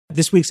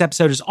This week's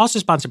episode is also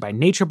sponsored by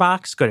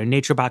NatureBox. Go to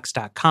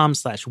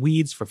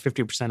naturebox.com/weeds for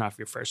 50% off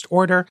your first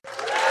order.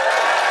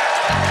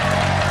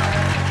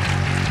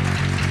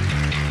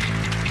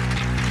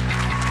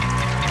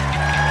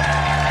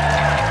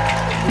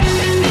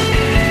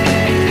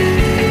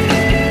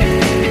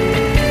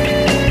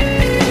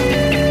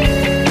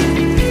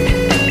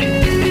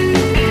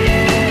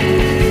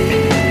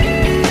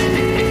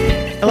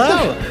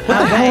 Hello. What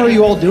the hell are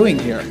you all doing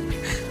here?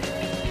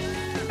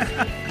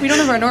 We don't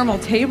have our normal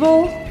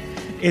table.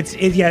 It's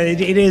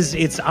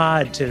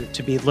odd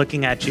to be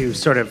looking at you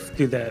sort of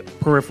through the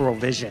peripheral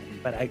vision,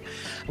 but I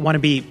want to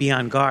be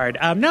on guard.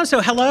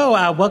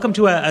 Hello, welcome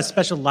to a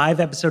special live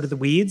episode of The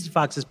Weeds,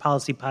 Fox's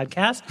policy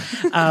podcast.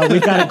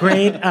 We've got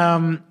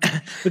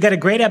a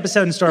great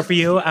episode in store for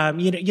you.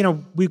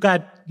 We've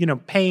got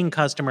paying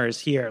customers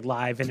here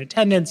live in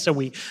attendance, so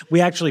we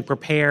actually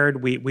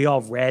prepared. We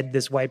all read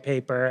this white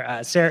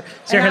paper. Sarah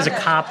has a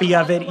copy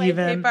of it.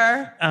 Even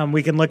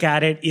we can look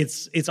at it.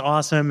 It's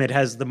awesome. It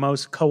has the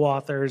most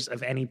co-authors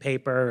of any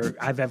paper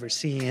I've ever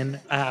seen.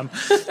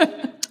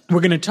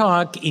 We're going to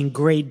talk in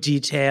great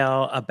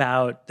detail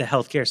about the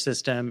healthcare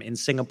system in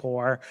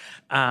Singapore.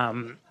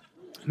 No,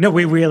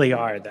 we really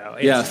are, though.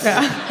 Yes.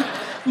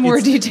 More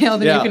detail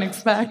than you can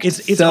expect.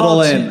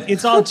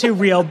 It's all too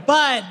real,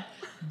 but.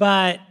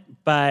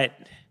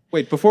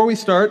 Wait, before we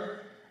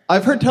start,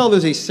 I've heard tell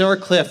there's a Sarah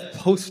Cliff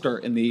poster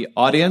in the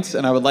audience,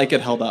 and I would like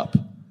it held up.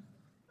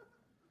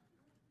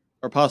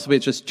 Or possibly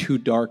it's just too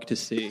dark to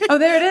see. Oh,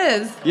 there it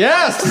is.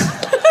 Yes!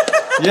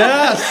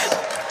 Yes!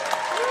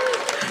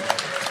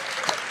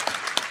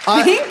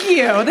 Thank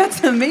you.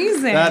 That's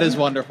amazing. That is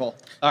wonderful.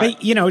 All right.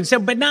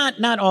 But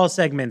not all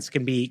segments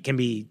can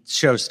be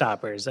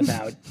showstoppers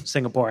about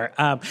Singapore.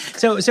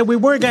 So we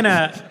were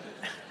gonna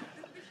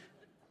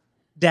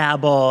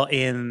dabble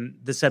in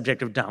the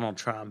subject of Donald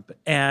Trump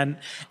and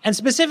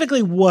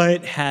specifically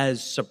what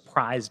has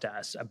surprised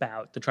us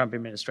about the Trump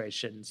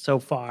administration so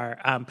far.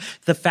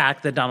 The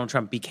fact that Donald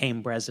Trump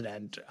became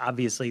president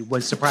obviously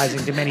was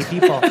surprising to many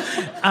people.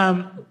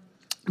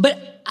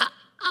 But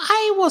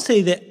I will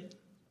say that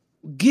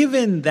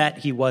given that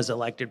he was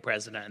elected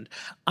president,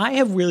 I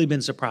have really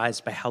been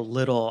surprised by how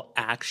little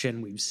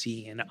action we've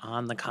seen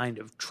on the kind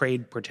of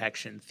trade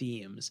protection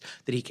themes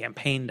that he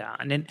campaigned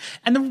on.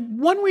 And the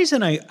one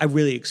reason I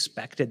really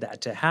expected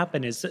that to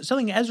happen is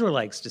something Ezra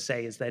likes to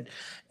say is that,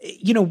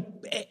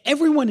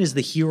 everyone is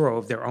the hero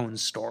of their own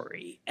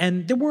story.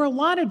 And there were a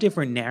lot of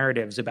different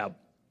narratives about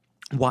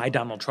why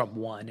Donald Trump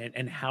won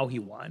and how he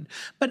won.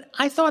 But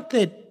I thought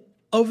that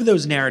over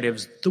those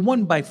narratives, the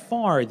one by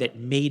far that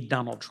made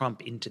Donald Trump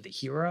into the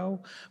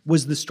hero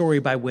was the story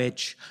by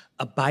which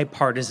a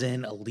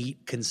bipartisan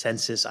elite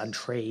consensus on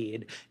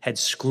trade had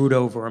screwed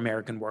over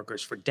American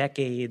workers for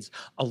decades.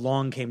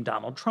 Along came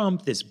Donald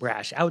Trump, this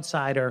brash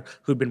outsider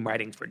who'd been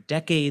writing for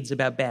decades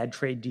about bad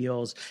trade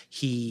deals.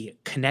 He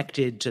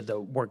connected to the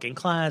working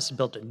class,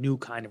 built a new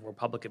kind of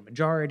Republican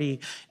majority,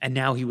 and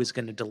now he was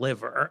going to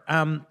deliver.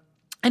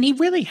 And he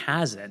really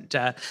hasn't.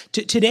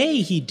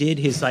 Today, he did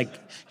his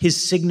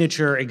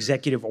signature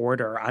executive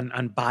order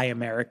on Buy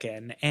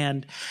American.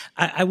 And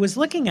I was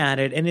looking at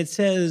it, and it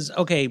says,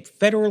 okay,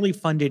 federally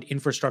funded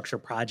infrastructure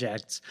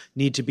projects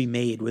need to be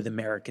made with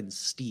American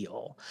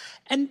steel.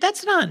 And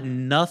that's not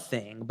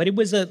nothing, but it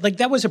was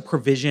that was a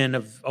provision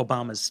of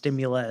Obama's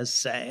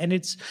stimulus. And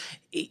it's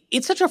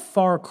such a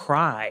far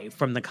cry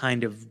from the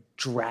kind of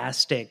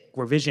drastic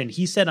revision.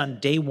 He said on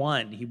day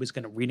one he was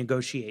going to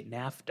renegotiate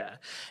NAFTA.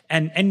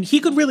 And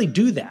he could really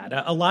do that.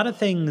 A lot of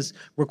things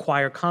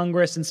require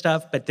Congress and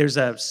stuff, but there's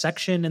a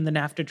section in the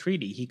NAFTA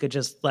treaty. He could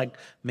just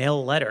mail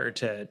a letter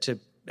to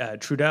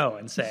Trudeau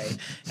and say,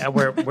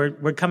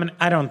 we're coming.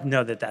 I don't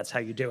know that that's how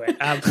you do it.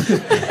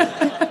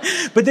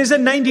 But there's a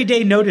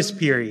 90-day notice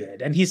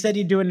period, and he said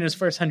he'd do it in his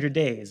first 100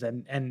 days,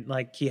 and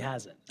he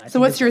hasn't. So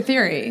what's your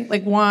theory?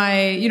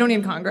 Why you don't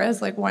need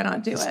Congress? Why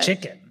not do it? It's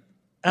chicken.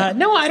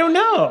 No, I don't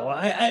know.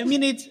 I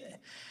mean, it's,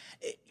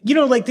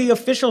 the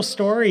official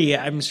story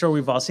I'm sure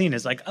we've all seen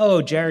is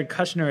Jared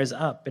Kushner is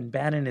up and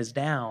Bannon is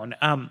down.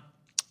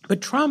 But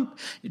Trump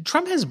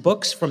has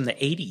books from the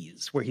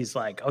 80s where he's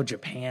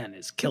Japan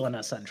is killing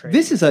us on trade.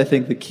 This is, I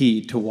think, the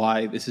key to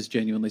why this is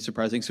genuinely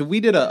surprising. So we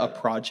did a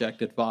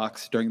project at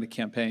Vox during the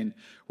campaign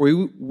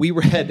where we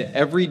read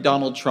every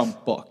Donald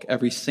Trump book,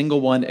 every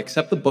single one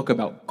except the book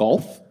about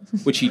golf,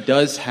 which he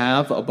does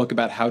have a book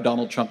about how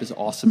Donald Trump is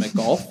awesome at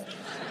golf.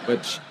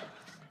 Which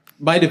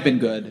might have been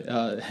good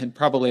and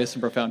probably has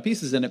some profound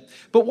pieces in it.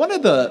 But one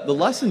of the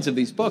lessons of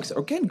these books,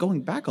 again,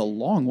 going back a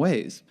long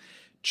ways,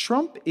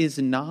 Trump is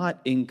not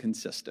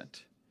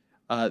inconsistent.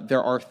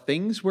 There are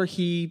things where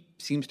he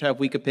seems to have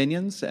weak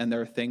opinions, and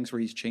there are things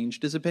where he's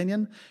changed his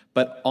opinion.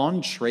 But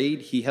on trade,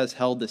 he has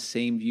held the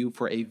same view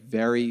for a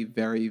very,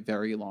 very,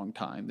 very long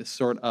time. This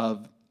sort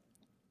of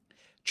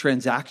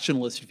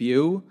transactionalist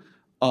view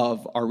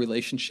of our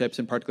relationships,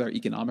 in particular our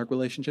economic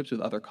relationships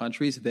with other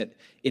countries, that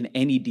in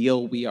any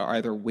deal we are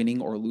either winning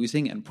or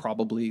losing, and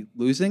probably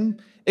losing.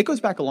 It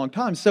goes back a long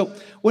time. So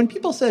when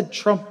people said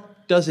Trump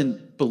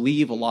doesn't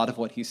believe a lot of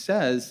what he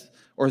says,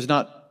 or is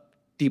not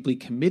deeply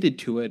committed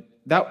to it,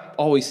 that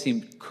always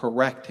seemed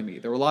correct to me.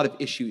 There were a lot of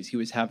issues he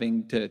was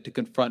having to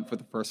confront for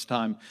the first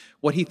time.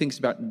 What he thinks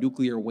about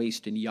nuclear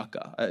waste in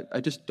Yucca, I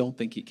just don't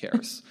think he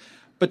cares.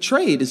 But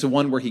trade is the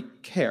one where he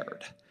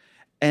cared.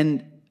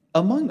 And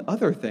among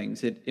other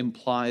things, it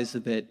implies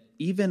that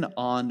even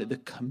on the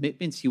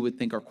commitments you would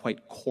think are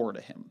quite core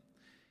to him,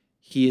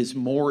 he is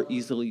more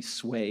easily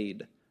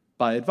swayed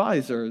by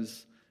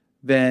advisors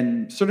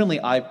than certainly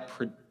I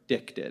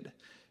predicted.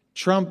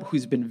 Trump,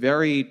 who's been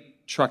very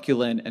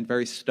truculent and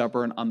very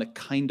stubborn on the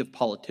kind of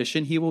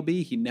politician he will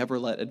be, he never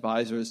let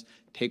advisors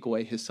take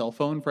away his cell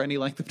phone for any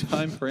length of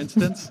time, for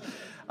instance,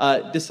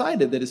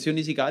 decided that as soon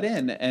as he got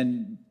in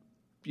and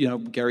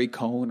Gary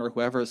Cohn or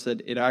whoever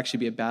said it'd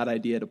actually be a bad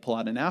idea to pull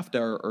out an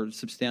NAFTA or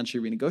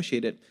substantially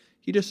renegotiate it,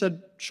 he just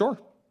said, sure,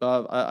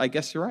 I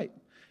guess you're right.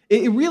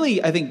 It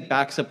really, I think,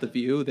 backs up the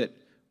view that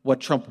what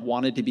Trump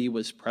wanted to be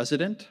was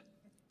president.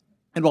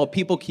 And while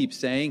people keep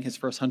saying his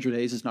first 100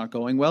 days is not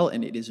going well,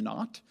 and it is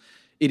not,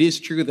 it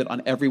is true that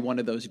on every one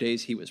of those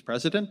days he was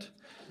president.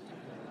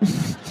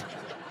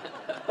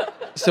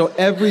 So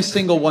every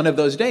single one of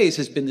those days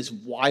has been this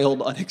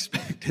wild,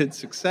 unexpected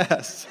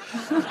success.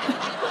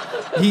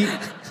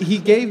 He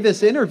gave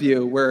this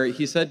interview where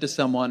he said to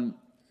someone,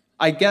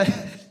 I guess,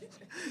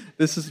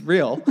 this is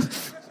real,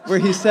 where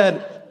he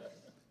said,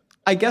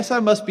 I guess I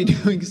must be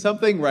doing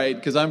something right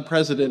because I'm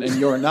president and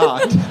you're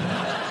not.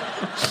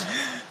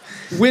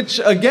 Which,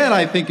 again,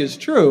 I think is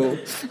true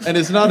and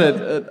is not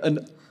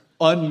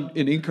an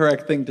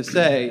incorrect thing to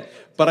say,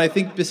 but I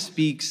think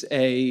bespeaks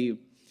a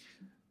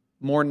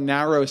more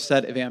narrow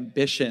set of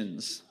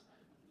ambitions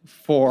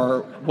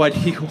for what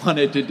he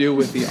wanted to do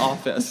with the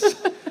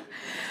office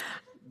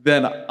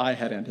than I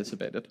had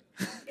anticipated.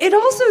 It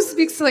also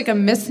speaks to like a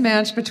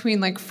mismatch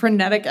between like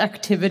frenetic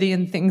activity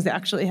and things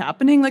actually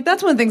happening. Like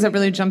that's one of the things that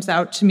really jumps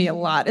out to me a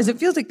lot is it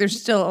feels like there's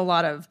still a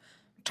lot of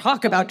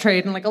talk about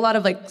trade and like a lot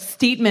of like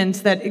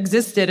statements that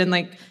existed and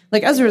like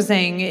Ezra was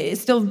saying,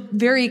 it's still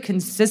very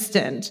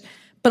consistent,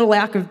 but a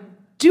lack of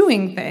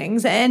doing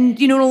things. And,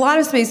 in a lot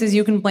of spaces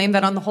you can blame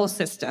that on the whole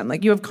system.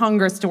 Like you have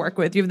Congress to work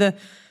with, you have the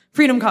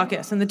Freedom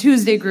Caucus and the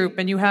Tuesday Group,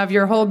 and you have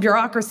your whole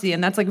bureaucracy,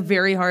 and that's like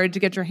very hard to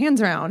get your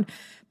hands around.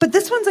 But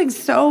this one's like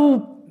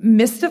so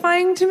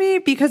mystifying to me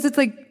because it's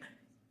like,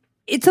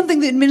 it's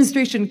something the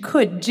administration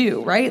could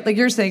do, right? Like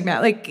you're saying,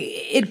 Matt, like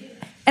it,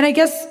 and I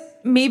guess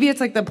maybe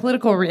it's like the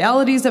political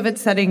realities of it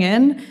setting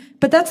in,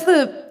 but that's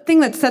the thing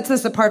that sets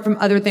us apart from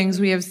other things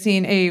we have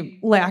seen a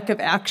lack of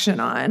action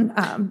on.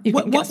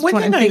 One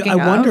thing I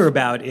wonder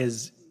about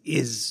is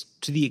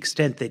to the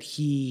extent that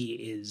he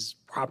is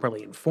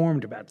properly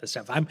informed about this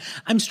stuff.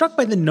 I'm struck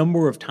by the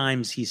number of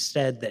times he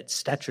said that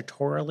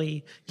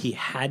statutorily he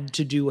had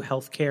to do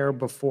healthcare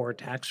before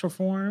tax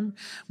reform,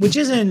 which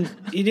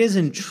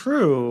isn't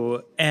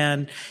true.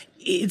 And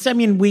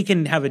we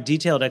can have a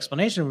detailed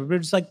explanation of it, but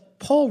it's like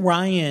Paul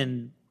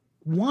Ryan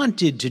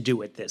wanted to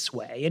do it this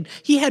way, and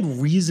he had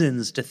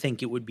reasons to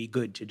think it would be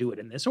good to do it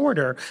in this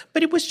order,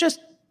 but it was just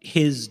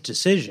his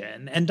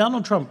decision. And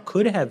Donald Trump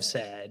could have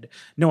said,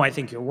 no, I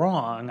think you're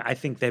wrong. I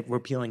think that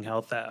repealing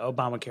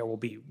Obamacare will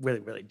be really,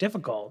 really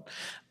difficult.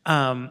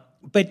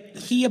 But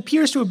he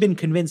appears to have been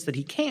convinced that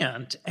he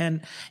can't.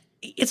 And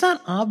it's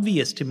not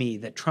obvious to me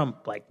that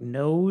Trump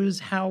knows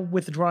how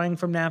withdrawing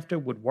from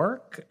NAFTA would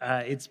work.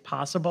 It's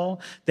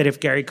possible that if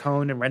Gary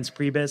Cohn and Reince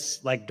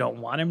Priebus don't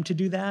want him to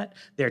do that,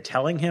 they're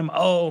telling him,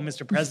 "Oh,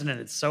 Mr.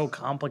 President, it's so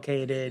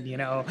complicated.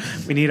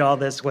 We need all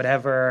this,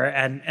 whatever."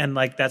 And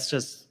that's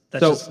just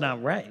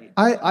not right.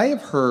 I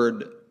have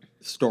heard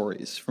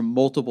stories from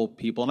multiple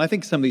people, and I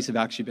think some of these have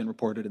actually been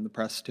reported in the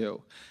press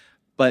too.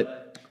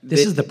 But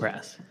this is the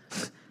press.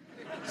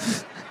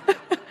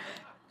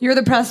 You're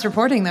the press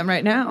reporting them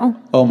right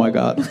now. Oh, my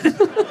God.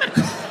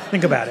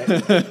 Think about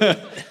it.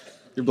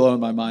 You're blowing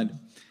my mind.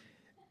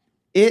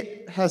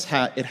 It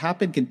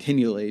happened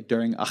continually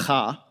during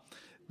AHA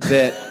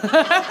that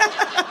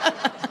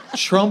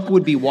Trump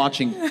would be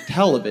watching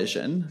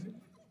television,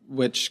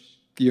 which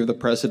you're the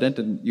president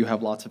and you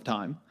have lots of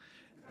time,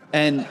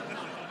 and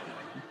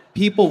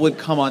people would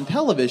come on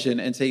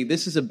television and say,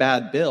 this is a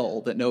bad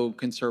bill that no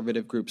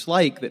conservative groups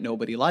like, that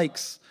nobody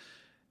likes.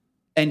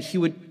 And he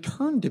would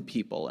turn to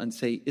people and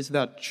say, is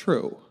that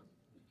true?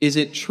 Is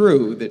it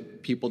true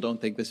that people don't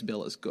think this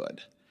bill is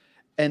good?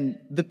 And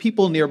the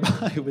people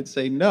nearby would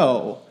say,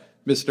 no,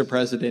 Mr.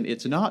 President,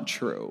 it's not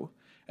true.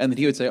 And then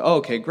he would say, oh,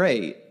 okay,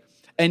 great.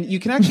 And you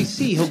can actually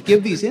see he'll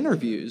give these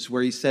interviews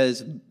where he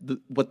says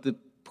what the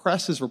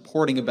press is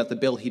reporting about the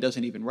bill, he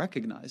doesn't even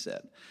recognize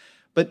it.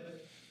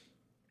 But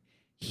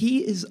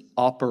he is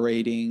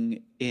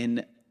operating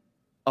in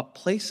a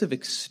place of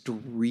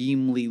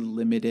extremely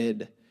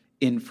limited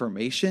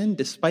information,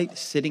 despite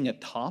sitting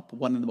atop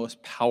one of the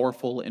most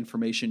powerful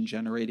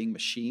information-generating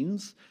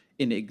machines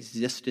in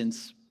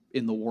existence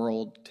in the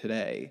world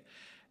today.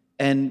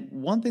 And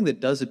one thing that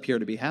does appear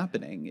to be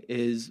happening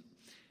is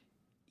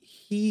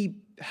he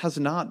has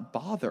not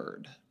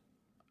bothered.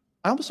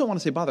 I also want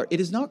to say bother.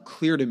 It is not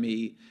clear to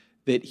me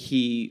that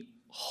he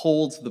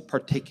holds the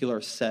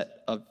particular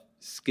set of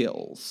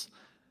skills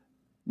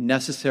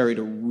necessary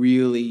to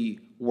really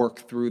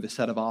work through the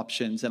set of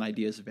options and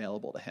ideas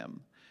available to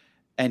him.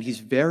 And he's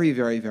very,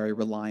 very, very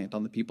reliant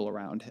on the people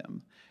around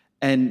him.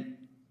 And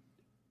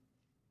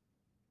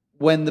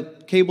when the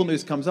cable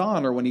news comes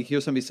on, or when he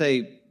hears somebody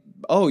say,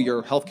 oh,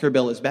 your healthcare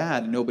bill is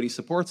bad and nobody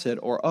supports it,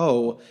 or,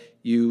 oh,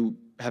 you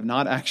have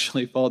not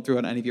actually followed through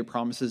on any of your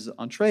promises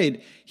on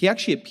trade, he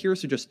actually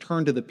appears to just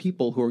turn to the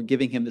people who are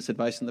giving him this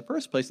advice in the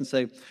first place and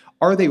say,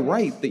 are they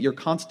right that you're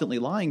constantly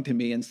lying to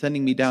me and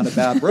sending me down a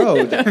bad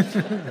road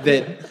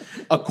that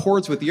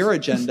accords with your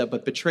agenda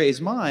but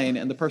betrays mine?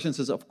 And the person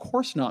says, of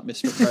course not,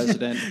 Mr.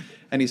 President.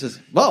 And he says,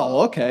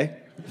 well, okay,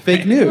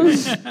 fake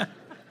news.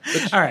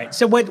 All right.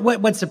 So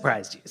what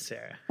surprised you,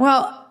 Sarah?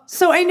 Well,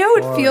 so I know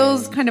it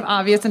feels kind of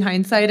obvious in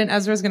hindsight, and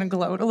Ezra's going to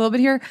gloat a little bit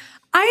here.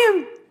 I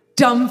am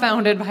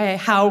dumbfounded by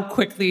how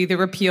quickly the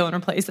repeal and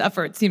replace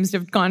effort seems to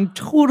have gone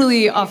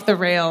totally off the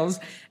rails.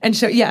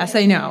 And yes,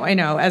 I know.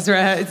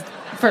 Ezra,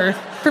 for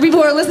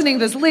people who are listening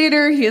to this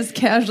later, he is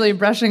casually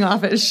brushing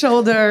off his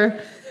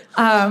shoulder.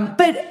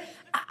 But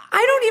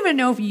I don't even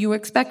know if you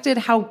expected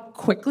how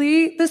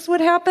quickly this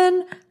would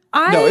happen.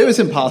 No, it was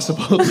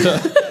impossible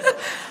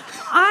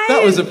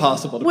that was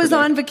impossible to predict.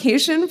 On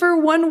vacation for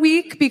 1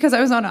 week because I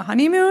was on a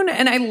honeymoon,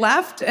 and I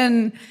left,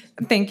 and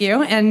thank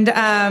you, and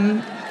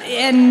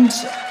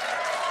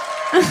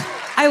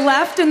I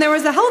left, and there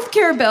was a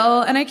healthcare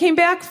bill, and I came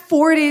back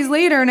 4 days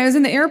later, and I was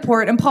in the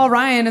airport, and Paul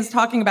Ryan is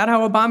talking about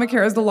how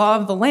Obamacare is the law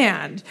of the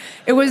land.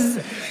 It was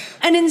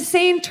an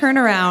insane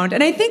turnaround,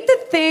 and I think the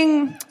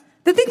thing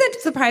that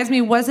surprised me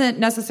wasn't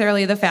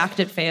necessarily the fact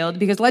it failed,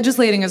 because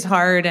legislating is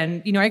hard,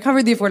 and I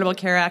covered the Affordable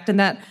Care Act, and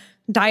that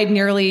died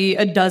nearly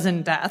a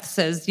dozen deaths.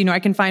 As I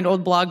can find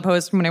old blog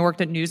posts from when I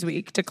worked at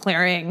Newsweek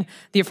declaring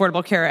the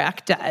Affordable Care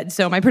Act dead.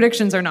 So my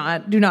predictions do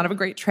not have a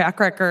great track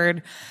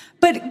record.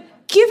 But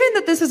given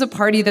that this is a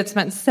party that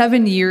spent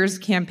 7 years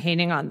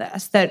campaigning on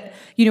this, that,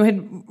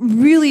 had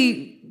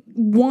really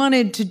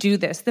wanted to do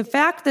this, the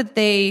fact that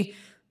they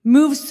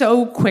moved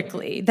so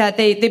quickly, that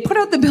they put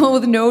out the bill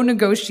with no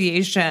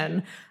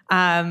negotiation,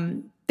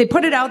 they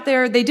put it out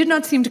there. They did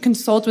not seem to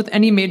consult with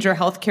any major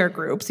healthcare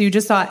group. So you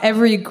just saw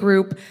every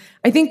group.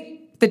 I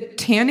think the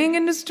tanning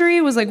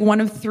industry was like one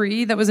of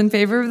three that was in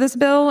favor of this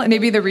bill, and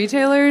maybe the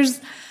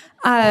retailers.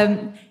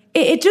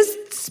 It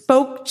just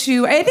spoke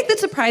to, I think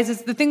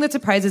the thing that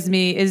surprises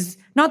me is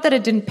not that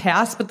it didn't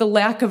pass, but the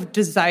lack of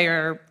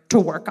desire to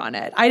work on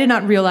it. I did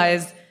not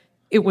realize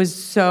it was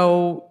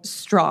so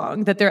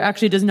strong, that there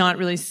actually does not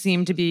really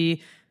seem to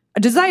be a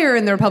desire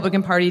in the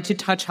Republican Party to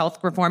touch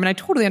health reform. And I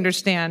totally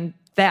understand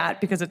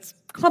that, because it's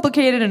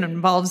complicated and it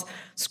involves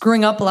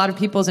screwing up a lot of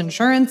people's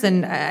insurance.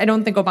 And I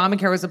don't think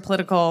Obamacare was a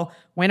political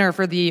winner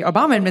for the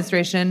Obama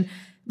administration.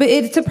 But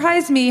it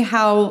surprised me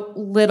how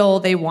little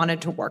they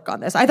wanted to work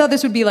on this. I thought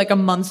this would be like a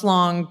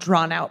months-long,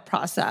 drawn-out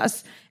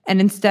process. And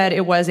instead,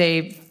 it was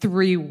a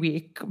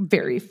 3-week,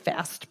 very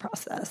fast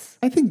process.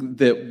 I think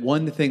that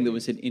one thing that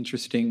was an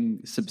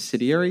interesting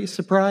subsidiary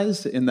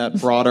surprise in that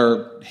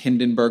broader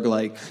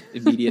Hindenburg-like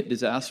immediate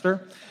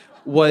disaster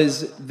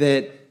was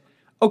that,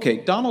 okay,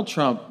 Donald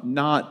Trump,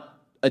 not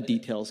a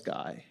details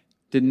guy,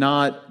 did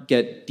not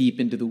get deep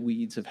into the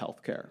weeds of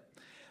healthcare.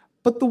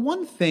 But the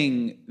one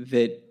thing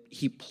that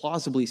he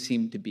plausibly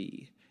seemed to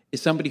be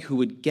is somebody who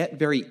would get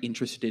very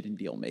interested in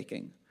deal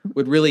making,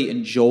 would really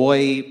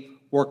enjoy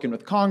working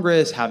with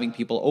Congress, having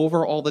people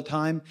over all the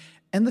time.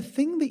 And the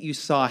thing that you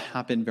saw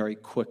happen very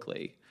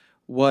quickly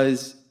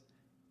was,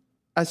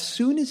 as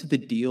soon as the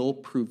deal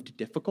proved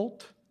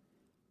difficult,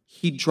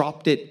 he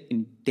dropped it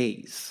in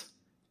days.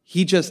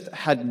 He just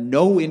had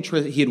no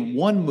interest. He had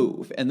one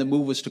move, and the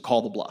move was to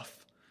call the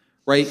bluff,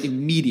 right?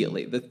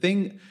 Immediately. The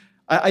thing,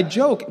 I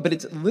joke, but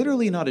it's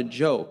literally not a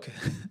joke,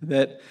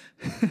 that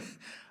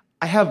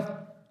I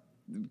have,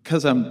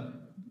 because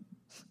I'm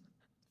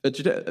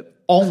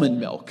almond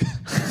milk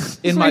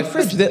in my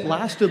fridge that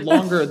lasted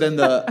longer than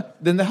the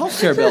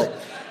healthcare bill.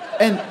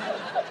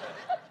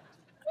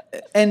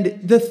 And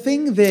the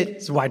thing that...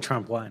 This is why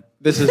Trump won.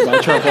 This is why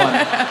Trump won.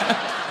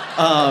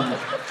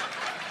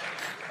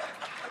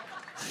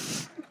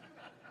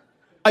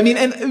 I mean,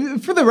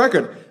 and for the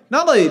record,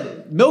 not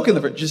like milk in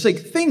the fridge, just like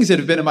things that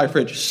have been in my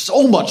fridge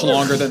so much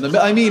longer than the...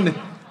 I mean,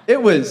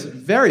 it was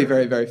very,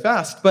 very, very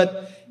fast.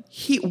 But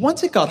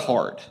once it got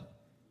hard,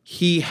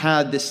 he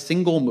had this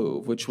single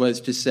move, which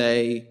was to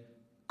say,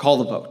 call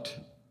the vote.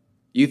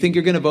 You think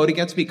you're going to vote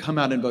against me? Come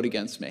out and vote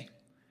against me.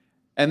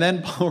 And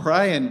then Paul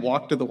Ryan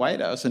walked to the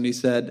White House and he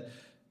said,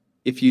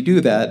 if you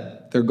do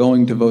that, they're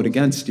going to vote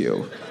against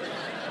you.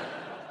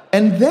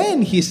 And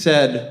then he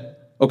said,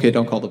 okay,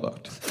 don't call the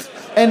vote.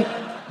 And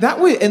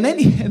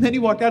then he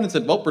walked out and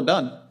said, well, we're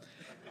done.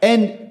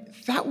 And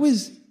that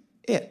was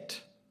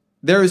it.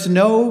 There's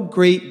no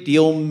great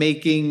deal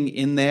making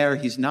in there.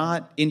 He's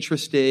not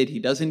interested. He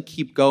doesn't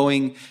keep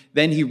going.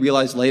 Then he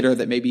realized later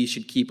that maybe he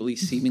should keep at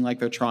least seeming like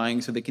they're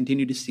trying. So they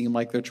continue to seem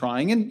like they're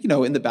trying. And,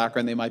 in the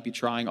background, they might be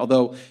trying.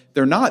 Although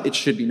they're not, it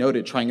should be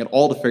noted, trying at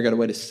all to figure out a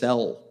way to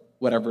sell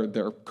whatever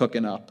they're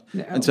cooking up.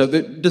 No. And so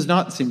it does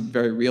not seem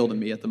very real to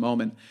me at the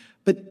moment.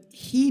 But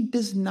he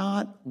does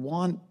not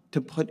want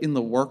to put in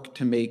the work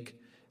to make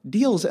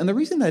deals. And the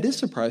reason that is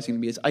surprising to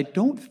me is I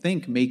don't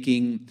think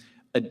making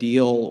a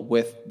deal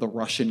with the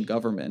Russian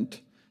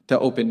government to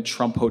open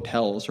Trump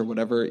hotels or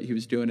whatever he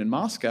was doing in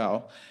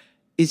Moscow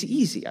is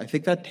easy. I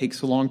think that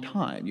takes a long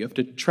time. You have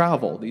to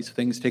travel. These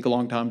things take a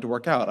long time to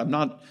work out. I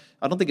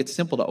don't think it's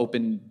simple to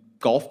open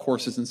golf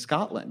courses in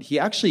Scotland. He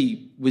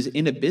actually was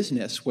in a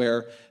business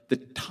where the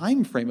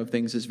time frame of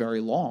things is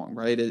very long,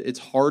 right? It's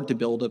hard to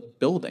build a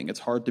building. It's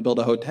hard to build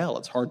a hotel.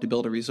 It's hard to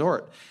build a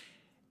resort.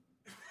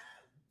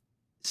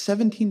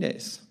 17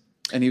 days.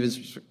 And he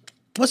was...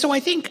 Well, so I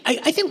think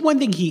one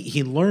thing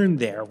he learned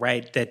there,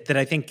 right, that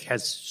I think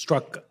has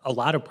struck a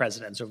lot of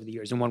presidents over the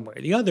years in one way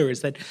or the other is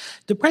that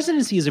the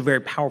presidency is a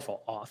very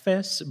powerful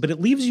office, but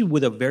it leaves you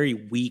with a very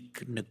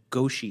weak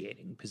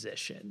negotiating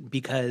position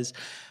because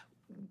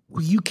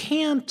you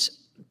can't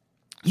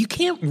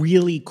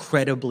really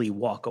credibly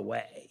walk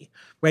away,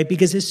 right?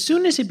 Because as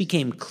soon as it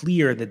became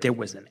clear that there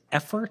was an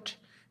effort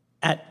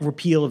at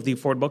repeal of the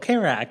Affordable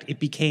Care Act, it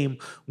became,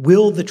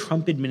 will the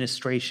Trump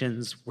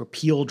administration's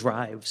repeal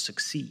drive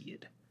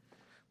succeed,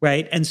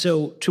 right? And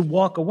so to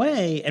walk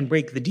away and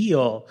break the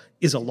deal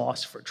is a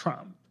loss for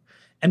Trump.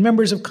 And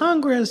members of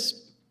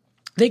Congress,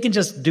 they can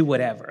just do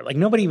whatever. Like,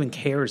 nobody even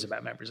cares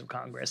about members of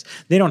Congress.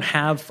 They don't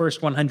have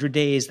first 100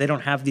 days. They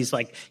don't have these,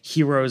 like,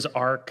 hero's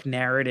arc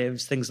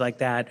narratives, things like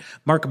that.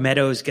 Mark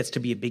Meadows gets to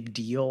be a big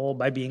deal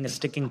by being a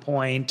sticking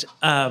point.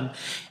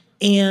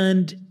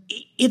 And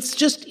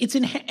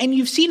and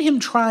you've seen him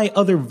try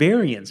other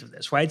variants of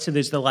this, right? So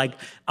there's the, like,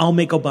 I'll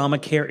make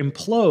Obamacare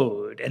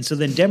implode. And so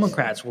then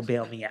Democrats will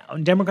bail me out.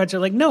 And Democrats are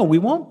like, no, we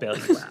won't bail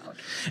you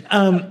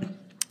out.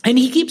 And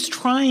he keeps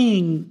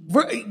trying.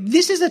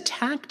 This is a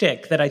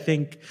tactic that I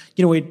think,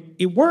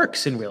 it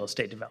works in real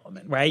estate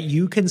development, right?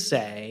 You can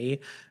say,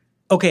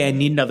 okay, I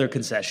need another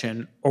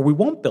concession or we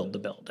won't build the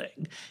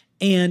building.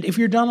 And if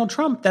you're Donald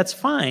Trump, that's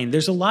fine.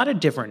 There's a lot of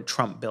different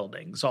Trump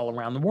buildings all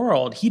around the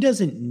world. He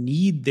doesn't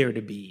need there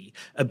to be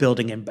a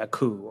building in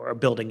Baku or a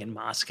building in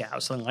Moscow,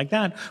 something like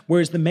that,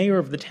 whereas the mayor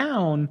of the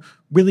town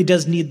really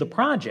does need the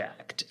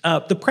project.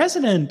 The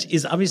president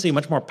is obviously a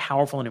much more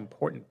powerful and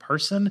important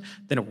person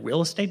than a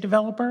real estate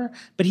developer,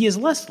 but he has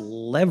less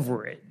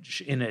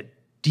leverage in a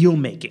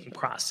deal-making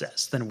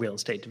process than a real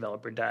estate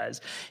developer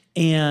does.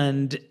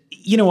 And,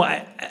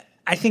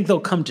 I think they'll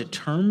come to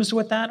terms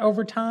with that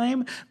over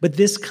time, but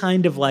this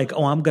kind of like,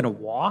 oh, I'm going to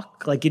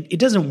walk, like it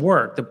doesn't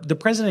work. The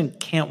president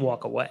can't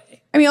walk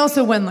away. I mean,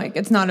 also when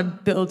it's not a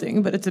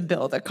building, but it's a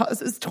bill that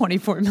causes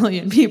 24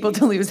 million people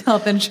to lose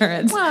health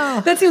insurance.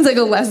 Wow. That seems like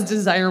a less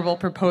desirable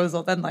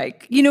proposal than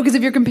because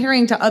if you're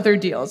comparing to other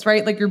deals,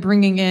 right? Like you're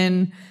bringing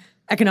in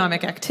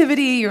economic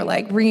activity, you're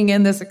bringing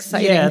in this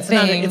exciting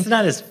thing. It's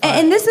not as fun.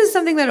 And this is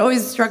something that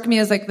always struck me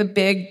as the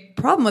big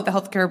problem with the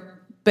healthcare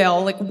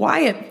bill, why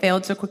it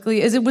failed so quickly,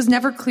 is it was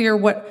never clear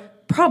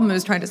what problem it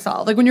was trying to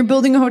solve. When you're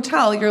building a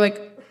hotel, you're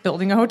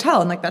building a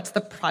hotel, and that's the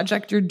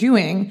project you're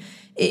doing.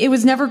 It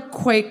was never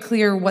quite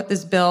clear what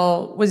this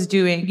bill was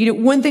doing.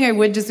 One thing I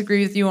would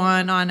disagree with you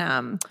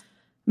on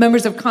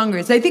members of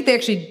Congress, I think they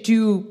actually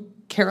do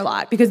care a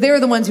lot because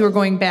they're the ones who are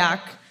going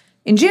back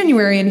in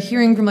January and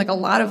hearing from a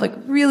lot of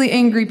really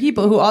angry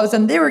people who all of a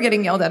sudden they were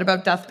getting yelled at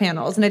about death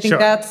panels. And I think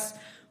that's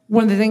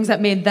one of the things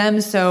that made them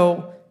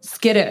so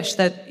skittish,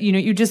 that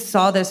you just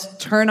saw this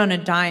turn on a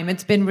dime.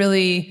 It's been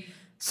really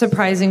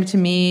surprising to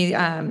me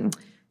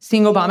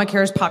seeing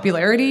Obamacare's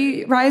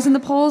popularity rise in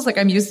the polls.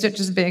 I'm used to it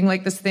just being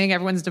this thing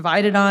everyone's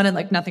divided on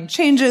and nothing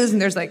changes,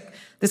 and there's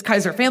this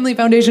Kaiser Family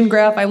Foundation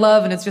graph I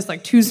love, and it's just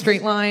two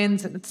straight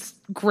lines and it's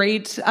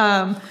great,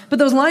 but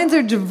those lines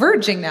are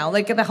diverging now.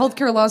 The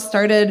healthcare laws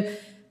started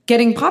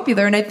getting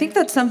popular, and I think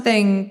that's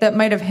something that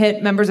might have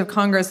hit members of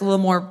Congress a little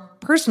more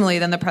personally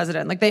than the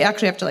president. They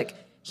actually have to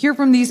hear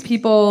from these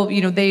people.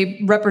 They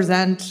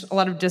represent a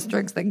lot of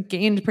districts that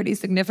gained pretty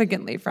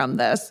significantly from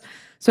this.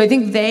 So I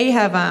think they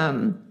have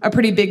a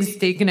pretty big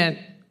stake in it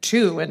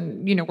too.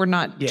 And, we're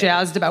not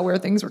jazzed about where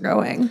things were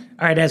going.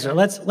 All right, Ezra,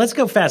 let's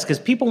go fast because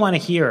people want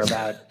to hear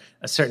about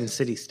a certain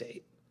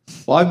city-state.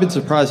 Well, I've been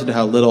surprised at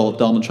how little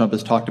Donald Trump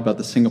has talked about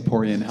the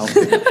Singaporean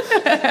healthcare.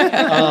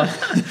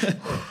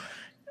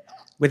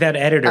 Without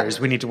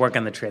editors, we need to work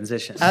on the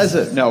transition.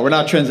 No, we're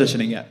not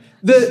transitioning yet.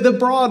 The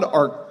broad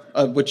arc,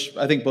 which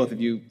I think both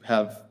of you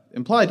have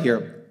implied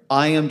here,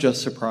 I am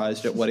just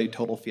surprised at what a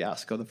total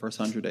fiasco the first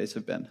 100 days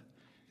have been.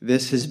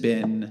 This has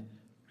been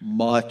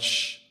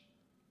much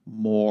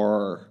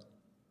more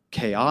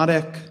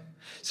chaotic.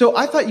 So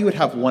I thought you would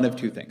have one of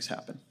two things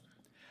happen.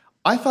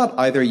 I thought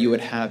either you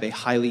would have a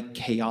highly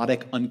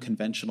chaotic,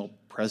 unconventional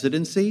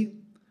presidency,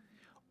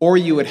 or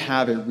you would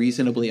have a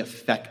reasonably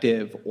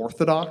effective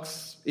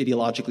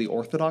ideologically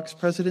orthodox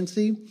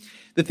presidency.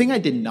 The thing I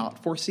did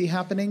not foresee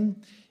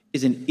happening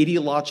is an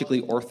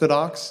ideologically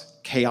orthodox,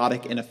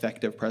 chaotic,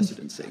 ineffective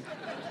presidency.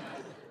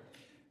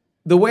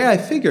 The way I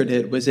figured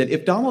it was that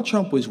if Donald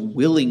Trump was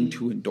willing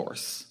to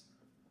endorse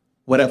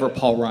whatever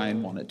Paul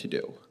Ryan wanted to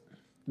do,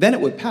 then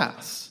it would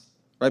pass,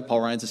 right? Paul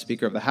Ryan's the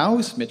Speaker of the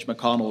House. Mitch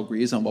McConnell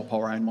agrees on what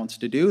Paul Ryan wants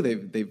to do.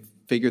 They've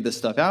figured this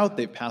stuff out.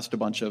 They've passed a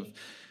bunch of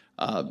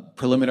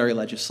preliminary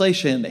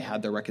legislation. They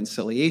had their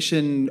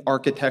reconciliation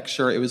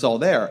architecture. It was all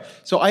there.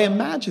 So I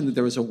imagine that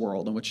there was a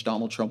world in which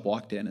Donald Trump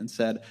walked in and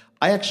said,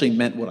 I actually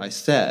meant what I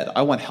said.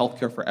 I want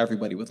healthcare for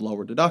everybody with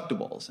lower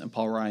deductibles. And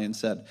Paul Ryan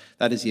said,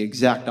 that is the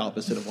exact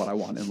opposite of what I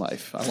want in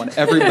life. I want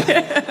everybody,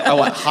 I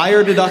want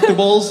higher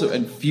deductibles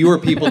and fewer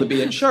people to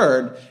be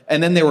insured.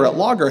 And then they were at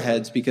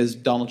loggerheads because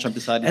Donald Trump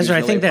decided Ezra,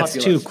 to be really I think that's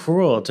populist. too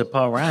cruel to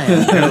Paul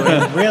Ryan,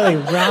 who really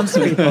wants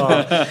people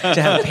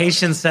to have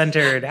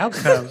patient-centered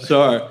outcomes.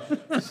 Sure.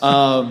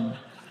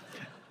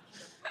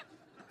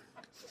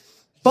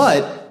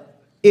 But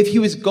if he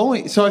was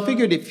going, so I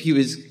figured if he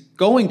was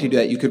going to do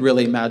that, you could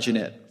really imagine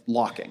it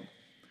locking.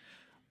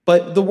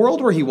 But the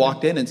world where he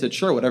walked in and said,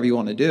 sure, whatever you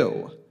want to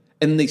do,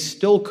 and they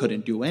still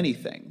couldn't do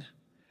anything.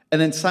 And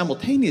then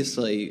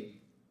simultaneously,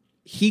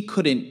 he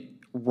couldn't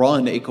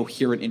run a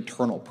coherent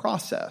internal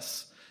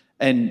process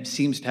and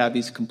seems to have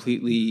these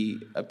completely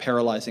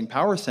paralyzing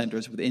power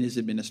centers within his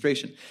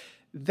administration.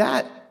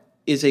 That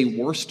is a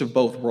worst of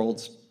both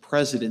worlds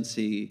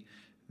presidency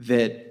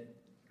that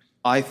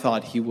I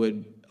thought he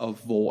would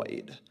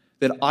avoid.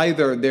 That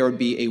either there would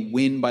be a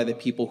win by the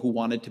people who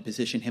wanted to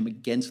position him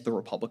against the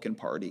Republican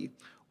Party,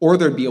 or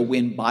there'd be a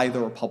win by the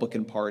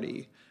Republican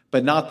Party,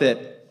 but not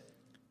that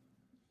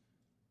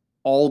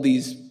all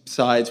these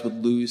sides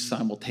would lose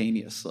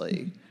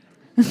simultaneously.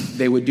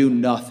 They would do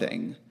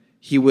nothing.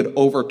 He would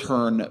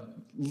overturn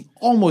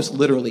almost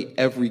literally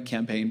every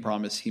campaign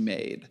promise he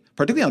made,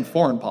 particularly on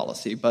foreign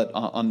policy, but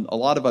on a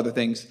lot of other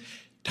things,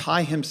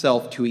 tie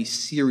himself to a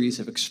series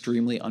of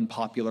extremely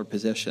unpopular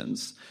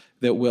positions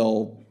that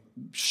will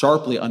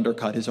sharply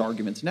undercut his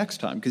arguments next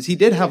time. Because he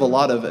did have a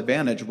lot of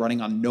advantage running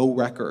on no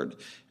record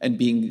and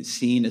being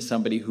seen as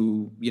somebody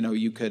who,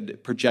 you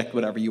could project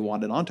whatever you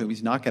wanted onto him.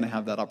 He's not going to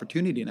have that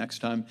opportunity next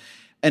time.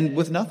 And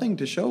with nothing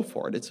to show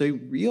for it, it's a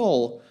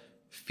real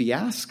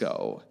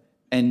fiasco.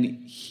 And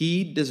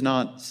he does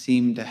not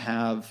seem to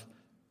have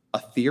a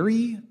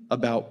theory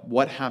about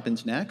what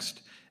happens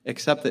next,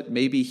 except that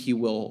maybe he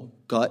will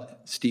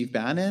gut Steve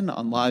Bannon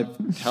on live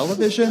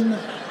television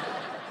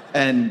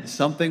and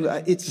something.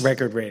 It's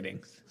record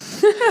ratings.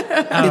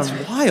 It's wild.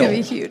 It's gonna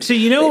be huge. So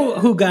you know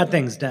who got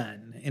things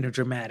done in a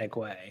dramatic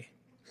way?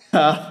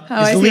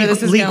 I see where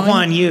this is Lee going.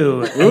 Kuan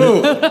Yew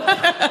Ooh,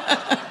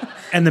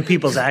 and the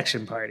People's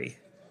Action Party.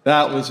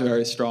 that was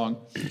very strong.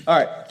 All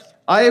right.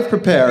 I have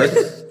prepared,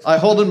 I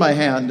hold in my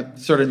hand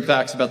certain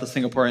facts about the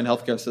Singaporean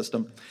healthcare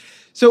system.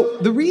 So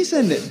the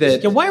reason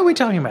that Yeah, why are we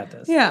talking about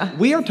this? Yeah.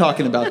 we are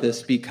talking about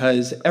this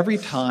because every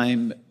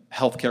time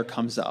healthcare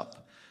comes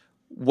up,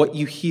 what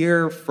you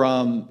hear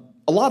from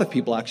a lot of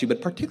people actually,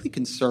 but particularly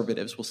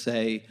conservatives, will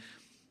say,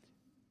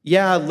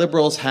 yeah,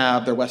 liberals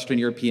have their Western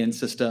European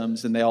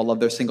systems and they all love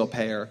their single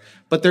payer,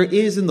 but there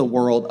is in the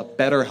world a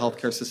better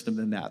healthcare system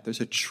than that.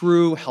 There's a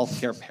true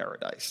healthcare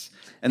paradise,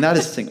 and that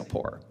is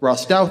Singapore.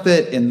 Ross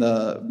Douthat in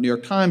the New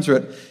York Times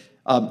wrote,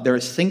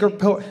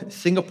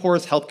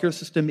 Singapore's healthcare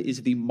system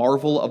is the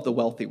marvel of the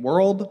wealthy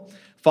world.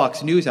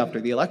 Fox News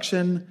before the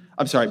election,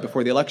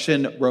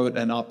 wrote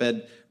an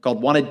op-ed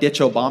called "Want to Ditch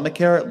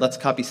Obamacare? Let's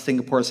Copy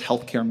Singapore's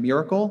Healthcare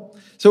Miracle."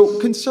 So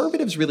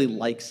conservatives really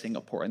like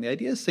Singapore, and the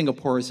idea is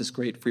Singapore is this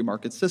great free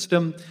market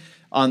system.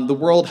 On the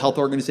World Health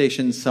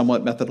Organization's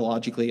somewhat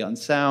methodologically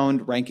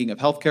unsound ranking of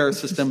healthcare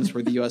systems,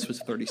 where the U.S.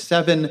 was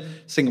 37,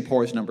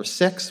 Singapore is number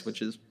 6,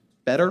 which is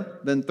better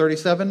than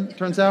 37,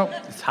 turns out.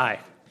 It's high.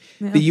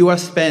 The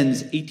U.S.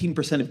 spends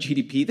 18% of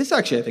GDP. This is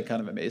actually, I think,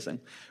 kind of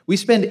amazing. We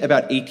spend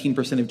about 18%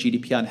 of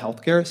GDP on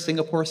healthcare.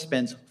 Singapore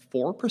spends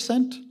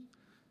 4%.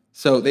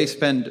 So they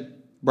spend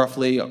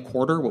roughly a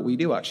quarter what we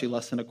do, actually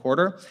less than a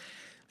quarter.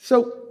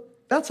 So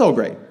that's all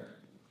great.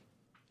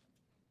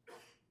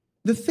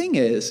 The thing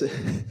is,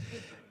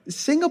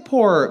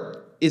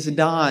 Singapore is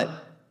not...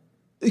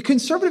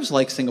 Conservatives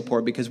like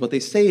Singapore because what they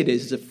say it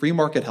is a free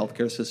market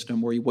healthcare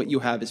system where what you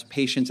have is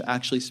patients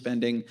actually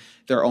spending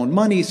their own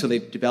money, so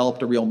they've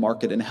developed a real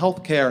market in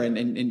healthcare,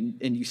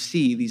 and you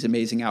see these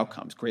amazing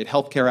outcomes, great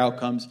healthcare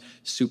outcomes,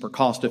 super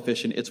cost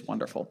efficient, it's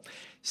wonderful.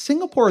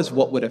 Singapore is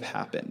what would have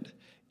happened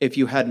if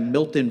you had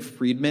Milton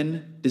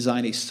Friedman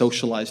design a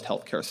socialized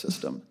healthcare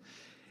system.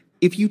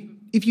 If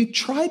you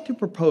tried to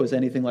propose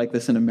anything like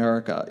this in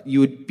America, you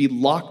would be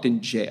locked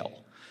in jail.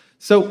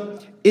 So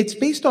it's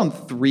based on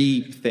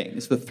 3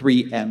 things. The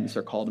 3 M's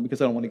are called, and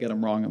because I don't want to get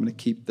them wrong, I'm going to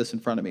keep this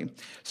in front of me.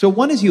 So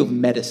one is you have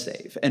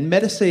Medisave, and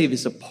Medisave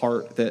is a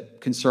part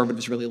that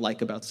conservatives really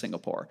like about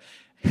Singapore.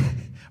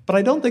 But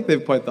I don't think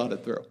they've quite thought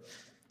it through.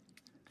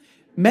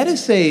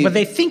 Medisave... But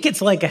they think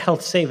it's like a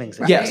health savings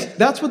account. Yes,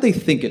 that's what they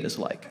think it is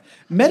like.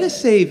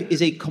 Medisave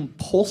is a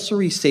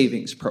compulsory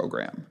savings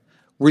program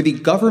where the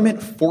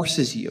government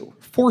forces you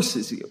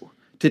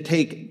to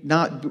take,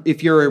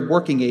 if you're a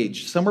working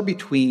age, somewhere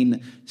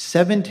between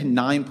 7 to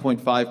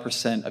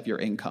 9.5% of your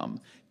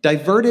income,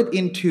 divert it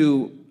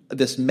into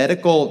this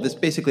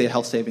basically a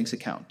health savings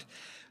account.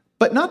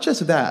 But not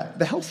just that,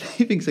 the health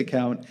savings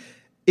account,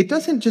 it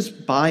doesn't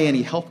just buy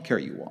any health care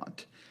you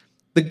want.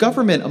 The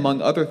government,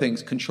 among other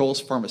things,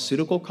 controls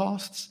pharmaceutical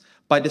costs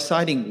by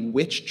deciding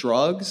which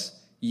drugs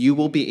you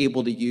will be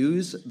able to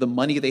use the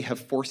money they have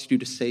forced you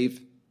to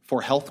save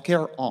for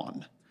healthcare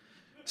on.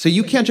 So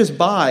you can't just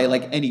buy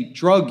like any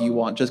drug you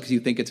want just because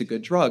you think it's a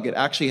good drug. It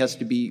actually has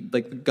to be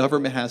like the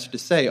government has to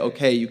say,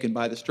 okay, you can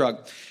buy this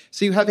drug.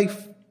 So you have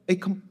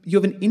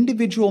an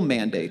individual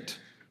mandate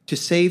to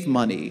save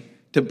money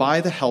to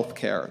buy the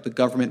healthcare the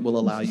government will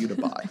allow you to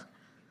buy.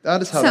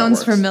 That is how that works.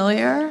 Sounds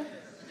familiar.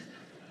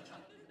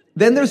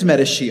 Then there's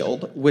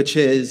MediShield, which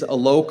is a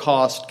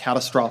low-cost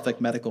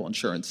catastrophic medical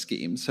insurance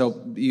scheme.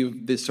 So you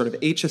have this sort of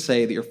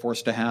HSA that you're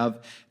forced to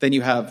have. Then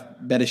you have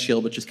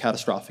MediShield, which is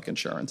catastrophic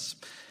insurance.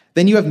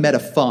 Then you have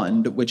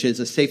MediFund, which is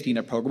a safety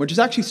net program, which is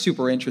actually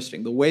super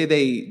interesting. The way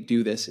they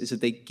do this is that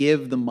they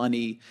give the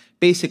money,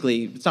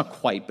 basically, it's not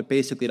quite, but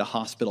basically to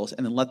hospitals,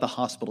 and then let the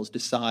hospitals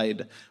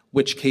decide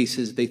which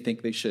cases they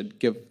think they should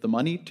give the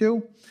money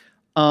to,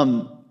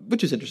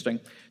 which is interesting.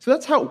 So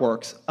that's how it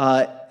works.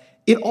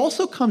 It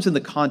also comes in the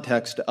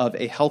context of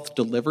a health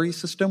delivery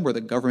system where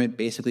the government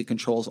basically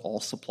controls all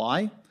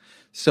supply.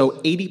 So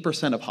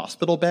 80% of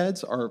hospital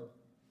beds are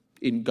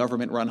in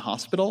government-run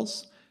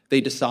hospitals.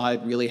 They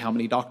decide really how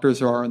many doctors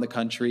there are in the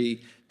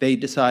country. They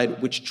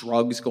decide which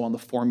drugs go on the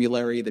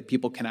formulary that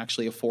people can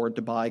actually afford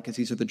to buy because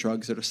these are the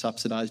drugs that are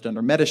subsidized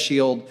under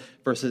MediShield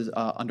versus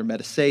under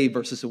MediSave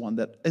versus the one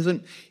that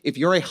isn't. If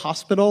you're a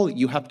hospital,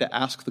 you have to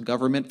ask the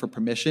government for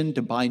permission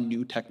to buy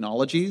new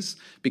technologies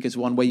because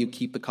one way you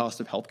keep the cost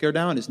of healthcare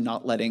down is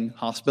not letting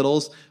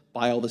hospitals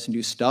buy all this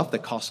new stuff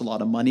that costs a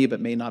lot of money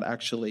but may not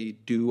actually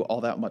do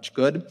all that much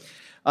good.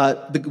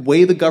 The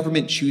way the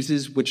government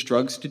chooses which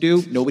drugs to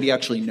do, nobody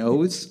actually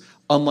knows.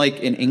 Unlike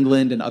in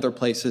England and other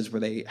places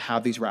where they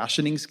have these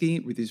rationing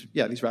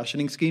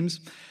schemes,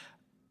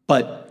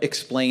 but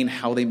explain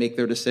how they make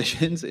their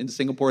decisions. In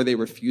Singapore, they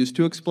refuse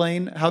to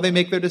explain how they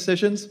make their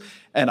decisions.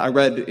 And I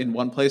read in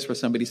one place where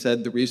somebody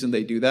said the reason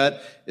they do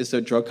that is so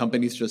drug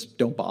companies just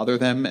don't bother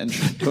them and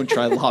don't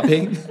try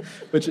lobbying,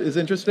 which is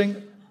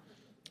interesting.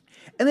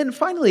 And then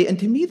finally, and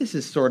to me this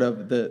is sort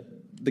of the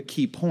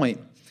key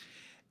point,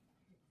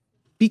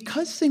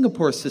 because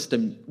Singapore's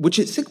system,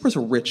 Singapore's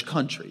a rich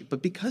country,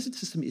 but because its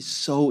system is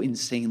so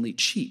insanely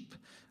cheap,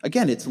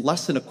 again, it's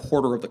less than a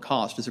quarter of the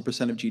cost as a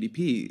percent of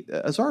GDP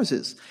as ours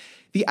is,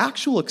 the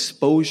actual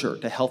exposure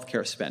to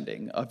healthcare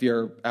spending of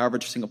your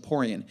average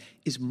Singaporean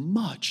is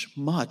much,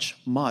 much,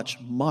 much,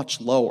 much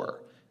lower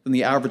than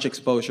the average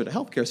exposure to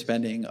healthcare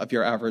spending of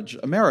your average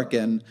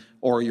American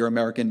or your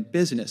American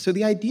business. So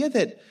the idea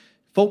that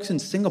folks in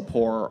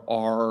Singapore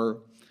are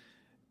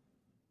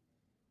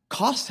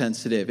cost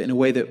sensitive in a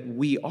way that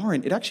we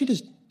aren't, it actually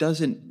just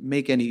doesn't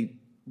make any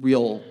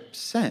real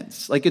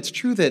sense. Like, it's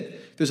true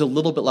that there's a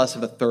little bit less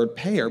of a third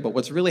payer, but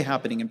what's really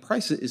happening in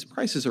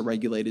prices are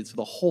regulated, so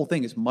the whole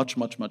thing is much,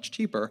 much, much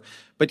cheaper.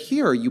 But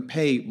here, you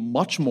pay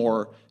much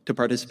more to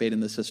participate in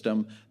the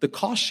system. The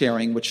cost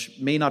sharing, which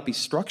may not be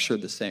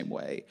structured the same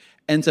way,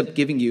 ends up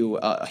giving you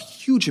a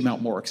huge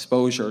amount more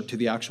exposure to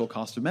the actual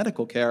cost of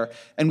medical care,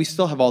 and we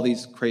still have all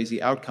these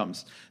crazy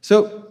outcomes.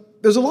 So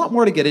there's a lot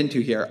more to get into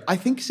here. I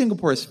think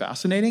Singapore is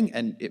fascinating,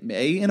 and it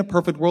may, in a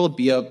perfect world,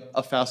 be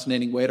a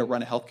fascinating way to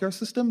run a healthcare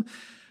system.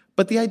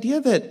 But the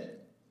idea that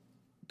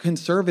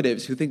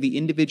conservatives who think the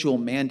individual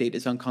mandate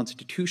is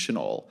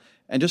unconstitutional,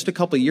 and just a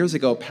couple of years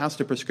ago passed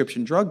a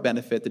prescription drug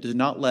benefit that does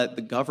not let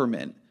the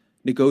government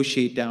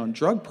negotiate down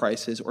drug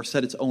prices or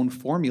set its own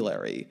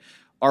formulary,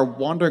 are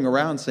wandering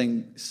around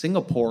saying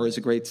Singapore is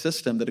a great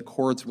system that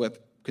accords with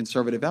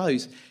conservative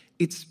values.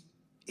 It's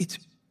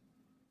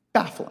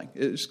baffling.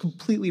 It's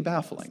completely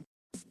baffling.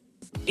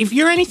 If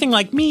you're anything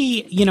like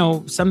me,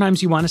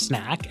 sometimes you want a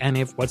snack, and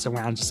if what's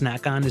around to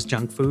snack on is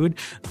junk food,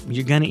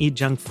 you're going to eat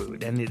junk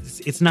food, and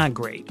it's not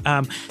great.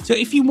 So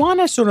if you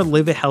want to sort of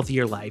live a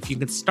healthier life, you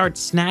can start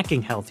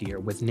snacking healthier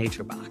with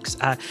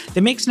NatureBox.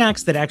 They make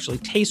snacks that actually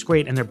taste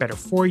great, and they're better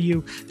for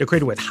you. They're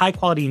created with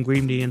high-quality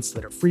ingredients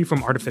that are free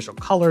from artificial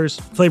colors,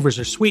 flavors,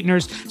 or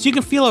sweeteners, so you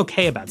can feel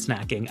okay about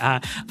snacking.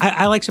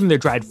 I like some of their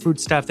dried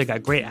fruit stuff. They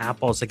got great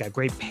apples. They got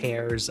great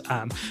pears.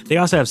 They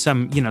also have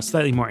some,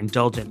 slightly more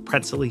indulgent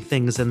pretzel-y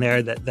things in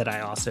there that I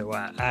also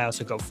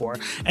go for.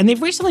 And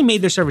they've recently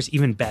made their service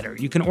even better.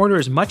 You can order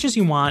as much as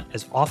you want,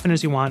 as often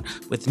as you want,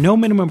 with no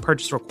minimum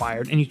purchase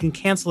required, and you can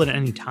cancel it at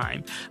any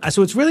time.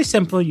 So it's really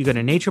simple. You go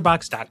to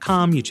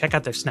naturebox.com, you check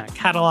out their snack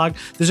catalog.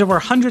 There's over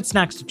 100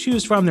 snacks to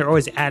choose from. They're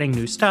always adding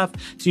new stuff.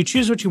 So you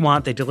choose what you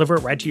want. They deliver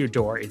it right to your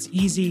door. It's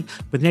easy.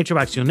 With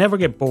NatureBox, you'll never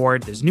get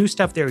bored. There's new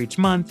stuff there each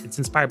month. It's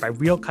inspired by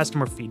real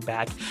customer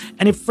feedback.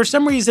 And if for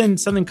some reason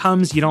something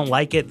comes, you don't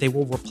like it, they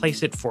will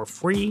replace it for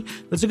free.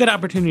 That's a good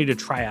opportunity to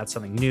try out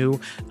something new.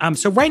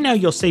 So right now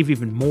you'll save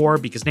even more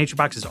because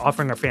NatureBox is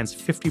offering our fans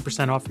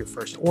 50% off your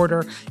first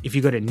order if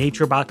you go to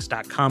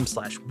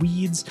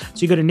naturebox.com/weeds. So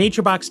you go to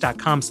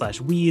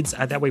naturebox.com/weeds.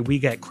 That way we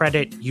get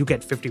credit. You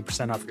get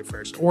 50% off your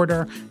first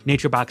order.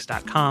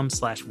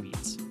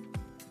 naturebox.com/weeds.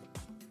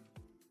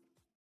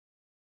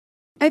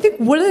 I think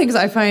one of the things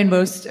I find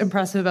most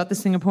impressive about the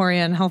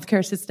Singaporean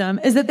healthcare system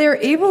is that they're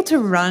able to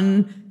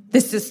run the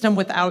system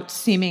without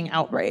seeming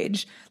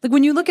outrage. Like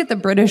when you look at the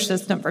British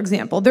system, for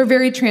example, they're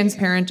very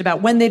transparent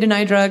about when they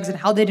deny drugs and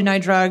how they deny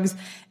drugs.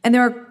 And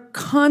there are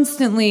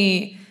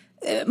constantly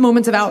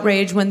moments of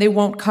outrage when they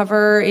won't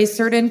cover a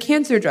certain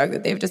cancer drug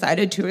that they've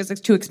decided is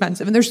too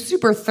expensive. And they're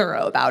super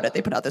thorough about it.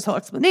 They put out this whole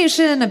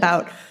explanation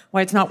about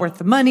why it's not worth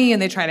the money,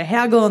 and they try to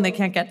haggle and they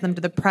can't get them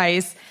to the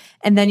price.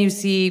 And then you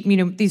see,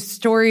 these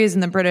stories in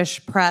the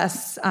British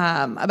press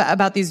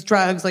about these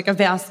drugs, like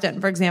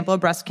Avastin, for example, a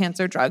breast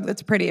cancer drug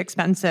that's pretty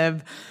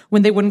expensive,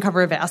 when they wouldn't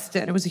cover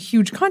Avastin. It was a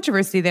huge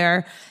controversy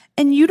there.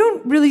 And you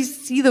don't really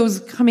see those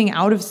coming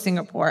out of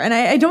Singapore. And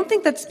I don't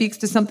think that speaks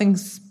to something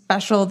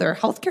special their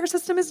healthcare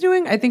system is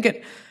doing. I think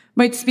it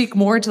might speak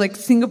more to like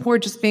Singapore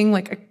just being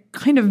like a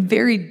kind of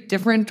very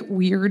different,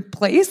 weird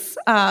place.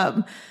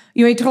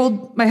 I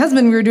told my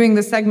husband we were doing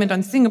this segment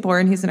on Singapore,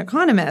 and he's an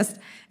economist.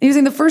 And he was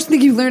saying the first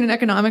thing you learn in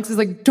economics is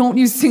like, don't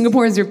use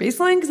Singapore as your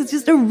baseline because it's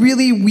just a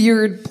really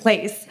weird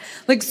place.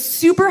 Like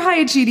super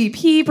high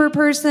GDP per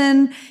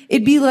person.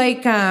 It'd be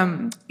like,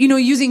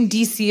 using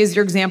DC as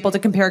your example to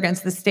compare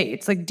against the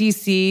States. Like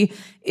DC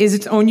is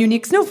its own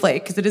unique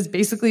snowflake because it is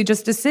basically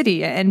just a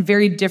city and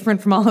very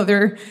different from all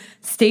other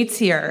states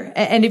here.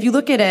 And if you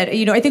look at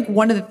it, I think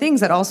one of the things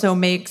that also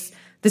makes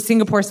the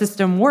Singapore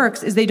system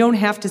works is they don't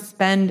have to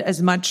spend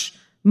as much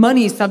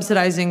money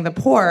subsidizing the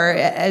poor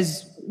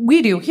as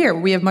we do here.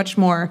 We have much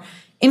more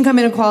income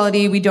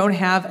inequality. We don't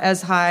have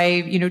as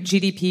high,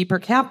 GDP per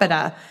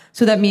capita.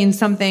 So that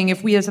means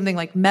if we have something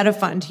like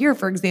MetaFund here,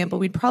 for example,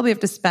 we'd probably have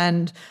to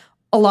spend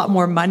a lot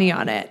more money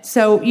on it.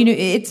 So,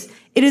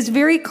 it is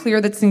very clear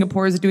that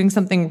Singapore is doing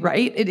something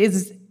right. It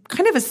is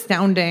kind of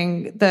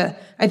astounding.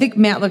 I think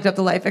Matt looked up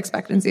the life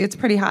expectancy. It's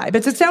pretty high, but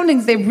it's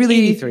astounding. They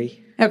really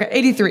 83. Okay,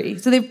 83.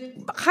 So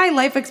they've high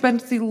life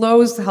expectancy,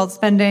 low health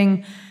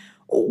spending.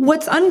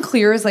 What's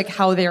unclear is like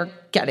how they're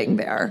getting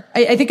there.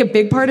 I think a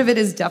big part of it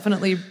is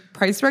definitely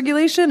price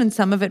regulation, and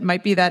some of it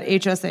might be that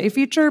HSA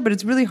feature, but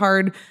it's really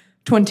hard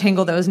to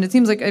untangle those. And it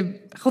seems like a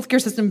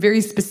healthcare system very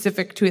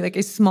specific to like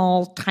a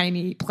small,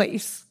 tiny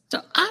place.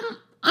 So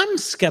I'm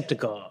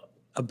skeptical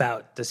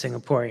about the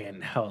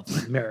Singaporean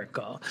health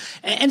miracle.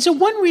 And so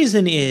one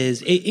reason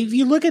is, if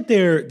you look at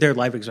their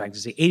life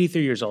expectancy,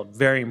 83 years old,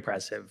 very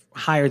impressive,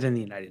 higher than the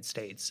United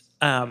States.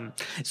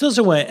 It's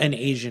also an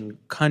Asian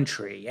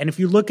country. And if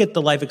you look at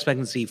the life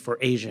expectancy for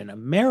Asian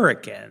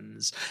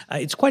Americans,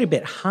 it's quite a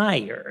bit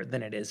higher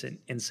than it is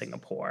in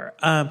Singapore.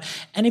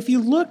 And if you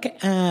look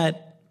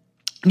at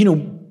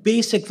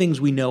basic things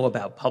we know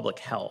about public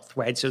health,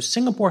 right? So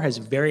Singapore has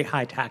very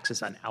high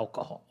taxes on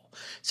alcohol.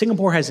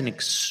 Singapore has an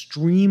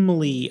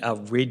extremely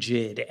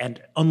rigid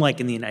and, unlike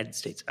in the United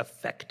States,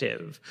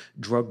 effective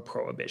drug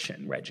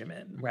prohibition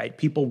regimen, right?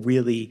 People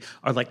really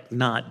are like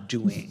not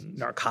doing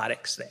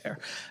narcotics there.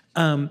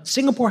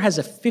 Singapore has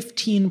a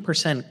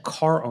 15%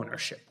 car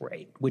ownership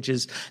rate, which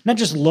is not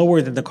just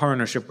lower than the car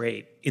ownership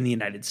rate in the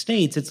United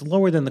States, it's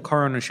lower than the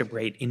car ownership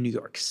rate in New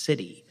York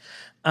City.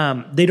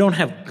 They don't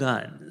have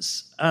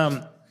guns.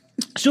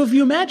 So if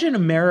you imagine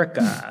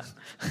America,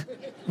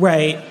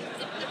 right,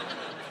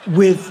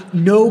 with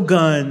no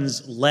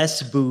guns,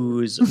 less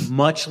booze,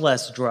 much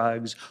less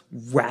drugs,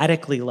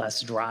 radically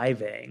less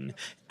driving,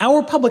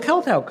 our public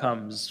health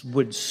outcomes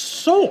would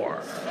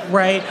soar,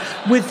 right?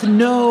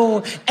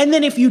 And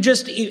then if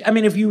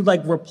you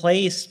like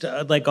replaced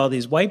like all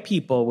these white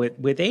people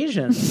with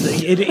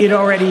Asians, it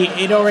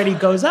already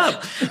goes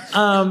up.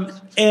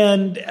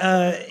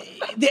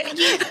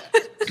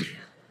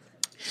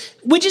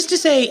 Which is to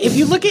say, if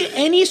you look at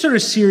any sort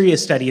of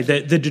serious study of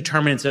the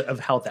determinants of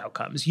health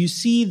outcomes, you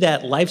see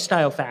that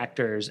lifestyle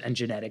factors and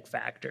genetic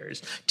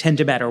factors tend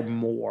to matter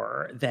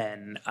more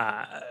than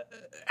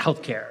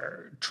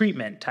healthcare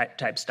treatment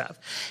type stuff.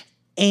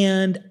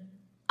 And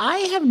I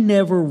have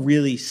never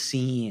really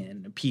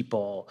seen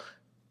people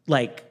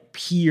like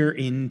peer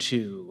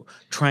into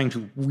trying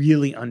to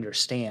really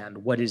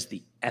understand what is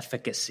the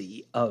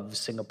efficacy of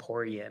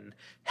Singaporean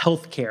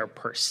healthcare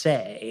per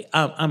se.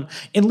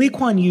 In Lee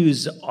Kuan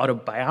Yew's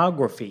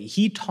autobiography,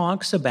 he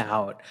talks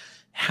about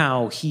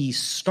how he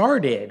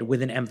started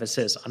with an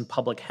emphasis on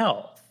public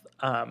health.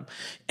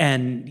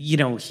 And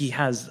he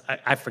has,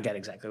 I forget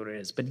exactly what it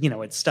is, but,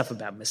 it's stuff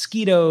about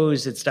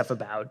mosquitoes, it's stuff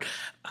about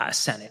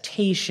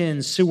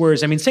sanitation,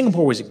 sewers. I mean,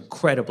 Singapore was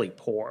incredibly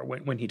poor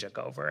when he took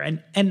over.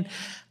 And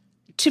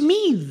to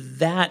me,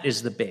 that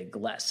is the big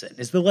lesson,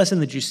 is the lesson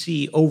that you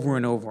see over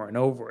and over and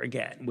over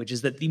again, which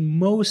is that the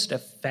most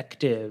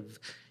effective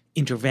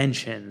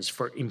interventions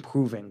for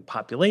improving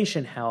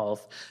population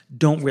health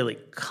don't really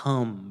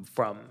come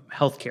from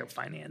healthcare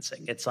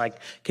financing. It's like,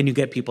 can you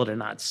get people to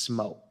not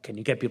smoke? Can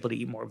you get people to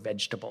eat more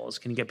vegetables?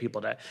 Can you get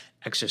people to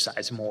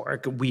exercise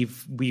more?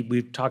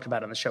 We've talked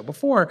about on the show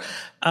before,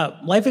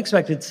 life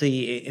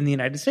expectancy in the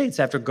United States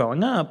after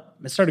growing up,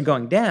 it started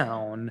going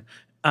down,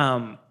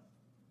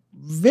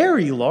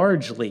 very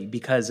largely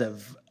because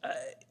of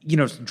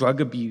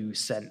drug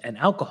abuse and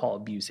alcohol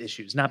abuse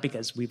issues, not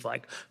because we've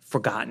like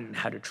forgotten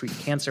how to treat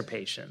cancer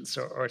patients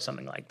or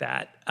something like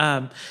that.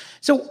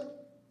 So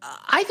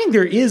I think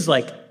there is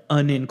like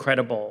an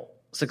incredible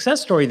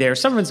success story there.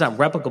 Some of it's not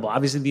replicable.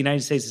 Obviously, the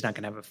United States is not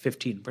going to have a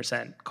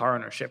 15% car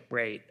ownership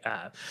rate.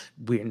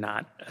 We're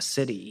not a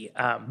city.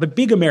 But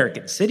big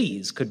American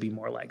cities could be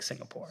more like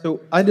Singapore.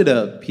 So I did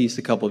a piece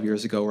a couple of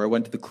years ago where I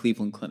went to the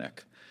Cleveland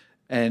Clinic.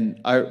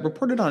 And I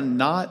reported on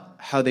not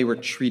how they were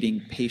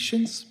treating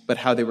patients, but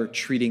how they were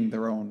treating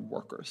their own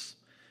workers.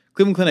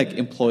 Cleveland Clinic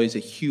employs a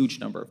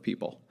huge number of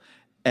people.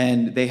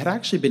 And they had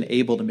actually been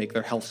able to make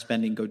their health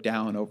spending go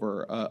down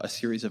over a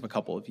series of a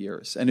couple of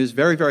years. And it was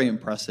very, very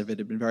impressive. It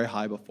had been very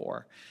high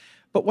before.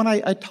 But when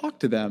I talked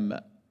to them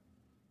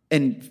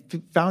and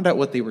found out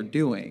what they were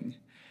doing,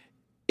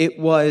 it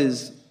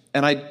was,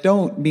 and I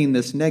don't mean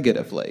this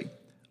negatively,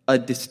 a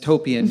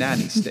dystopian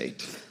nanny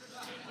state.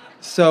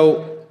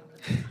 So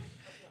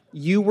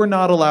you were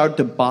not allowed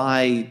to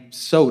buy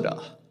soda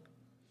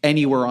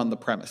anywhere on the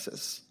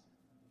premises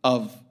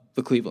of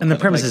the Cleveland And the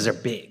Clinic. premises are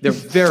big. They're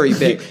very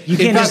big. You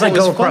can't just what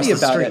go was across funny the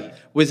about street. it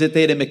was that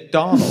they had a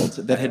McDonald's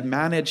that had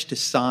managed to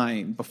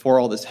sign, before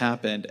all this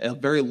happened, a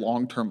very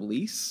long-term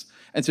lease.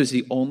 And so it's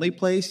the only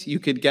place you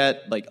could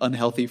get like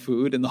unhealthy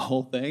food in the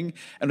whole thing.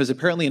 And it was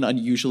apparently an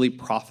unusually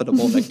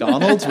profitable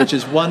McDonald's, which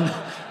is one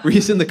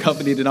reason the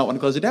company did not want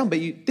to close it down. But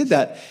you did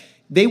that.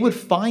 They would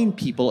fine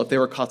people if they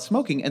were caught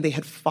smoking, and they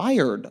had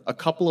fired a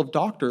couple of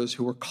doctors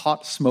who were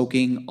caught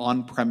smoking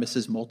on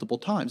premises multiple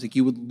times. Like,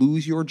 you would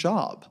lose your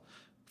job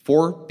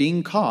for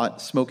being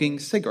caught smoking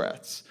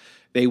cigarettes.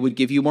 They would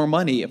give you more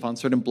money if on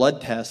certain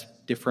blood tests,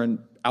 different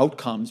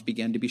outcomes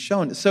began to be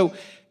shown. So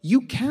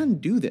you can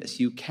do this.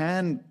 You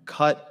can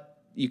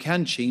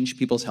change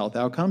people's health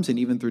outcomes, and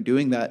even through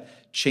doing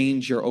that,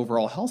 change your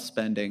overall health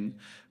spending.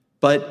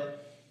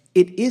 But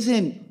it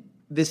isn't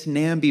this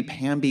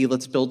namby-pamby,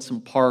 let's build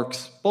some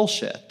parks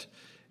bullshit.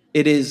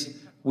 It is,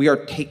 we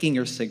are taking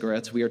your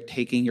cigarettes, we are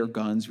taking your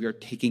guns, we are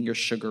taking your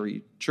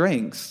sugary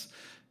drinks,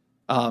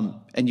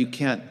 and you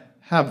can't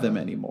have them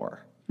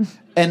anymore.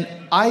 And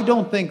I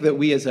don't think that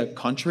we as a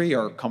country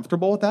are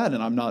comfortable with that,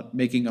 and I'm not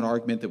making an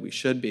argument that we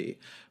should be.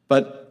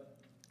 But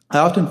I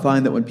often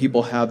find that when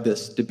people have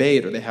this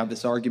debate or they have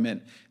this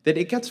argument, that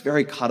it gets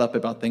very caught up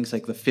about things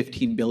like the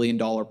 $15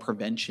 billion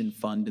prevention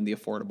fund in the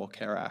Affordable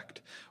Care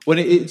Act. When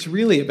it's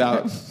really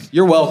about,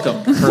 you're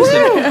welcome,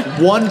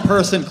 person. One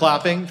person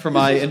clapping for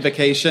my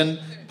invocation,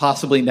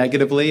 possibly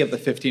negatively, of the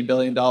 $15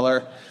 billion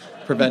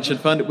prevention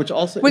fund, which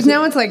also... Which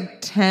now it's like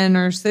 10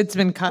 or it's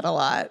been cut a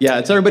lot. Yeah,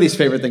 it's everybody's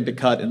favorite thing to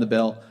cut in the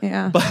bill.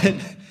 Yeah. But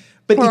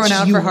Pour it's, one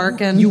out for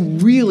Harkin. You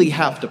really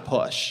have to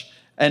push.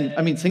 And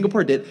I mean,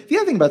 Singapore did. The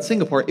other thing about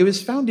Singapore, it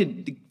was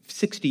founded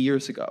 60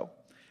 years ago.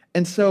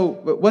 And so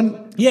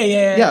when...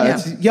 Yeah,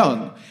 it's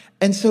young.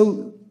 And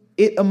so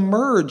it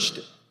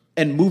emerged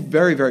and moved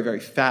very, very, very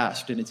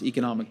fast in its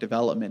economic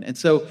development. And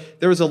so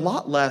there was a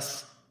lot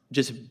less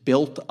just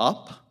built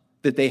up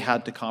that they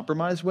had to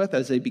compromise with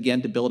as they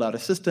began to build out a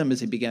system,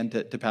 as they began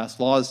to pass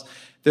laws.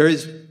 There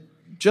is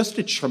just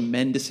a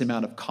tremendous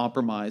amount of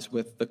compromise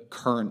with the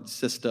current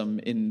system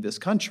in this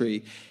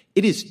country.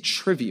 It is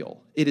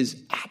trivial. It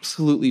is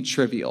absolutely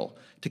trivial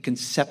to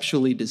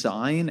conceptually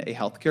design a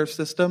healthcare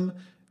system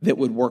that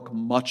would work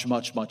much,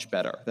 much, much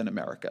better than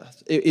America.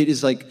 It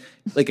is like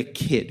a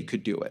kid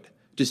could do it.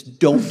 Just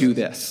don't do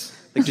this.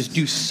 Like, just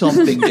do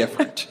something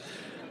different.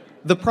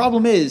 The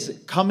problem is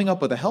coming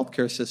up with a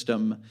healthcare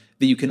system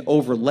that you can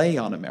overlay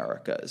on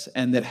America's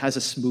and that has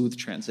a smooth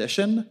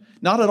transition.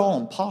 Not at all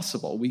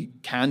impossible. We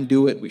can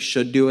do it. We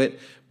should do it.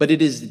 But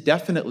it is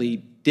definitely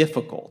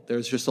difficult.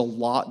 There's just a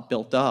lot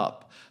built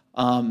up.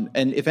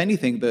 And if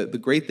anything, the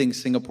great thing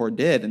Singapore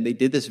did, and they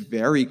did this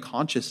very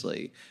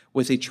consciously,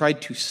 was they tried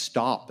to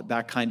stop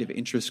that kind of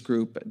interest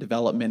group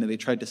development, and they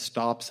tried to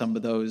stop some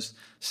of those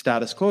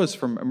status quos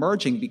from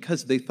emerging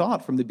because they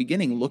thought from the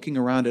beginning, looking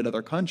around at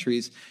other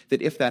countries,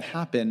 that if that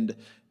happened,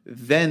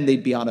 then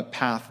they'd be on a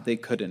path they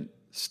couldn't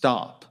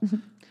stop. Mm-hmm.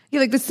 Yeah,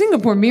 like the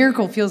Singapore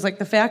miracle feels like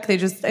the fact I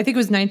think it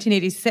was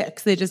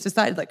 1986, they just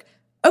decided like,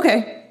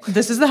 okay,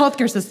 this is the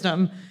healthcare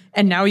system.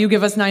 And now you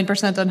give us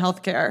 9% on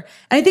healthcare.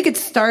 And I think it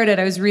started,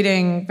 I was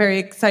reading very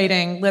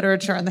exciting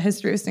literature on the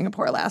history of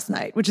Singapore last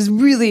night, which is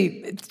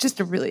it's just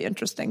a really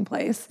interesting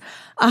place.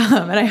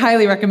 And I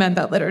highly recommend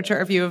that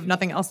literature if you have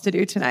nothing else to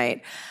do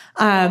tonight.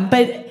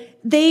 But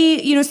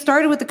they,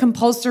 started with the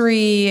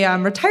compulsory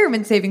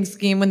retirement savings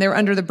scheme when they were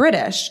under the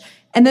British,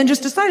 and then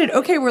just decided,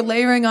 okay, we're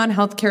layering on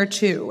healthcare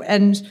too.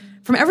 And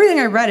from everything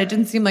I read, it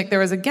didn't seem like there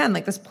was, again,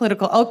 like this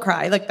political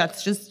outcry. Like,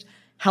 that's just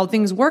how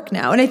things work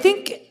now. And I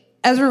think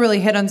Ezra really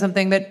hit on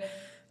something that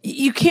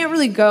you can't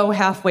really go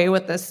halfway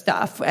with this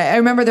stuff. I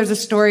remember there's a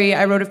story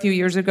I wrote a few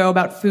years ago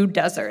about food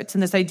deserts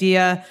and this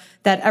idea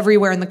that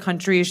everywhere in the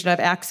country you should have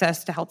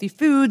access to healthy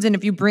foods. And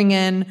if you bring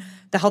in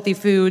the healthy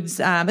foods,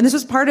 and this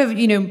was part of,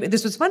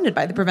 this was funded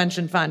by the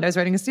Prevention Fund. I was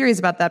writing a series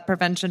about that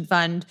Prevention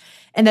Fund.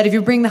 And that if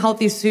you bring the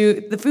healthy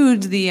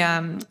foods,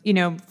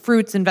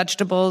 fruits and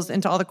vegetables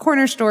into all the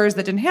corner stores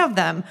that didn't have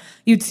them,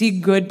 you'd see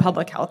good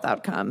public health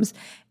outcomes.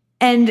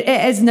 And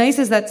as nice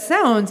as that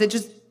sounds,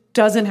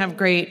 doesn't have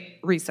great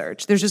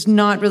research. There's just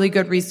not really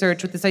good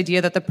research with this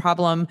idea that the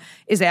problem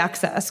is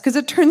access. Because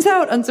it turns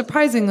out,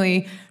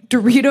 unsurprisingly,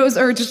 Doritos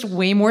are just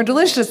way more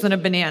delicious than a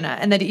banana.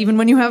 And that even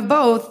when you have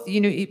both,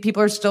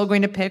 people are still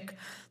going to pick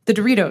the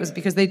Doritos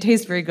because they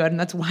taste very good. And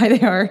that's why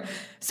they are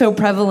so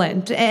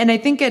prevalent. And I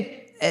think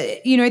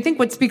I think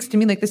what speaks to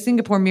me, like the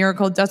Singapore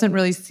miracle doesn't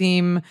really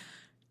seem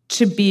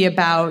to be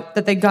about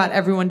that they got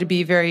everyone to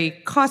be very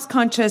cost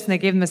conscious and they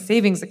gave them a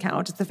savings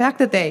account. It's the fact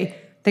that they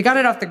got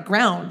it off the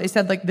ground. They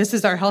said, like, this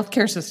is our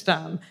healthcare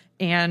system.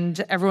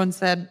 And everyone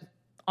said,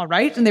 all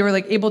right. And they were,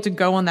 like, able to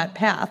go on that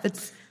path.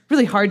 It's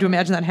really hard to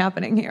imagine that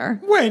happening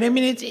here. Right. I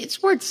mean,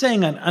 it's worth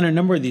saying on a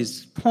number of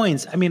these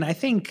points. I mean, I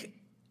think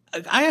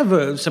I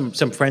have some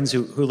friends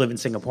who live in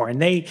Singapore,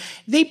 and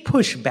they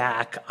push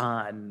back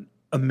on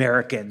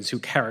Americans who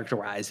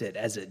characterize it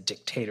as a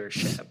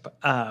dictatorship.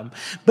 But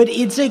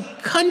it's a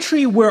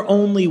country where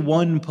only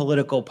one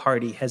political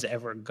party has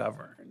ever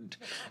governed.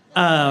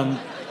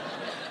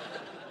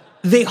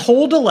 They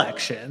hold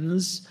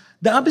elections.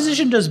 The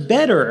opposition does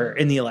better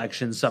in the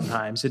elections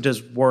sometimes. It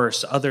does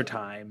worse other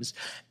times.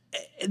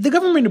 The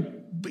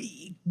government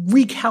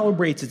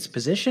recalibrates its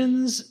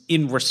positions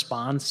in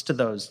response to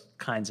those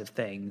kinds of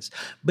things.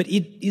 But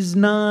it is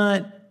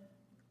not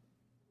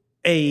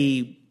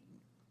a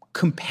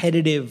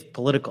competitive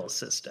political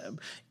system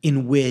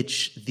in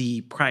which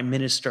the prime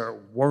minister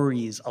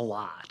worries a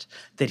lot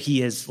that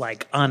he is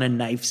like on a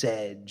knife's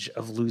edge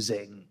of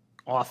losing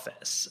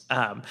office.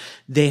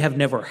 They have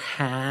never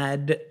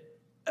had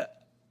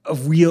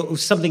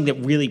something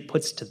that really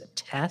puts to the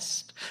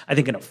test, I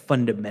think in a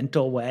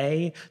fundamental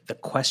way, the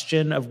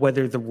question of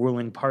whether the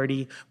ruling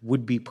party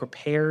would be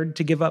prepared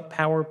to give up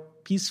power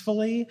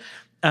peacefully.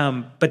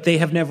 But they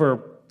have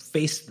never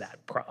faced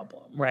that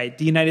problem, right?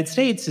 The United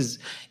States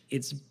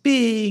it's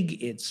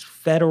big, it's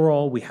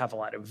federal, we have a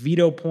lot of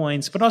veto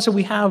points, but also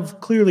we have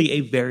clearly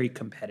a very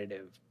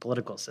competitive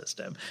political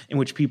system in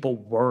which people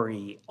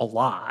worry a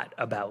lot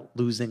about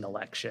losing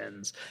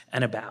elections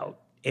and about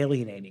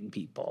alienating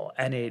people.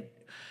 And it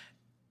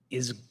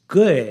is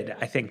good,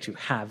 I think, to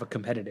have a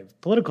competitive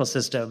political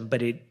system,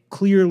 but it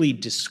clearly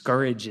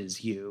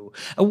discourages you.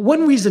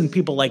 One reason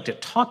people like to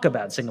talk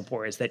about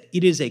Singapore is that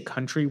it is a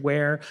country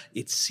where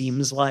it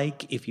seems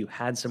like if you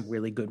had some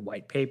really good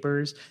white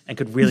papers and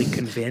could really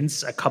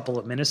convince a couple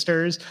of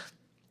ministers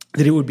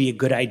that it would be a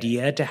good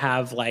idea to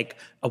have like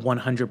a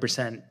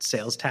 100%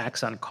 sales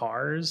tax on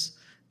cars,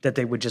 that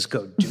they would just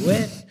go do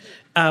it.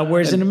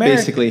 Whereas in America,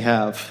 basically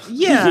have.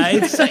 Yeah,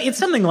 it's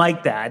something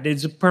like that.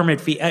 It's a permit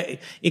fee.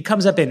 It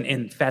comes up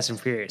in Fast and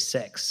Furious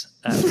 6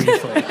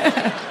 briefly.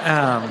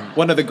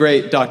 One of the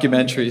great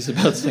documentaries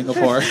about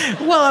Singapore.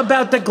 Well,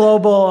 about the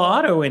global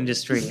auto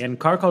industry and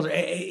car culture.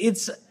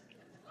 It's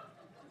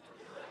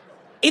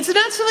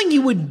not something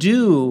you would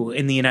do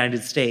in the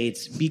United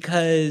States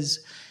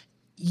because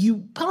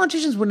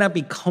politicians would not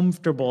be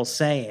comfortable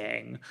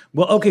saying,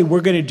 well, okay,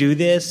 we're going to do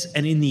this,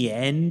 and in the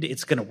end,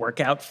 it's going to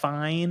work out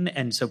fine,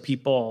 and so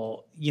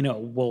people,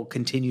 will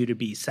continue to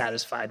be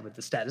satisfied with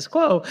the status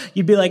quo.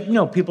 You'd be like,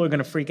 no, people are going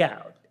to freak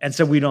out, and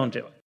so we don't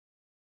do it.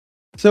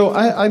 So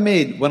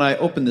when I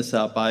opened this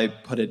up, I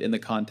put it in the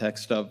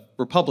context of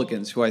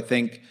Republicans who I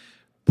think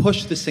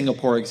push the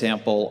Singapore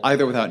example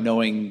either without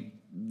knowing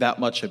that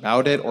much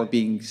about it or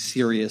being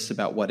serious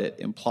about what it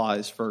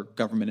implies for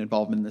government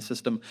involvement in the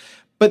system.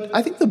 But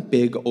I think the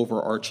big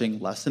overarching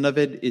lesson of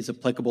it is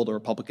applicable to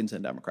Republicans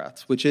and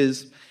Democrats, which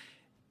is,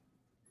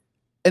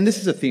 and this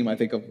is a theme, I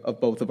think, of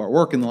both of our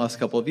work in the last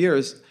couple of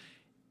years,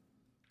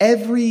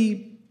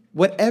 every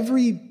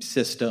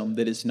system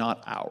that is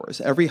not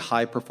ours, every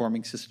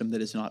high-performing system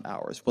that is not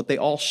ours, what they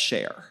all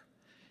share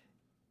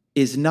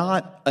is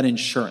not an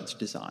insurance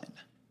design.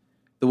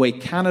 The way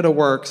Canada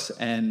works,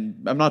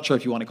 and I'm not sure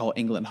if you want to call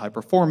England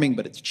high-performing,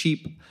 but it's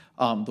cheap.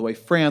 The way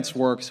France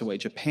works, the way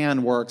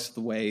Japan works, the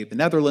way the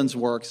Netherlands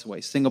works, the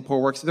way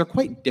Singapore works, they're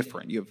quite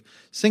different. You have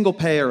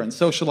single-payer and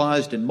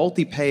socialized and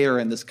multi-payer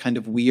and this kind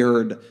of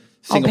weird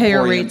Singaporean...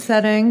 All-payer rate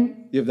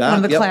setting. You have that?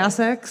 One of the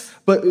classics.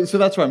 But so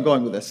that's where I'm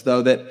going with this,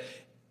 though, that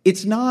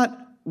it's not...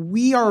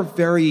 We are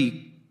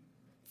very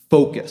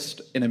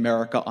focused in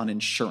America on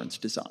insurance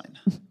design.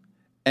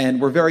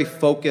 And we're very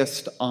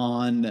focused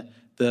on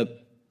the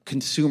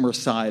consumer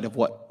side of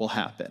what will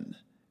happen.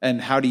 And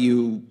how do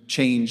you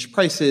change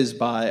prices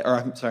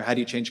how do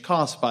you change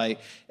costs by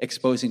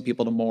exposing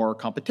people to more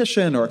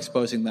competition or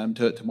exposing them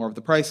to more of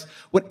the price?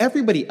 What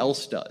everybody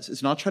else does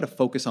is not try to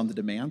focus on the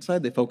demand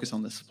side, they focus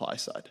on the supply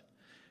side.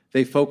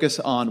 They focus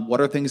on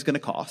what are things going to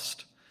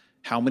cost,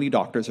 how many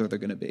doctors are there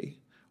going to be,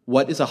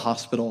 what is a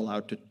hospital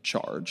allowed to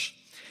charge.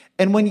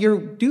 And when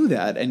you do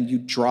that and you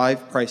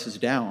drive prices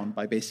down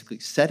by basically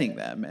setting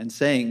them and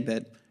saying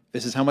that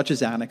this is how much a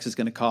Xanax is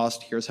going to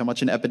cost. Here's how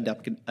much an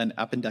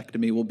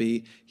appendectomy will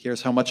be.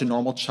 Here's how much a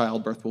normal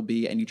childbirth will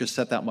be. And you just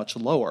set that much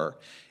lower.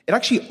 It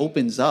actually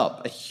opens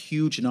up a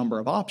huge number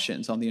of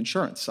options on the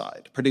insurance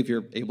side,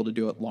 particularly if you're able to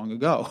do it long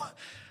ago.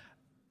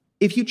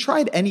 If you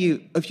tried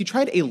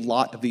a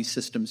lot of these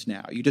systems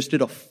now, you just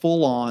did a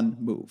full-on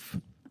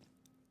move,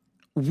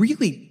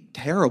 really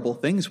terrible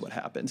things would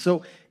happen.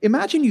 So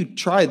imagine you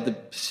tried the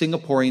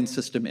Singaporean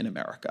system in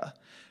America.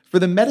 For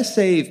the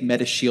Medisave,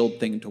 Medishield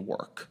thing to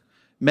work,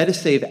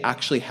 Medisave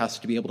actually has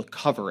to be able to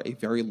cover a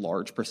very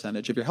large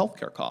percentage of your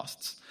healthcare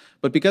costs.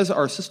 But because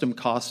our system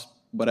costs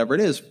whatever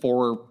it is,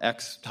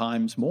 4x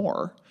times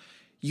more,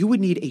 you would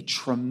need a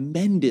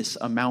tremendous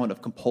amount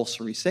of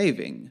compulsory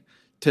saving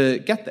to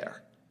get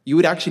there. You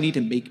would actually need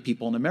to make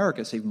people in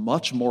America save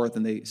much more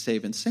than they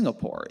save in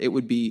Singapore. It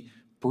would be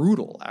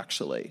brutal,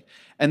 actually.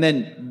 And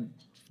then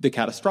the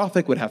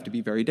catastrophic would have to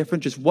be very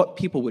different. Just what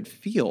people would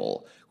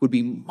feel would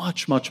be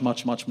much, much,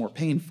 much, much more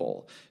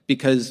painful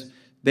because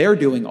they're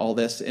doing all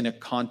this in a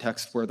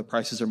context where the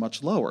prices are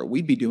much lower.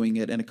 We'd be doing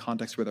it in a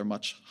context where they're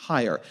much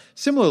higher.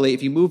 Similarly,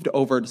 if you moved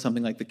over to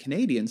something like the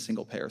Canadian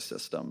single-payer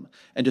system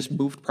and just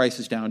moved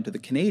prices down to the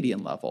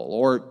Canadian level,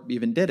 or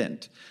even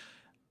didn't,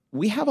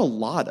 we have a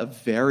lot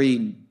of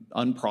very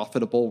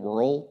unprofitable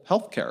rural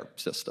healthcare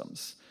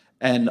systems.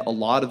 And a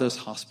lot of those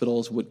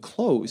hospitals would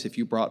close if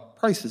you brought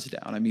prices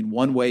down. I mean,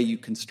 one way you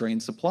constrain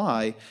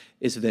supply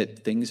is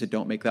that things that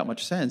don't make that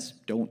much sense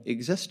don't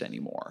exist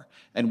anymore.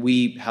 And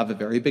we have a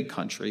very big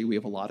country. We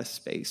have a lot of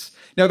space.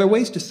 Now, there are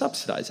ways to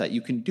subsidize that.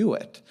 You can do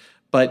it.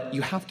 But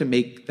you have to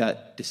make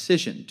that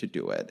decision to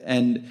do it.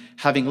 And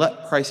having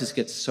let prices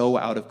get so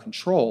out of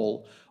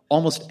control,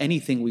 almost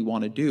anything we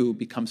want to do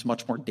becomes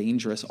much more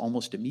dangerous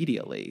almost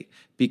immediately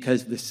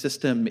because the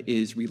system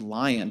is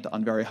reliant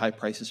on very high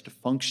prices to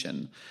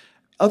function.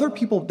 Other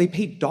people, they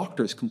pay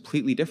doctors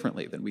completely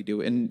differently than we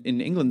do. In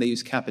England, they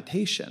use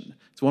capitation.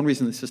 It's one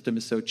reason the system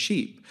is so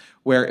cheap,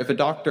 where if a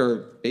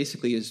doctor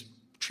basically is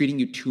treating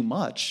you too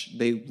much,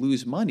 they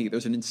lose money.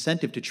 There's an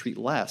incentive to treat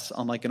less,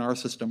 unlike in our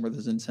system where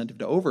there's an incentive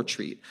to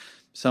overtreat.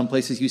 Some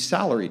places use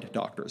salaried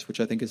doctors, which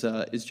I think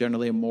is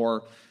generally a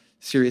more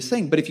serious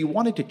thing. But if you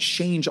wanted to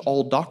change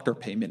all doctor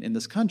payment in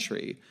this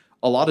country,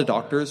 a lot of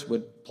doctors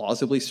would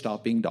plausibly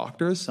stop being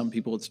doctors. Some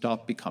people would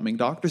stop becoming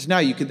doctors. Now,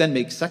 you could then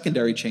make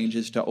secondary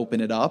changes to open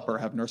it up or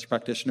have nurse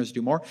practitioners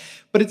do more.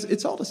 But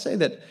it's all to say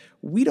that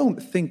we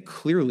don't think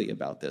clearly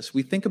about this.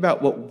 We think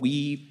about what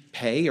we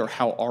pay or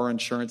how our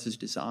insurance is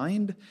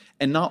designed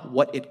and not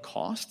what it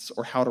costs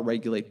or how to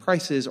regulate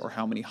prices or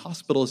how many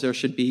hospitals there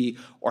should be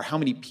or how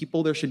many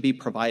people there should be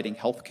providing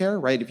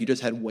healthcare, right? If you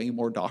just had way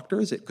more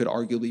doctors, it could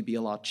arguably be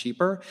a lot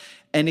cheaper.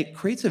 And it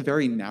creates a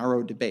very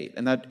narrow debate.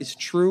 And that is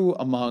true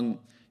among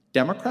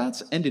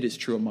Democrats, and it is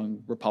true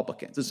among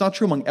Republicans. It's not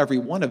true among every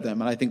one of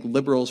them, and I think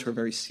liberals who are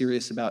very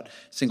serious about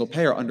single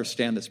payer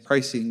understand this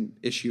pricing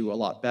issue a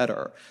lot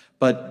better.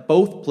 But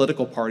both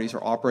political parties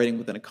are operating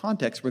within a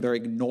context where they're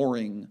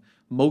ignoring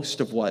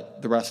most of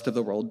what the rest of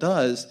the world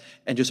does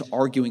and just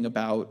arguing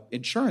about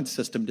insurance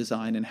system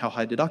design and how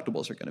high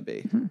deductibles are going to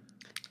be. Mm-hmm.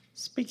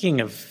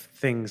 Speaking of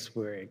things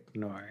we're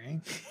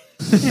ignoring...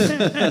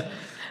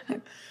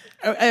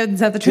 Is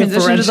that the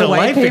transition to the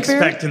white paper?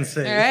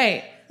 Expectancy. All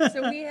right.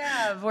 So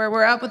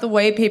we're up with the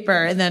white paper,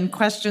 and then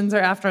questions are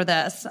after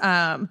this.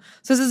 So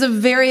this is a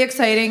very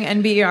exciting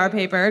NBER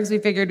paper because we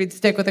figured we'd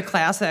stick with a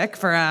classic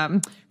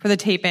for the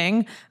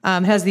taping.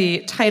 Has the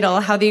title,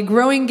 How the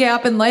Growing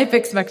Gap in Life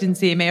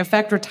Expectancy May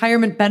Affect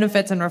Retirement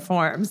Benefits and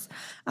Reforms.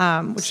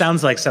 Which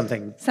sounds like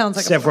something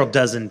several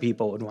dozen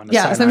people would want to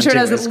sign on to. Yes, I'm sure it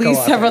has at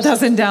least several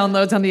dozen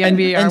downloads on the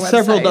NBER website. And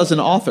several dozen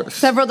authors.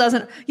 Several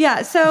dozen.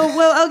 Yeah, so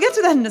I'll get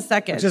to that in a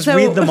second. Just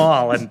read them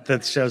all and the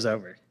show's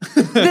over.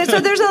 So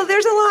there's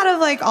a lot of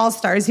like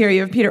all-stars here.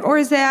 You have Peter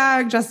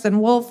Orszag, Justin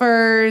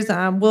Wolfers,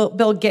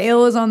 Bill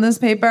Gale is on this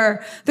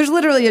paper. There's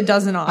literally a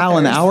dozen authors.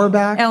 Alan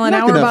Auerbach? Alan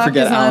Auerbach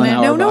is on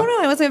it. No,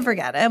 I wasn't going to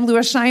forget him.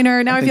 Louis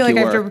Scheiner. Now I feel like I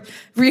have to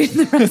read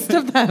the rest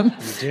of them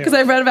because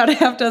I've read about a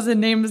half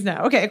dozen names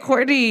now. Okay,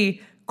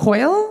 Courtney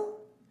Coyle?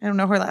 I don't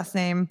know her last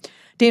name.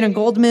 Dana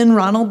Goldman,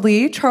 Ronald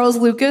Lee, Charles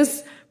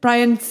Lucas,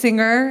 Brian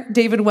Singer,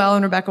 David Well,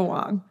 and Rebecca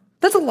Wong.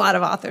 That's a lot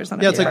of authors on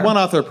it. Yeah, it's like one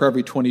author per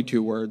every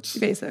 22 words.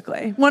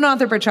 Basically. One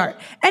author per chart.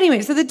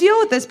 Anyway, so the deal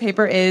with this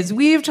paper is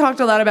we've talked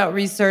a lot about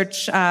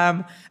research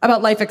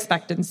about life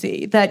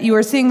expectancy, that you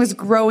are seeing this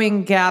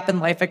growing gap in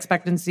life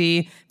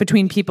expectancy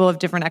between people of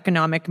different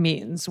economic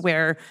means,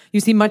 where you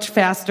see much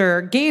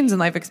faster gains in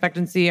life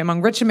expectancy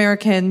among rich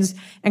Americans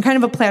and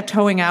kind of a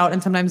plateauing out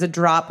and sometimes a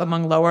drop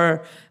among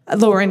lower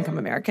income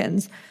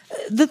Americans.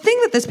 The thing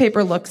that this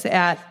paper looks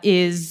at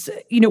is,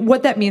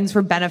 what that means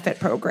for benefit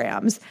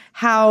programs,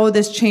 how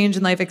this change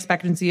in life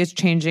expectancy is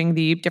changing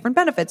the different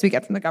benefits we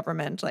get from the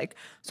government, like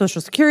Social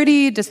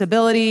Security,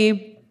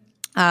 disability,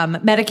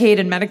 Medicaid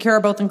and Medicare are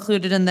both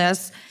included in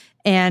this.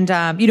 And,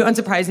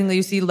 unsurprisingly,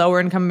 you see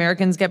lower income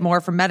Americans get more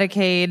from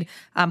Medicaid,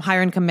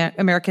 higher income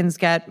Americans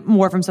get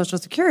more from Social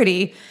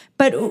Security.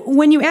 But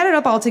when you add it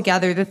up all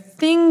together, the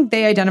thing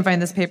they identify in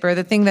this paper,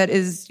 the thing that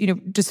is,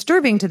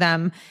 disturbing to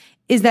them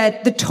is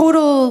that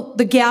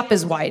the gap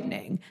is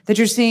widening, that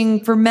you're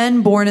seeing for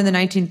men born in the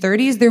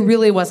 1930s, there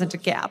really wasn't a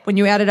gap. When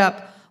you added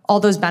up all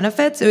those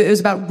benefits, it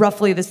was about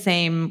roughly the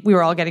same we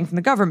were all getting from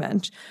the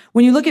government.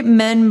 When you look at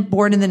men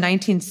born in the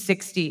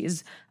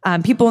 1960s,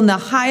 people in the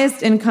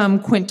highest income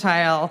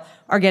quintile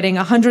are getting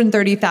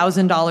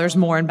 $130,000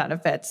 more in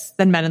benefits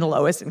than men in the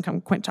lowest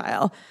income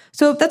quintile.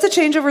 So that's a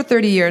change over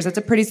 30 years. That's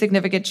a pretty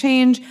significant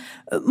change.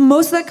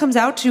 Most of that comes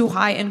out to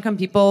high income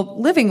people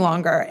living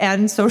longer,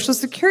 and Social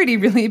Security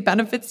really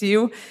benefits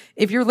you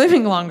if you're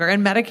living longer,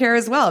 and Medicare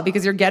as well,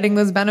 because you're getting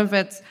those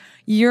benefits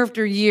year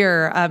after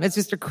year. It's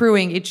just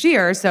accruing each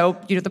year. So,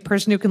 the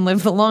person who can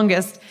live the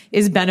longest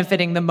is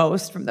benefiting the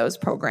most from those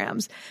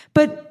programs.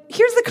 But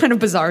here's the kind of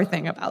bizarre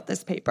thing about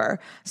this paper.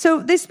 So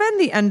they spend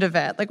the end of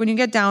it, like when you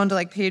get down to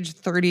like page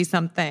 30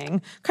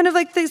 something, kind of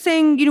like they're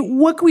saying,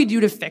 what can we do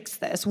to fix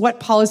this? What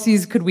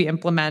policies could we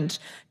implement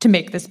to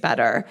make this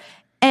better?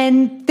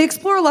 And they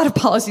explore a lot of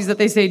policies that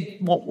they say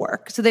won't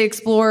work. So they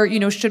explore,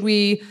 should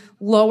we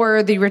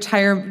lower the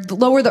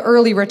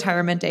early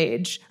retirement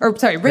age,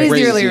 raise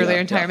the early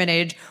retirement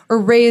age, or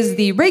raise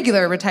the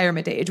regular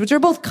retirement age, which are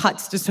both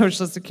cuts to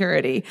Social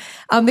Security.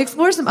 They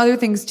explore some other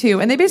things too,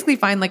 and they basically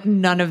find like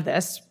none of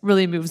this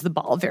really moves the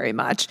ball very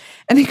much.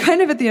 And they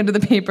kind of at the end of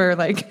the paper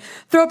like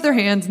throw up their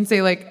hands and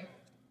say like,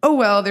 oh,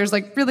 well, there's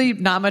like really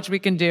not much we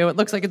can do. It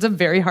looks like it's a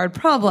very hard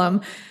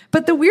problem.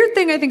 But the weird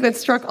thing I think that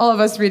struck all of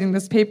us reading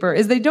this paper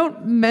is they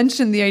don't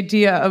mention the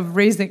idea of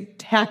raising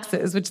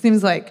taxes, which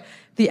seems like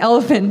the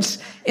elephant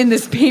in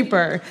this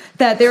paper,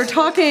 that they're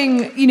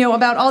talking,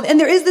 about all, and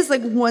there is this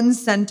like one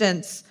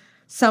sentence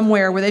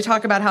somewhere where they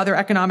talk about how their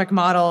economic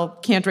model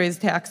can't raise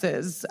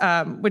taxes,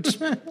 which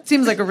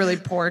seems like a really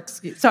poor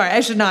excuse. Sorry, I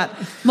should not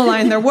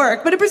malign their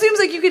work, but it presumes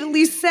like you could at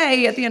least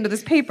say at the end of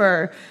this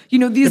paper, these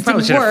didn't work.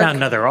 Probably should have found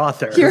another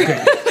author.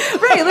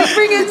 Right, let's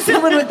bring in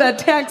someone with that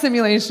tax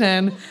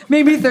simulation.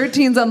 Maybe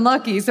 13's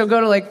unlucky, so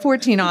go to like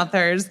 14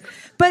 authors.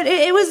 But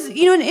it was,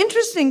 an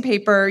interesting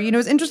paper. It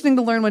was interesting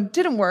to learn what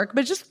didn't work,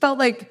 but it just felt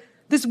like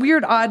this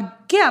weird, odd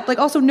gap, like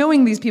also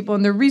knowing these people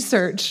and their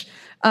research,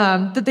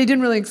 that they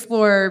didn't really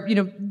explore,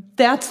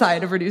 that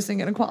side of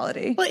reducing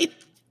inequality. Well,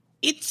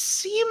 it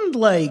seemed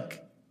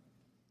like,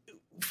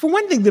 for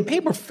one thing, the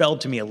paper felt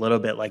to me a little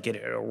bit like it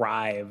had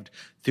arrived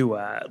through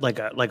a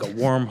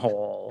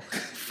wormhole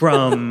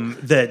from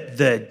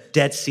the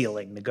debt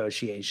ceiling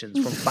negotiations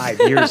from 5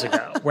 years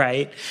ago,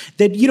 right?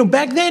 That,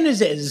 back then,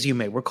 as you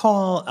may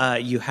recall,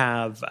 you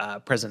have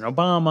President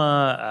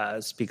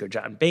Obama, Speaker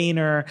John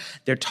Boehner.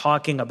 They're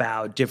talking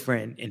about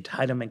different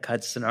entitlement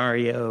cut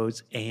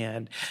scenarios.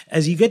 And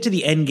as you get to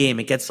the end game,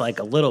 it gets like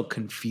a little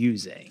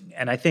confusing.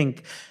 And I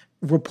think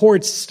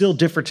reports still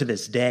differ to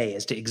this day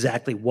as to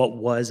exactly what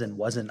was and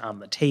wasn't on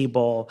the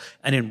table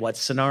and in what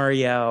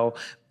scenario.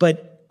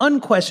 But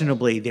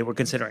unquestionably, they were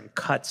considering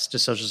cuts to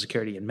Social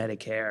Security and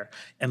Medicare,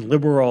 and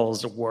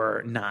liberals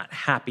were not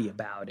happy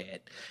about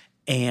it.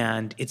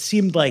 And it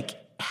seemed like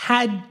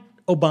had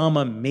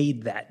Obama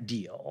made that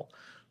deal,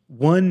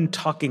 one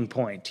talking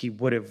point he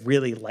would have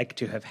really liked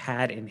to have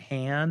had in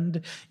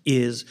hand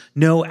is,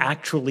 no,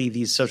 actually,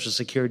 these Social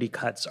Security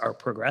cuts are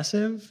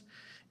progressive.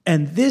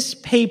 And this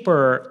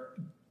paper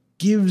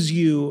gives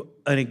you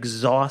an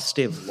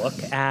exhaustive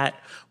look at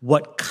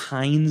what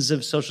kinds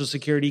of Social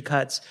Security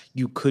cuts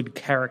you could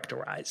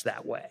characterize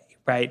that way,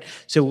 right?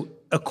 So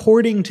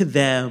according to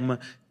them,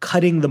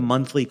 cutting the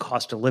monthly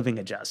cost of living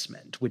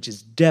adjustment, which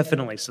is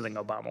definitely something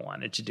Obama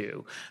wanted to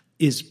do,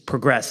 is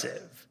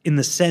progressive in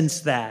the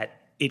sense that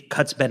it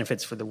cuts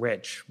benefits for the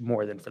rich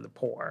more than for the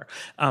poor.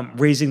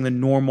 Raising the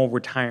normal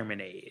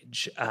retirement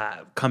age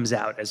comes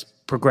out as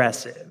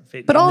progressive.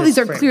 But all these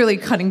are clearly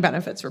cutting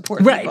benefits for poor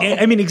people.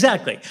 Right. I mean,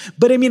 exactly.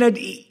 But I mean,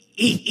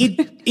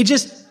 it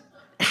just,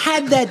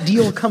 had that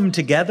deal come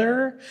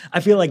together,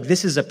 I feel like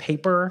this is a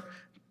paper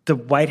the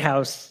White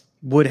House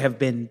would have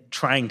been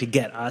trying to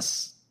get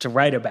us to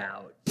write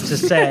about, to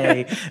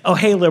say, oh,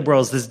 hey,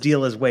 liberals, this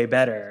deal is way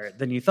better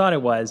than you thought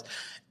it was.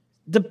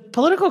 The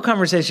political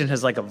conversation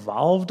has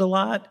evolved a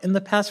lot in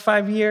the past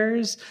 5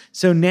 years.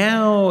 So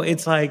now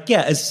it's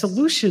as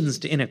solutions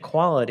to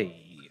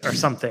inequality or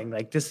something,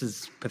 this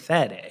is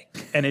pathetic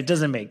and it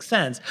doesn't make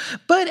sense.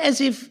 But as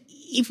if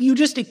you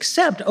just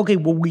accept, okay,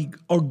 well, we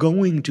are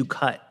going to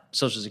cut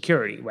Social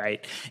Security,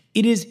 right?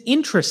 It is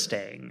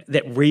interesting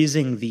that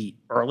raising the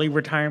early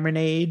retirement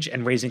age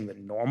and raising the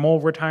normal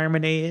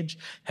retirement age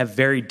have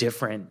very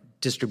different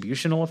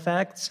distributional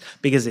effects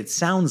because it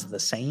sounds the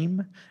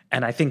same.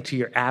 And I think to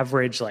your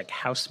average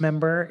House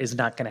member is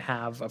not going to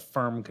have a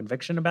firm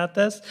conviction about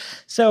this.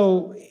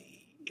 So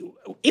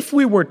if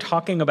we were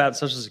talking about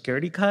Social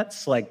Security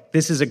cuts,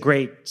 this is a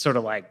great sort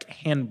of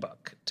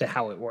handbook to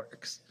how it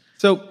works.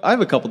 So I have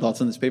a couple thoughts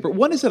on this paper.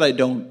 One is that I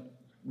don't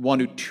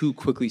want to too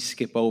quickly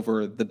skip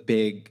over the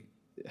big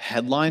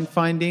headline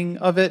finding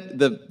of it.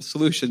 The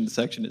solution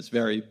section is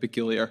very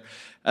peculiar,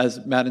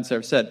 as Matt and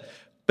Sarah said.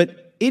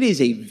 But it is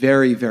a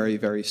very, very,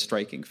 very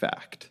striking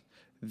fact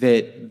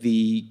that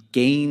the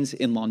gains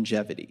in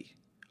longevity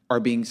are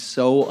being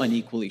so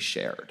unequally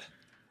shared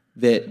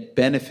that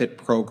benefit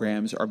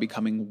programs are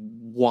becoming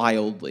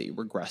wildly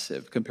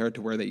regressive compared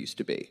to where they used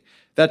to be.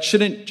 That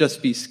shouldn't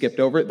just be skipped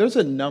over. There's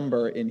a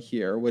number in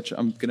here, which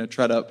I'm going to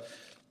try to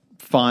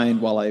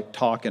find while I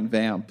talk and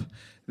vamp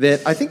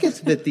that I think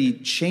it's that the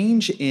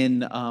change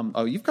in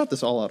you've got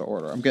this all out of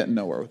order. I'm getting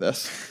nowhere with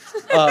this.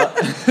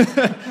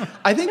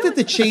 I think that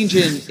the change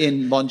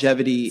in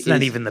longevity It's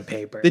not even the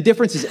paper. The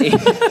difference is 8.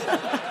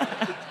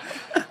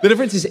 The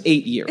difference is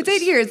 8 years. It's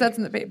 8 years. That's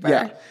in the paper.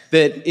 Yeah,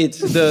 that it's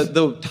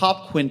the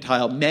top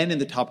quintile. Men in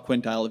the top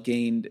quintile have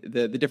gained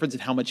the difference in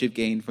how much you've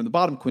gained from the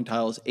bottom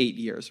quintile is 8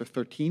 years or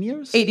 13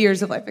 years. 8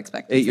 years of life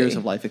expectancy. 8 years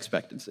of life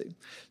expectancy.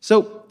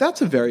 So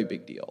that's a very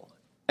big deal.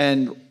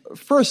 And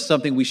first,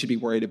 something we should be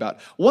worried about.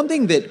 One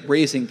thing that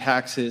raising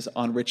taxes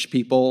on rich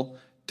people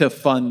to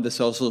fund the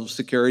Social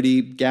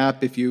Security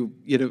gap, if you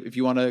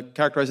want to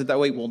characterize it that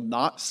way, will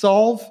not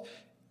solve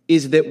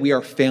is that we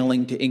are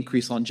failing to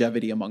increase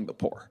longevity among the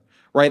poor.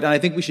 Right? And I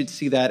think we should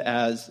see that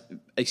as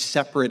a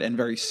separate and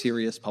very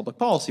serious public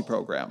policy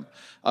program,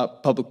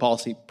 public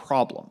policy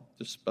problem.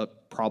 There's a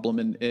problem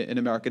in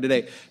America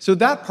today. So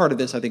that part of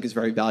this, I think, is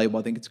very valuable.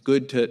 I think it's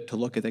good to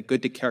look at it,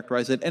 good to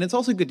characterize it. And it's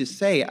also good to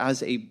say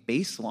as a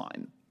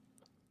baseline,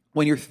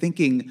 when you're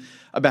thinking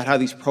about how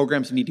these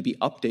programs need to be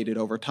updated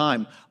over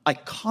time, I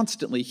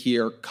constantly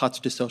hear cuts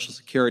to Social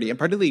Security, and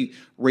particularly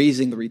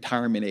raising the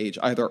retirement age,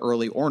 either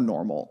early or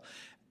normal,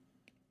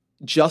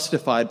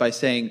 justified by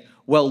saying,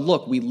 well,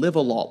 look, we live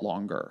a lot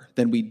longer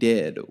than we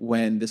did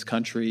when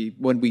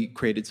we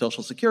created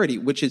Social Security,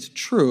 which is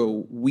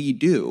true, we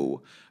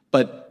do,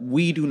 but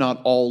we do not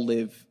all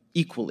live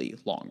equally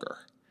longer.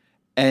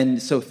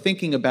 And so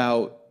thinking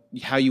about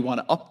how you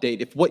want to update,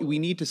 if what we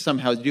need to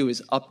somehow do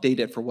is update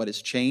it for what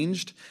has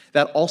changed,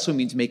 that also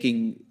means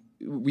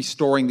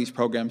restoring these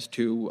programs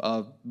to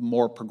a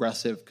more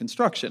progressive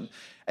construction.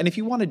 And if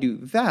you want to do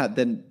that,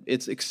 then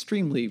it's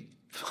extremely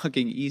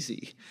fucking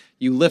easy.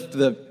 You lift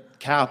the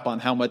cap on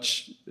how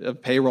much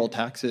payroll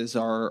taxes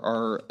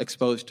are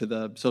exposed to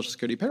the Social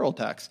Security payroll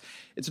tax.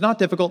 It's not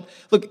difficult.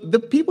 Look, the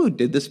people who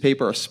did this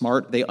paper are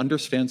smart. They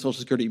understand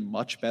Social Security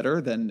much better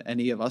than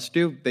any of us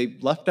do. They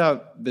left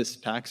out this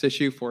tax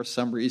issue for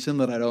some reason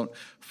that I don't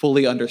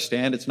fully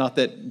understand. It's not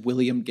that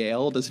William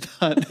Gale does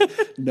not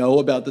know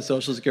about the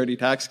Social Security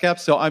tax cap.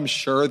 So I'm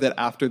sure that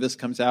after this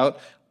comes out,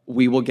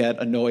 we will get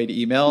annoyed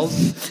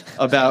emails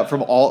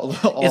from all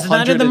it's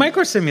not in the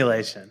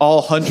microsimulation.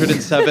 All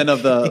 107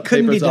 of the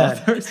paper's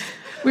authors.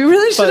 We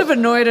really should have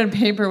annoyed on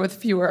paper with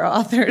fewer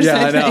authors,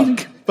 I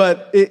think.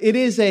 But it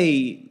is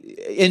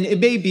and it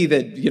may be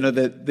that,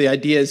 the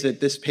idea is that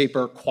this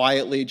paper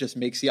quietly just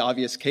makes the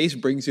obvious case,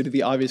 brings you to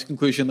the obvious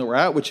conclusion that we're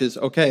at, which is,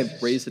 okay,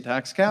 raise the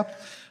tax cap.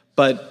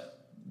 But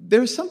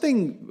there's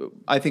something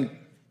I think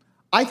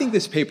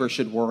this paper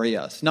should worry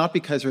us, not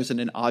because there isn't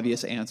an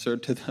obvious answer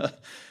to the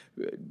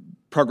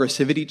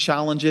progressivity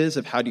challenges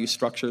of how do you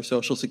structure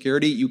Social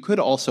Security. You could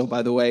also,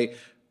 by the way,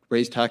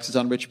 raise taxes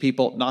on rich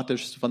people, not to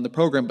just fund the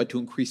program, but to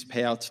increase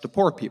payouts to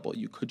poor people.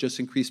 You could just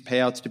increase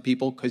payouts to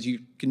people because you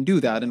can do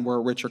that, and we're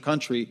a richer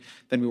country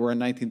than we were in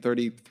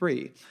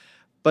 1933.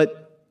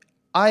 But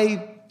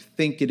I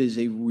think it is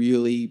a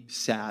really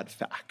sad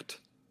fact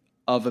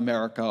of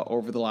America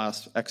over the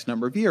last X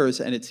number of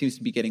years, and it seems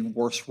to be getting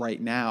worse right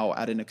now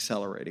at an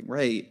accelerating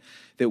rate,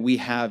 that we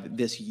have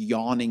this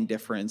yawning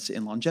difference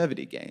in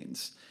longevity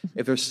gains.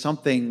 If there's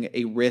something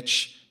a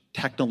rich,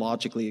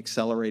 technologically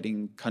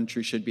accelerating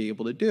country should be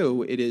able to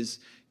do, it is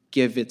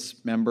give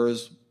its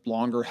members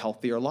longer,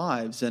 healthier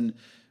lives. And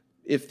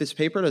if this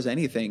paper does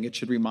anything, it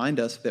should remind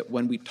us that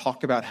when we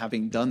talk about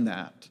having done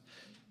that,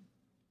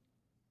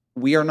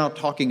 we are not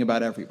talking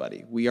about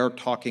everybody. We are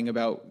talking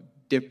about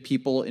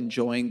people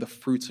enjoying the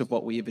fruits of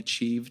what we have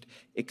achieved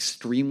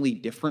extremely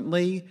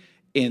differently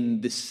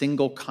in the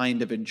single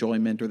kind of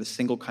enjoyment or the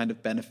single kind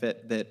of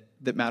benefit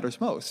that matters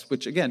most,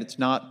 which, again, it's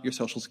not your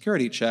Social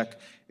Security check.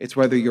 It's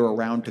whether you're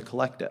around to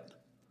collect it.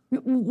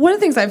 One of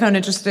the things I found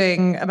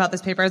interesting about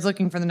this paper, I was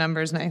looking for the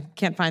numbers and I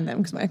can't find them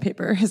because my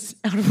paper is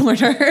out of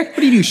order. What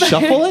do you do,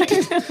 shuffle it?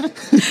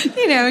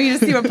 You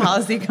just see what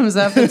policy comes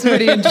up. It's a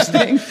pretty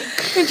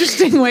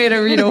interesting way to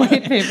read a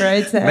white paper,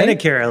 I'd say.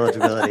 Medicare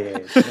eligibility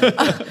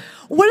age.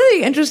 One of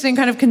the interesting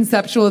kind of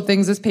conceptual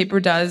things this paper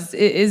does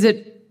is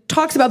it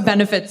talks about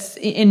benefits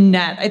in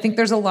net. I think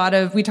there's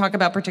we talk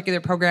about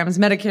particular programs,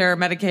 Medicare,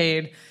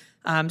 Medicaid,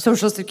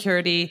 Social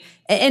Security,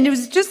 and it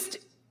was just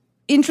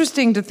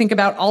interesting to think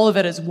about all of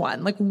it as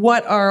one. Like,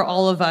 what are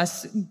all of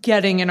us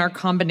getting in our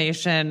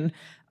combination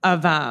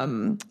of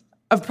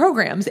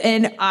programs?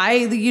 And I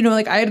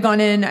had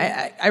gone in,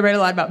 I read a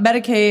lot about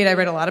Medicaid, I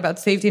read a lot about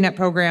safety net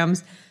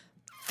programs,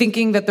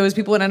 thinking that those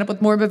people would end up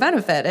with more of a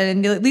benefit.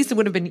 And at least it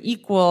would have been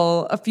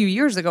equal a few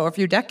years ago, a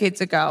few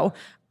decades ago.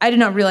 I did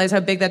not realize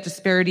how big that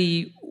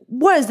disparity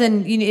was.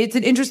 And it's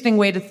an interesting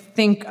way to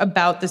think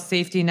about the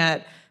safety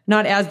net,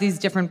 not as these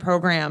different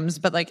programs,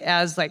 but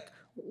as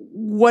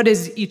what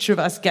is each of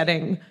us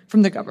getting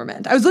from the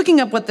government? I was looking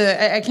up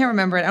I can't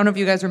remember it. I don't know if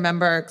you guys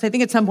remember, because I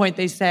think at some point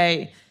they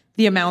say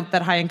the amount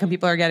that high-income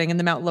people are getting and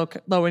the amount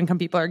low-income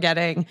people are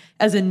getting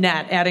as a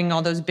net, adding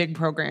all those big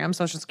programs,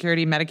 Social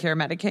Security, Medicare,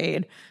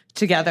 Medicaid,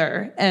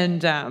 together.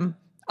 And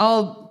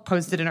I'll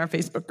post it in our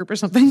Facebook group or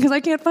something because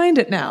I can't find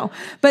it now.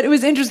 But it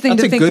was interesting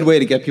That's to a think. good way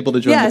to get people to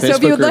join the Facebook group. Yeah, so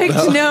if you would like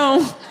though. to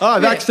know. Oh,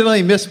 I've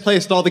accidentally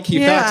misplaced all the key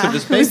facts of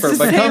this just paper, to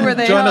but say come where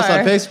they join us on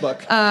are.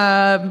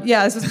 Facebook.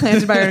 This was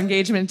planted by our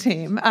engagement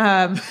team. But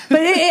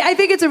I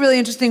think it's a really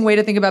interesting way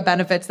to think about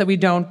benefits that we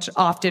don't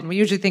often. We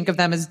usually think of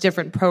them as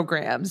different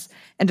programs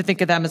and to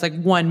think of them as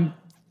like one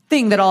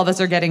thing that all of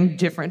us are getting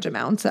different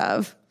amounts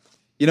of.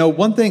 You know,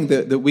 one thing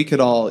that we could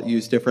all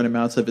use different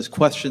amounts of is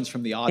questions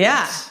from the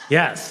audience.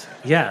 Yeah.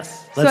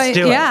 Yes. Let's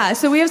do it. Yeah,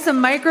 so we have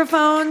some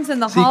microphones in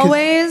the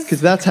hallways.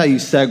 Because that's how you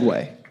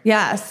segue.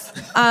 Yes.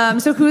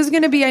 So who's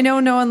going to be, I know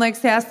no one likes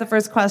to ask the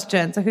first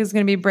question, so who's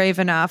going to be brave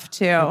enough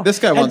to? This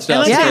guy wants to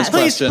ask the let's- first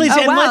please, question. please, Oh,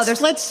 and wow,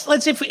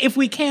 let's if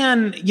we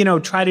can,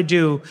 try to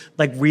do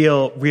like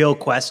real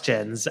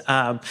questions.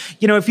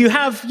 If you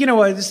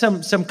have,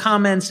 some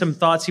comments, some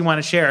thoughts you want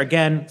to share,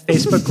 again,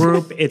 Facebook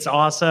group, it's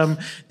awesome.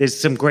 There's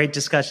some great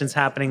discussions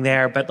happening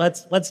there, but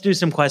let's do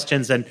some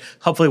questions and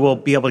hopefully we'll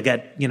be able to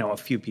get, a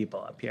few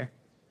people up here.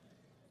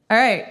 All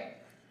right.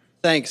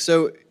 Thanks.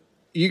 So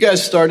you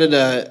guys started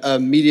a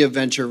media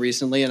venture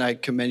recently, and I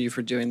commend you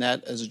for doing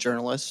that as a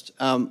journalist.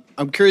 I'm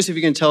curious if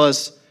you can tell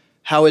us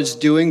how it's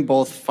doing,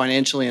 both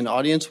financially and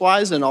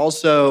audience-wise, and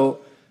also,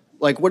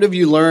 what have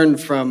you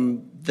learned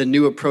from the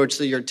new approach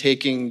that you're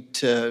taking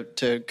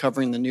to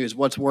covering the news?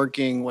 What's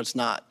working, what's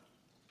not?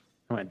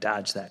 I'm going to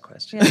dodge that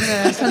question. Yeah, I'm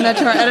going to send that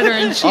to our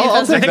editor-in-chief. I'll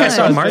as a take I think I that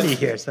saw plan. question. Marty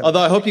here. So.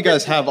 Although I hope you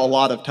guys have a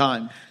lot of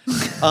time.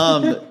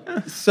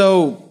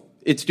 So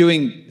it's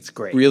doing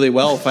great. really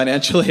well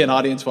financially and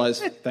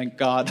audience-wise, thank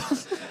God.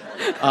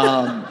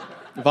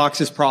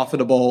 Vox is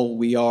profitable.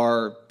 We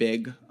are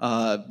big,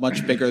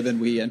 much bigger than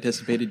we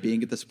anticipated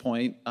being at this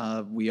point.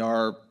 We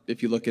are,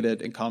 if you look at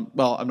it, I'm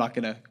not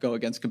going to go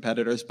against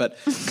competitors, but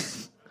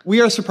we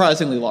are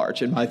surprisingly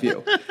large in my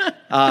view.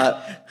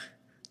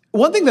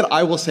 One thing that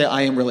I will say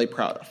I am really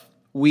proud of,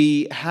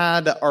 we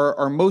had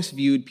our most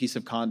viewed piece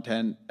of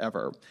content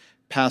ever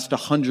passed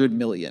 100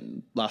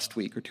 million last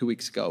week or 2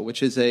 weeks ago,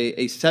 which is a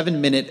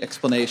 7-minute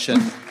explanation.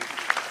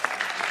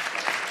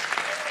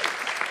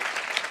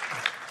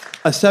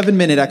 A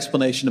 7-minute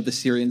explanation of the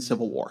Syrian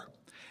civil war.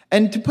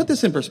 And to put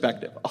this in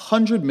perspective,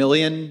 100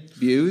 million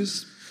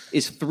views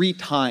is 3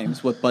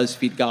 times what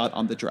BuzzFeed got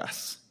on The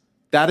Dress.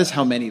 That is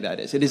how many that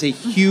is. It is a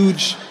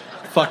huge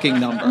fucking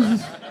number.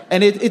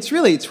 And it's for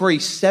a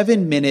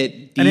 7-minute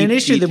deep And an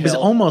issue that was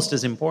detailed- almost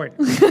as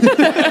important.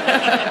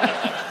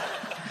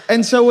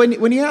 And so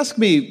when you ask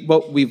me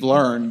what we've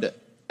learned,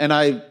 and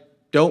I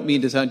don't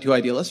mean to sound too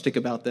idealistic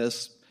about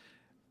this,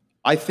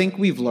 I think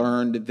we've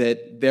learned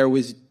that there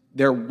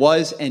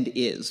was and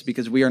is,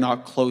 because we are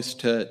not close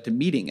to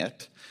meeting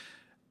it,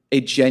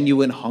 a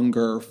genuine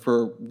hunger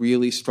for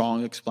really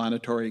strong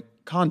explanatory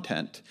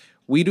content.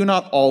 We do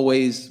not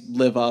always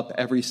live up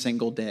every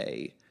single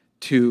day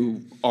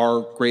to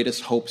our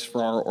greatest hopes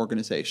for our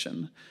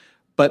organization.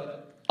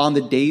 But on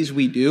the days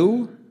we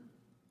do,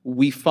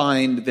 we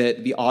find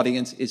that the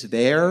audience is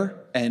there,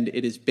 and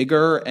it is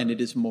bigger, and it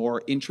is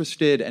more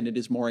interested, and it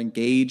is more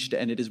engaged,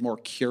 and it is more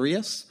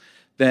curious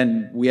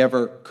than we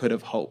ever could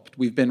have hoped.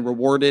 We've been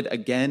rewarded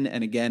again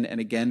and again and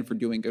again for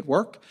doing good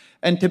work,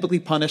 and typically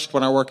punished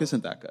when our work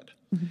isn't that good.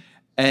 Mm-hmm.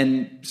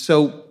 And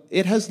so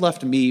it has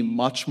left me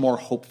much more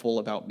hopeful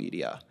about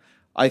media.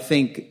 I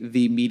think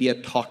the media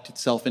talked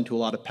itself into a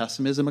lot of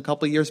pessimism a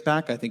couple of years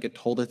back. I think it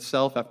told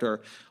itself,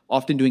 after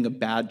often doing a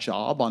bad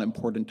job on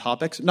important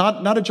topics,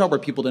 not a job where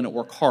people didn't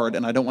work hard,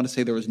 and I don't want to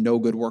say there was no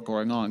good work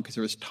going on, because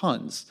there was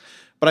tons.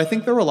 But I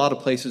think there were a lot of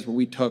places where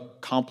we took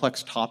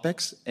complex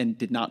topics and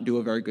did not do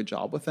a very good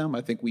job with them.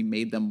 I think we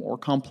made them more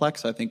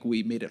complex. I think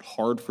we made it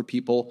hard for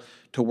people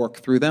to work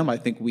through them. I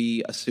think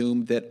we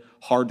assumed that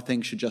hard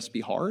things should just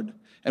be hard.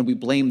 And we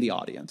blamed the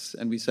audience.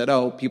 And we said,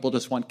 oh, people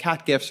just want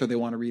cat gifs, or they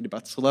want to read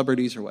about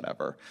celebrities or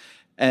whatever.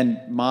 And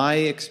my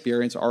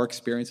experience, our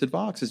experience at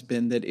Vox, has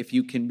been that if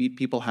you can meet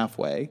people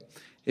halfway,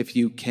 if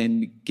you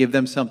can give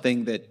them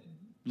something that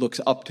looks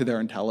up to their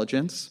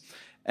intelligence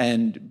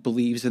and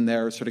believes in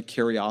their sort of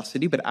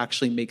curiosity, but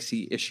actually makes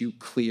the issue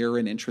clear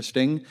and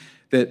interesting,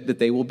 that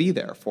they will be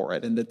there for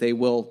it, and that they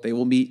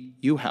will meet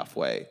you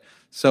halfway.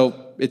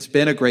 So it's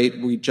been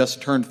we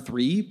just turned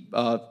 3,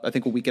 I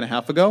think a week and a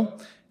half ago.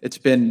 It's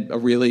been a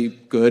really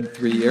good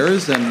 3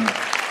 years, and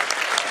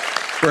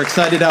we're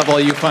excited to have all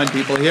you fine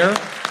people here.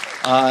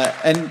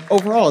 And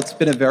overall, it's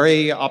been a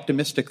very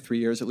optimistic 3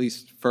 years, at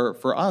least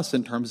for us,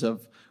 in terms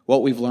of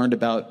what we've learned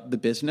about the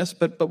business,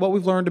 but what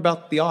we've learned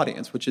about the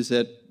audience, which is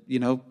that,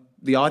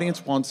 the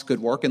audience wants good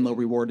work, and they'll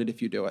reward it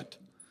if you do it.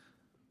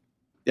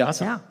 Yeah.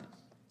 Awesome.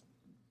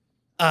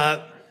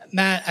 Yeah.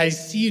 Matt, I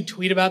see you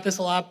tweet about this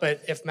a lot,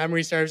 but if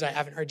memory serves, I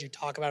haven't heard you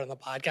talk about it on the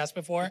podcast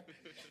before.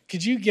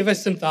 Could you give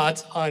us some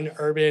thoughts on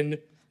urban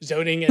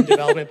zoning and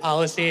development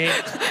policy?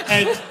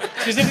 And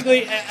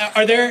specifically,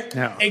 are there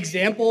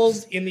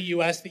examples in the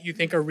U.S. that you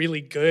think are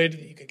really good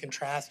that you could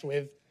contrast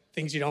with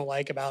things you don't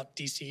like about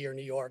D.C. or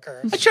New York?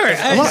 Or Sure.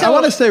 I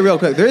want to say real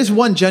quick, there is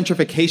one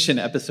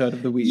gentrification episode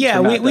of the week. Yeah,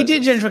 we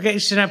did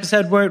gentrification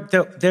episode where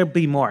there'll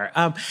be more.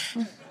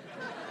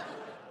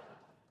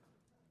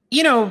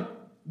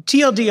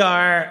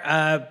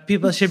 TLDR,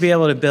 people should be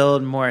able to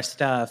build more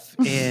stuff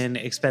in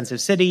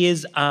expensive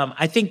cities.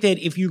 I think that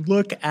if you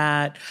look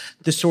at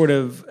the sort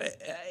of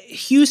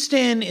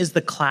Houston is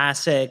the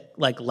classic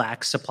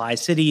lax supply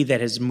city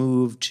that has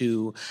moved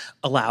to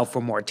allow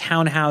for more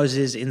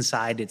townhouses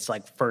inside its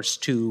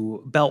first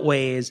two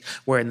beltways,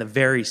 where in the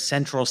very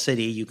central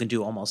city you can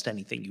do almost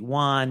anything you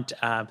want.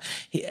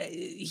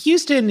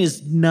 Houston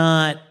is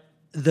not,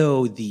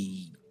 though,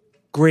 the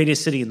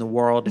greatest city in the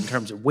world in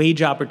terms of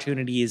wage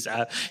opportunities.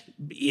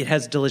 It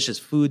has delicious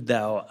food,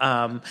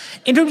 though.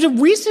 In terms of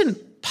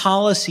recent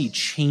policy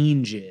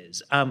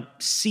changes,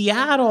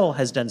 Seattle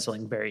has done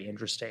something very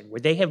interesting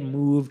where they have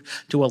moved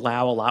to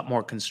allow a lot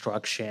more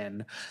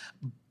construction,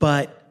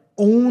 but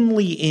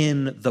only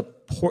in the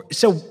port.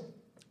 So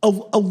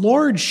a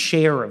large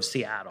share of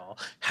Seattle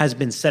has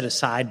been set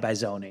aside by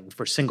zoning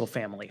for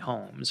single-family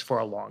homes for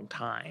a long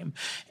time.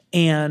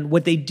 And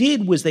what they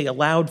did was they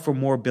allowed for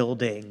more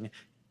building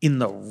in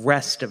the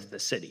rest of the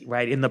city,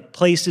 right? In the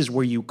places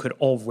where you could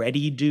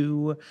already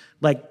do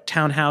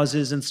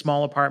townhouses and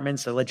small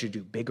apartments, they let you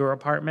do bigger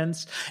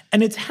apartments.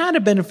 And it's had a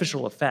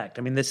beneficial effect.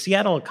 I mean, the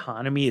Seattle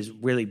economy is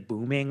really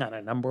booming on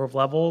a number of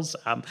levels.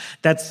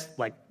 That's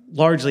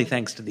largely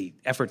thanks to the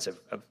efforts of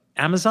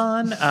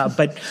Amazon,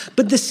 but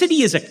the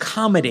city is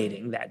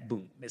accommodating that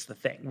boom is the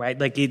thing,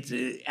 right?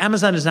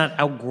 Amazon is not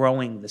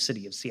outgrowing the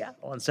city of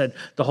Seattle. Instead,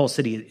 the whole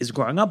city is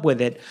growing up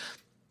with it.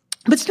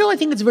 But still, I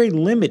think it's very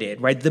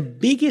limited, right? The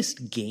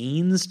biggest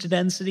gains to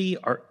density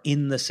are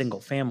in the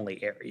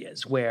single-family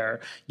areas where,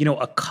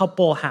 a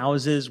couple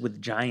houses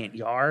with giant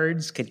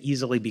yards can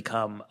easily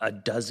become a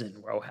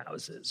dozen row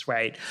houses,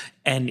 right?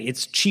 And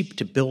it's cheap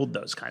to build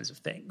those kinds of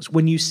things.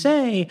 When you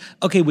say,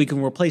 okay, we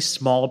can replace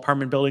small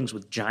apartment buildings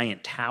with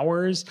giant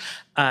towers,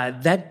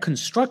 that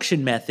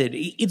construction method,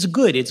 it's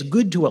good. It's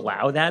good to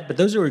allow that, but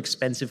those are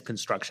expensive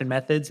construction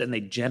methods, and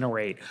they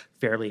generate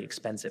fairly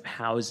expensive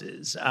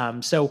houses.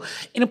 So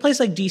in a place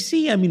like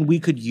DC, I mean, we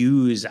could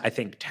use, I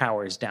think,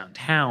 towers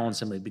downtown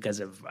simply because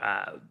of,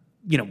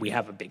 we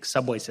have a big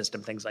subway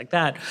system, things like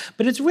that.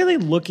 But it's really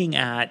looking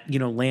at,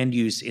 land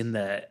use in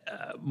the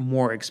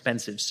more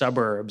expensive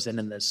suburbs and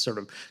in the sort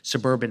of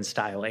suburban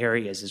style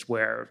areas is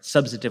where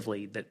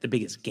substantively the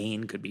biggest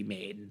gain could be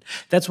made. And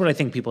that's what I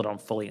think people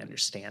don't fully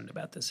understand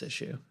about this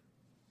issue.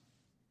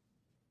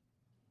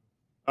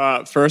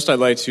 First, I'd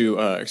like to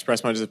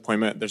express my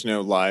disappointment. There's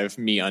no live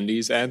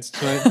MeUndies ads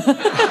tonight.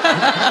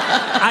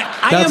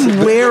 I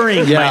am wearing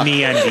my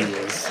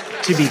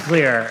MeUndies, to be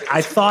clear.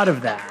 I thought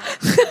of that.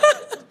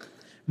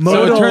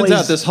 So it turns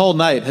out this whole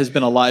night has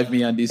been a live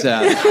MeUndies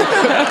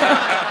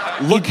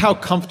ad. Look how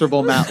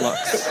comfortable Matt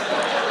looks.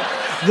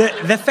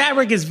 The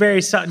fabric is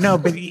very no,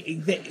 but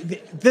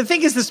the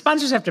thing is the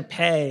sponsors have to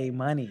pay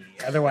money.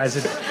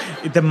 Otherwise,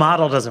 the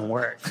model doesn't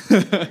work.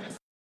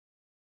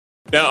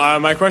 Now,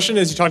 my question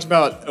is, you talked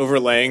about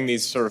overlaying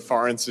these sort of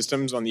foreign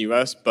systems on the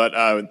U.S., but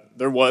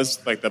there was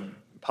the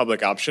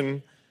public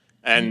option.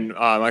 And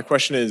my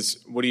question is,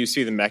 what do you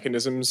see the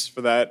mechanisms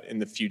for that in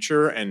the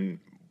future, and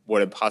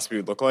what it possibly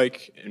would look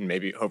like in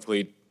maybe,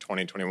 hopefully,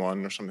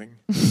 2021 or something?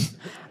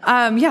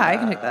 Yeah, I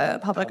can take the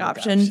public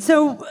option.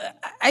 So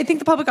I think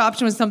the public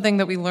option was something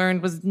that we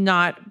learned was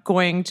not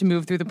going to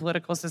move through the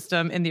political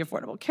system in the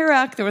Affordable Care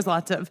Act. There was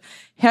lots of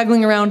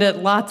haggling around it,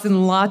 lots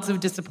and lots of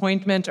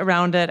disappointment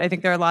around it. I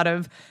think there are a lot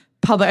of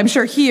public, I'm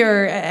sure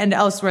here and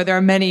elsewhere, there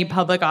are many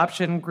public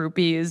option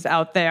groupies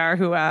out there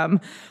who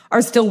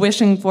are still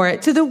wishing for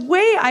it. So the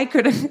way I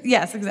could,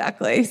 yes,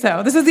 exactly.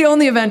 So this is the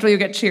only event where you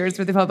get cheers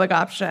for the public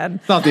option.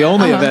 It's not the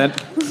only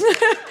event.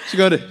 Should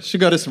go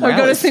to some rallies.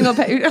 Or go to single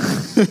pay.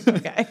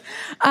 Okay.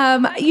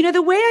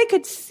 The way I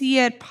could see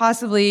it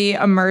possibly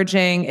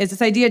emerging is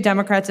this idea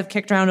Democrats have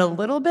kicked around a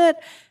little bit,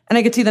 and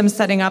I could see them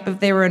setting up if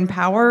they were in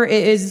power,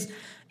 is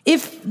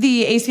if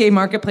the ACA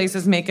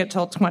marketplaces make it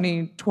till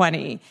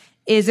 2020,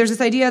 is there's this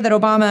idea that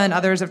Obama and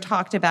others have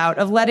talked about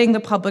of letting the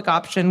public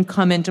option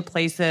come into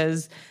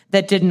places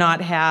that did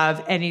not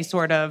have any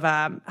sort of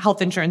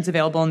health insurance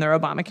available in their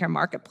Obamacare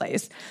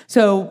marketplace.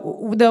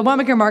 So the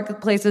Obamacare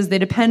marketplaces, they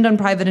depend on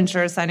private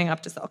insurers signing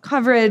up to sell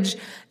coverage.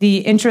 The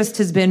interest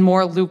has been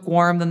more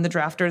lukewarm than the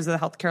drafters of the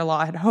healthcare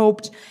law had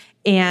hoped.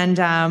 And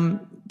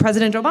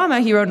President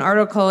Obama, he wrote an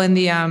article in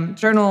the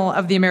Journal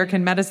of the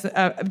American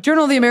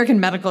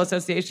Medical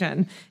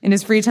Association. In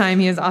his free time,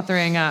 he is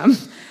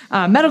authoring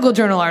medical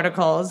journal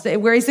articles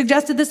where he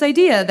suggested this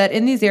idea that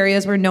in these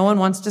areas where no one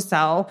wants to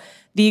sell,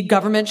 the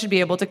government should be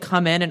able to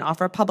come in and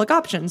offer a public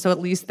option. So at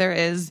least there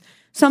is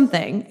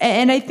something.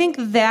 And I think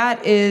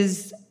that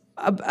is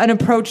an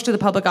approach to the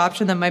public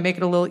option that might make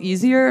it a little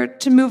easier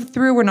to move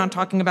through. We're not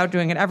talking about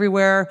doing it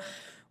everywhere.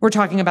 We're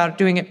talking about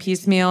doing it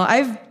piecemeal.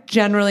 I've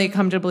generally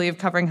come to believe,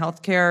 covering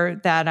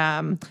healthcare, that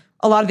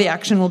a lot of the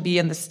action will be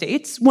in the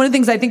states. One of the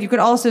things I think you could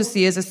also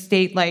see is a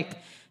state like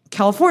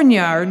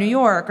California or New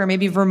York or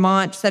maybe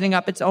Vermont setting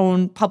up its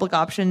own public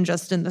option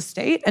just in the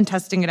state and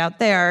testing it out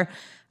there.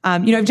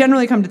 I've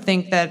generally come to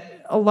think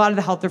that a lot of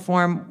the health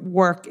reform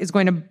work is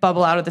going to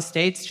bubble out of the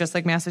states, just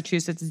like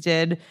Massachusetts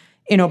did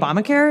in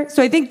Obamacare.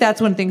 So I think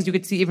that's one of the things you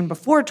could see even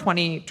before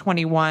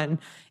 2021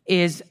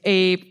 is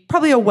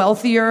probably a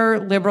wealthier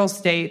liberal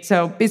state.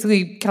 So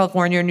basically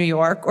California or New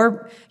York,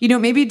 or,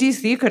 maybe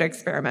DC could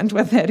experiment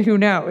with it. Who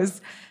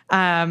knows?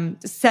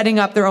 Setting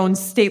up their own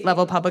state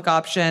level public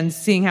options,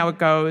 seeing how it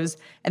goes,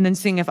 and then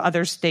seeing if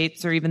other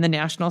states or even the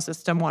national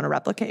system want to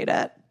replicate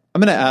it. I'm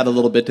going to add a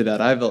little bit to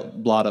that. I have a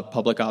lot of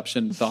public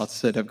option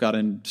thoughts that have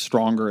gotten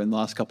stronger in the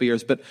last couple of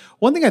years. But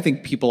one thing I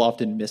think people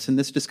often miss in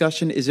this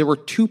discussion is there were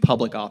two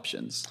public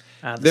options.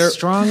 The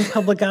strong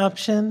public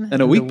option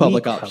and a weak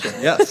public option.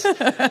 Yes.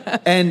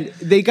 And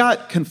they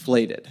got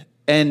conflated.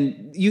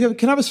 And you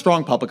can have a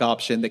strong public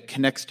option that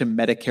connects to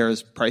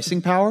Medicare's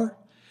pricing power.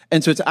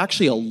 And so it's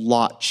actually a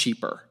lot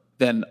cheaper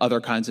than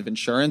other kinds of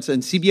insurance.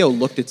 And CBO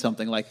looked at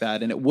something like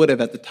that, and it would have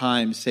at the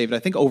time saved, I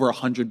think, over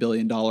 $100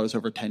 billion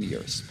over 10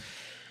 years.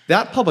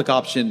 That public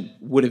option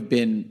would have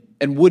been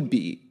and would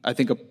be, I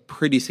think, a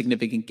pretty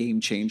significant game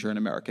changer in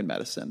American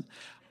medicine.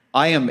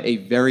 I am a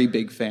very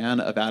big fan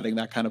of adding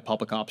that kind of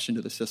public option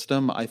to the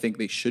system. I think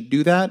they should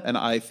do that, and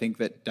I think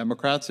that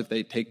Democrats, if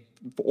they take,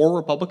 or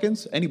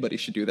Republicans, anybody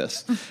should do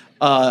this.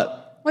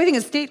 Well, I think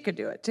a state could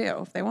do it too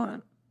if they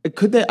want.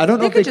 Could they? I don't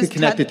know if they could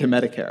connect it to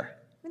Medicare.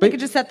 They could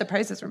just set the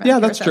prices for Medicare. Yeah,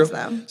 that's true.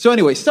 So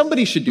anyway,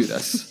 somebody should do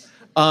this.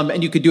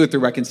 And you could do it through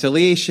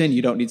reconciliation.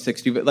 You don't need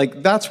 60.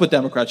 That's what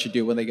Democrats should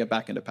do when they get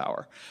back into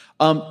power.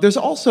 There's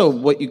also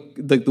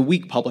the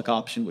weak public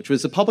option, which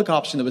was the public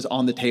option that was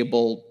on the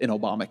table in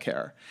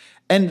Obamacare.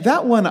 And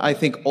that one, I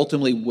think,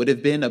 ultimately would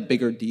have been a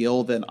bigger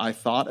deal than I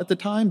thought at the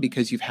time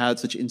because you've had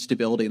such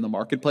instability in the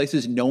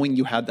marketplaces. Knowing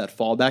you had that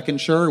fallback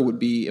insurer would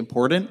be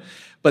important.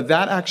 But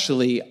that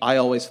actually, I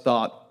always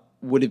thought,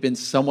 would have been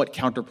somewhat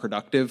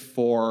counterproductive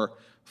for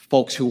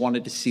folks who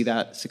wanted to see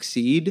that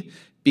succeed,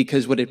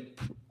 because what it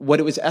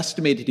was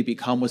estimated to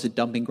become was a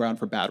dumping ground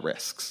for bad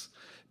risks,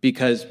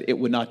 because it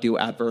would not do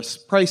adverse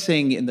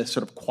pricing in the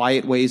sort of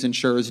quiet ways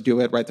insurers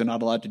do it, right? They're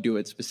not allowed to do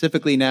it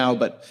specifically now,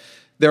 but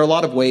there are a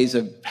lot of ways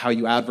of how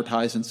you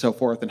advertise and so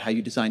forth and how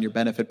you design your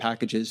benefit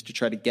packages to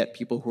try to get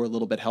people who are a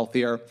little bit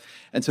healthier.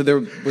 And so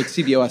what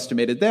CBO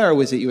estimated there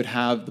was that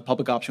the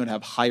public option would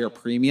have higher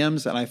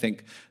premiums. And I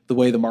think the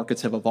way the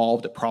markets have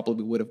evolved, it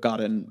probably would have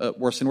gotten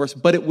worse and worse,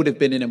 but it would have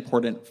been an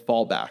important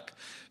fallback.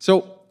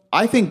 So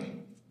I think,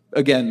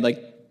 again,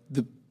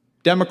 the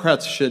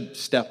Democrats should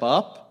step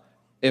up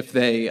if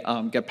they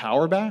get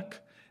power back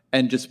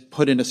and just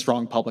put in a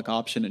strong public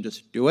option and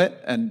just do it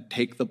and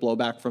take the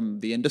blowback from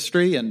the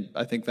industry. And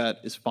I think that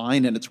is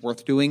fine and it's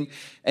worth doing.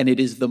 And it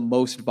is the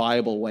most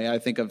viable way, I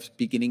think, of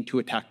beginning to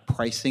attack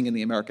pricing in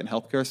the American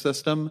healthcare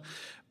system.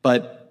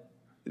 But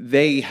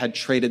they had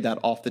traded that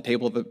off the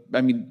table.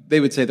 They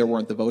would say there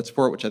weren't the votes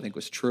for it, which I think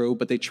was true,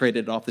 but they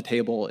traded it off the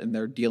table in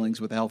their dealings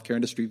with the healthcare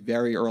industry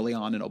very early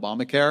on in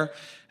Obamacare.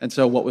 And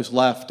so what was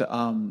left,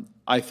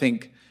 I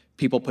think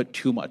people put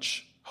too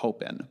much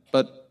hope in.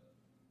 But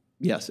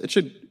yes, it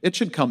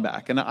should come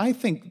back. And I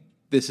think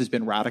this has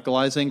been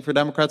radicalizing for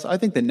Democrats. I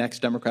think the next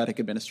Democratic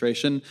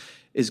administration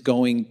is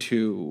going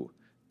to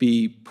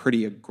be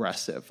pretty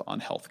aggressive on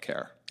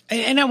healthcare.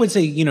 And I would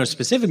say,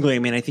 specifically,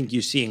 I think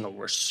you're seeing a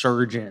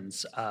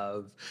resurgence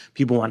of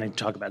people wanting to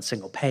talk about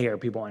single payer,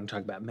 people wanting to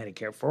talk about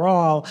Medicare for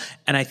all.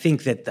 And I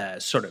think that the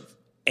sort of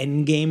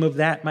end game of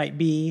that might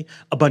be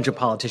a bunch of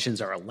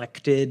politicians are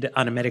elected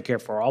on a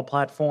Medicare for all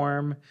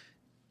platform.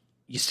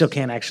 You still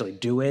can't actually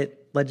do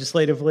it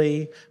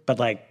legislatively, but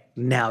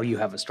now you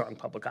have a strong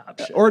public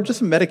option. Or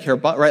just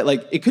Medicare,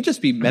 right? It could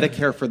just be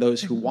Medicare for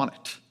those who want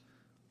it.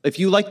 If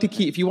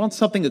you want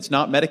something that's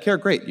not Medicare,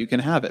 great, you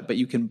can have it, but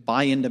you can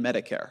buy into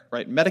Medicare,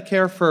 right?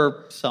 Medicare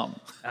for some.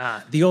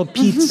 The old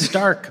Pete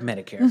Stark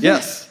Medicare.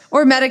 Yes.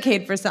 Or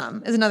Medicaid for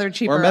some is another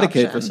cheaper option. Or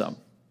Medicaid for some.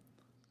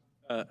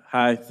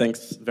 Hi,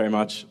 thanks very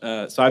much.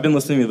 So I've been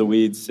listening to The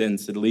Weeds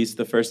since at least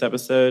the first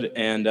episode,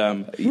 and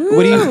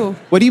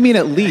what do you mean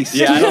at least?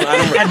 Yeah, I don't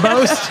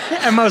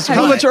at most.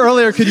 How much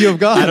earlier could you have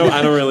gone?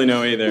 I don't really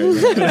know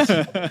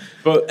either.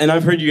 And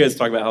I've heard you guys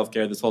talk about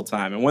healthcare this whole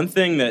time, and one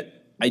thing that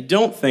I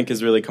don't think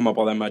has really come up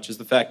all that much is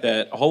the fact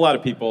that a whole lot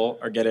of people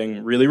are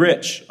getting really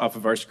rich off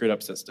of our screwed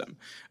up system.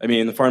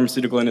 The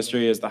pharmaceutical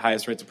industry has the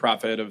highest rates of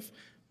profit of,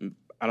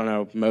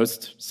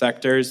 most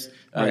sectors.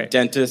 Right.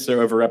 Dentists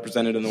are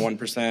overrepresented in the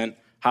 1%.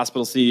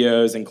 Hospital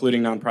CEOs,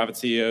 including nonprofit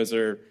CEOs,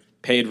 are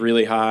paid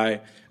really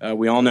high.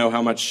 We all know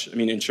how much,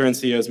 insurance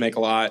CEOs make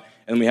a lot.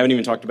 And we haven't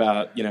even talked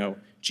about,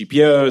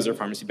 GPOs or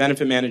pharmacy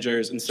benefit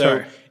managers. And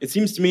so It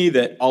seems to me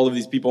that all of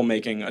these people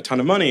making a ton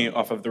of money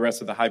off of the rest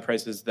of the high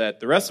prices that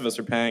the rest of us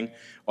are paying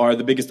are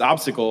the biggest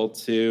obstacle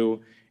to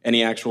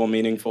any actual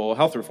meaningful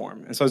health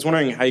reform. And so I was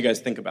wondering how you guys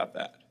think about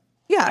that.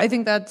 Yeah, I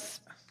think that's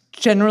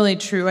generally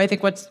true. I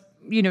think what's,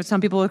 some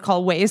people would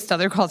call waste,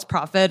 others call it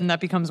profit, and that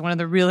becomes one of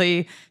the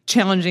really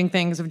challenging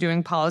things of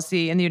doing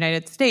policy in the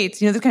United States.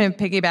 This kind of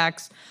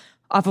piggybacks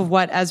off of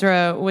what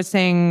Ezra was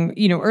saying,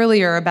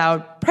 earlier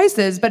about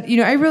prices. But,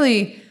 I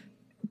really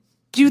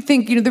do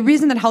think, the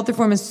reason that health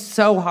reform is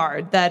so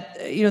hard, that,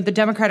 the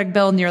Democratic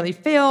bill nearly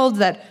failed,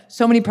 that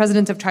so many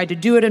presidents have tried to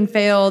do it and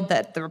failed,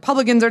 that the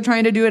Republicans are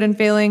trying to do it and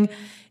failing,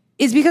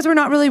 is because we're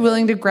not really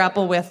willing to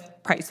grapple with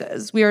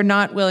prices. We are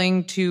not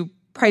willing to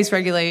price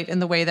regulate in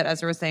the way that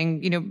Ezra was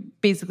saying,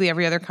 basically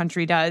every other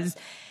country does.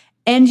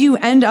 And you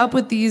end up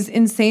with these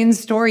insane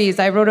stories.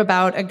 I wrote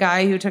about a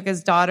guy who took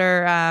his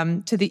daughter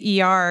to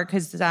the ER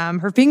because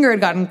her finger had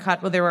gotten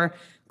cut while they were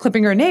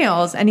clipping her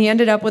nails, and he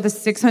ended up with a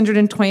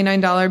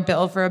 $629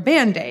 bill for a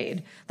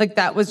Band-Aid. Like,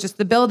 that was just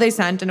the bill they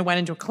sent, and it went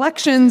into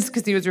collections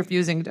because he was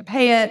refusing to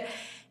pay it.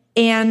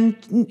 And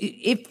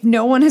if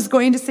no one is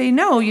going to say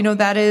no,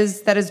 that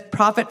is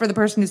profit for the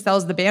person who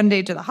sells the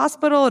Band-Aid to the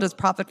hospital. It is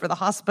profit for the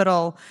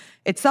hospital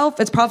itself.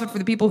 It's profit for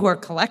the people who are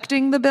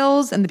collecting the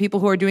bills and the people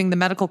who are doing the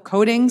medical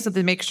coding so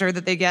they make sure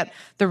that they get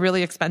the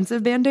really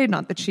expensive Band-Aid,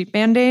 not the cheap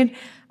Band-Aid.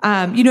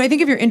 I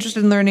think if you're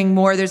interested in learning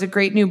more, there's a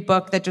great new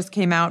book that just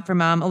came out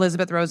from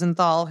Elizabeth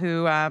Rosenthal,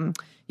 who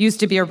used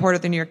to be a reporter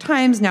at the New York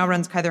Times, now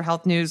runs Kaiser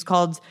Health News,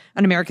 called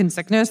An American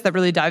Sickness, that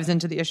really dives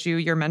into the issue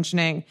you're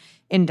mentioning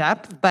in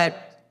depth.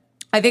 But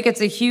I think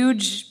it's a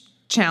huge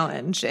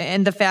challenge,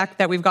 and the fact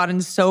that we've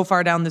gotten so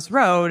far down this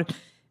road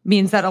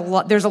means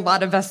that there's a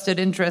lot of vested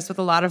interest with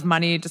a lot of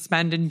money to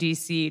spend in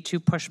DC to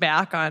push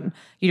back on,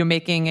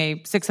 making a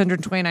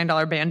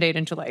 $629 Band-Aid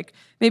into like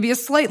maybe a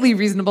slightly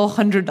reasonable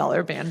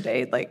 $100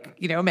 Band-Aid. Like,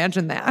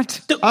 imagine that.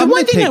 The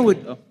one thing I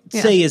would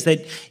say is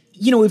that,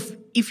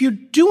 if you're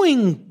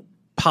doing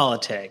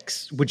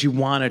politics, what you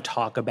want to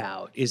talk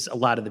about is a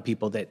lot of the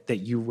people that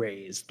you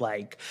raised,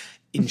 like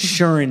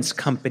insurance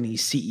company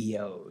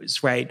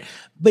CEOs, right?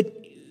 But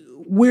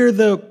where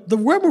the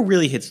rubber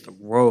really hits the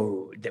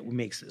road that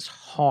makes this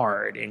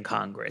hard in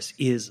Congress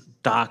is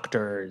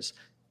doctors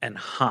and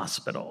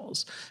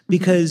hospitals,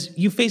 because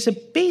you face a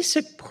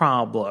basic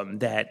problem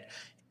that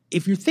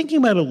if you're thinking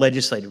about a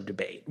legislative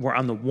debate where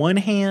on the one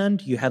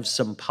hand you have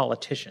some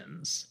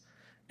politicians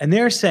and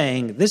they're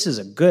saying this is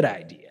a good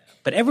idea,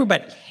 but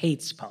everybody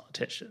hates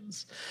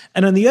politicians.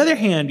 And on the other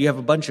hand, you have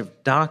a bunch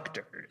of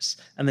doctors,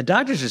 and the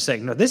doctors are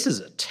saying, no, this is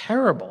a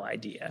terrible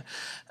idea.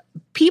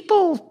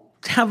 People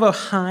have a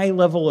high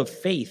level of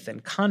faith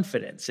and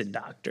confidence in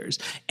doctors.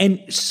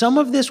 And some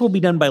of this will be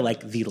done by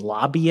like the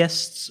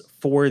lobbyists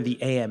for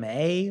the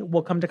AMA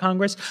will come to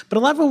Congress, but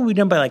a lot of it will be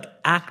done by like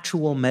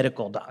actual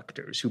medical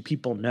doctors who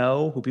people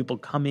know, who people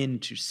come in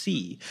to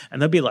see. And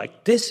they'll be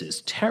like, this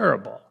is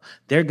terrible.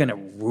 They're going to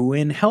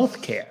ruin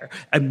healthcare.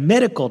 A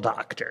medical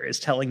doctor is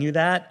telling you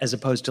that, as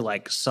opposed to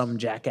like some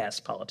jackass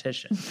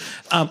politician.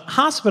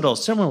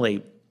 Hospitals,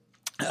 similarly,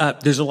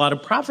 there's a lot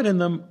of profit in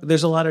them.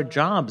 There's a lot of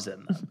jobs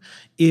in them.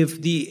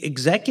 If the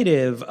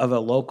executive of a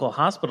local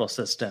hospital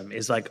system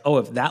is like, oh,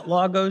 if that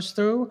law goes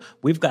through,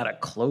 we've got to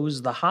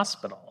close the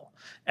hospital.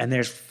 And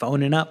there's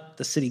phoning up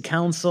the city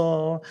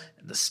council,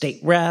 the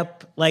state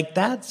rep. Like,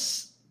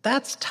 that's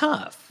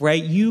tough,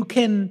 right?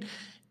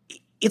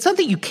 It's not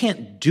that you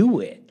can't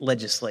do it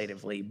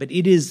legislatively, but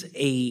it is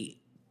a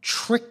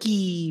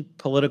tricky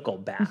political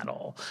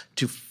battle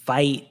to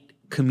fight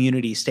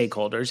community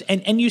stakeholders.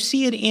 And you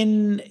see it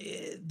in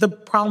the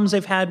problems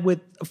they've had with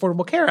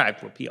Affordable Care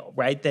Act repeal,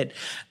 right? That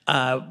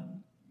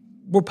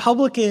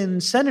Republican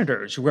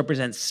senators who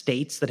represent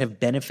states that have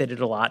benefited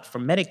a lot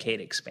from Medicaid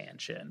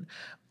expansion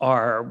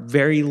are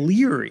very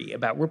leery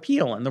about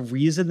repeal. And the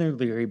reason they're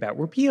leery about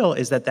repeal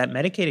is that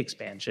Medicaid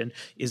expansion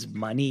is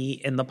money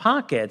in the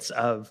pockets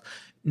of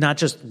not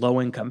just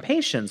low-income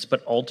patients,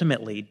 but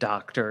ultimately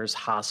doctors,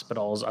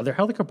 hospitals, other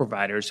healthcare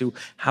providers who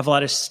have a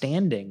lot of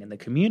standing in the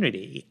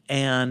community.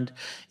 And,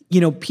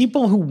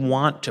 people who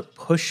want to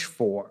push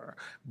for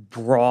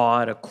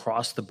broad,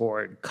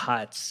 across-the-board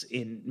cuts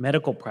in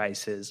medical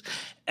prices,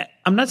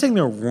 I'm not saying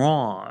they're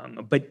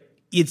wrong, but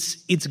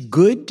it's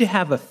good to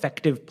have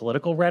effective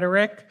political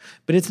rhetoric,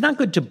 but it's not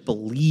good to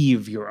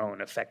believe your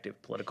own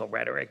effective political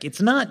rhetoric.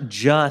 It's not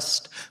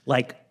just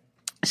like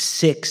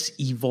 6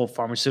 evil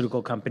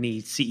pharmaceutical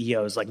company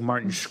CEOs like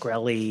Martin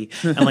Shkreli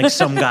and like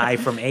some guy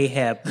from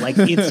AHIP. Like,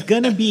 it's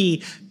going to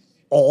be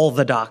all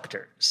the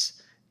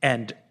doctors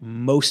and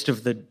most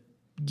of the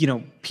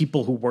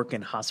people who work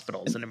in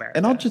hospitals in America.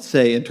 And I'll just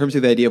say, in terms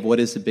of the idea of what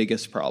is the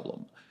biggest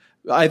problem,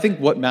 I think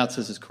what Matt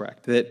says is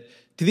correct, that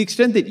to the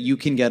extent that you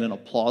can get an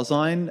applause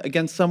line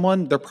against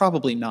someone, they're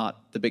probably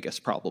not the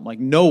biggest problem. Like,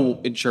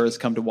 no insurers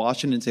come to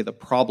Washington and say the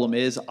problem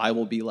is I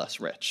will be less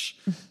rich.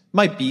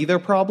 Might be their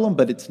problem,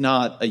 but it's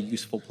not a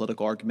useful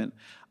political argument.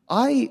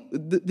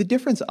 The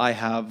difference I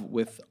have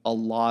with a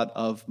lot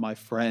of my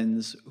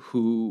friends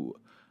who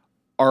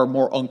are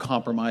more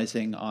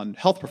uncompromising on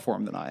health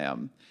reform than I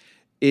am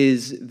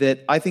is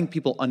that I think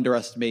people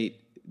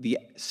underestimate the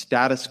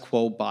status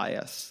quo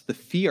bias, the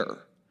fear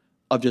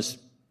of just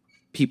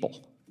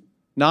people.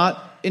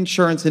 Not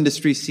insurance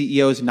industry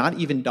CEOs, not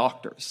even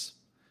doctors.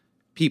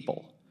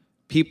 People.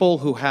 People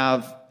who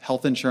have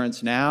health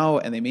insurance now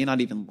and they may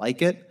not even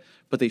like it,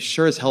 but they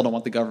sure as hell don't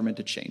want the government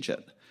to change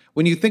it.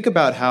 When you think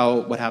about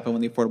what happened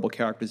when the Affordable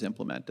Care Act was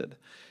implemented,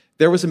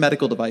 there was a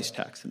medical device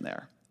tax in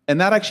there. And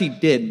that actually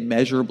did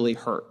measurably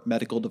hurt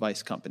medical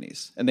device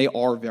companies. And they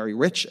are very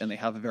rich and they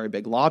have a very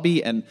big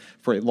lobby. And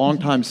for a long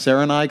time,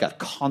 Sarah and I got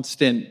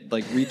constant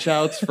reach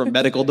outs from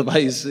medical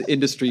device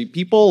industry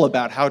people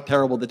about how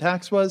terrible the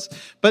tax was.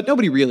 But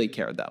nobody really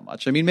cared that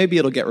much. I mean, maybe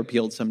it'll get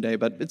repealed someday,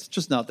 but it's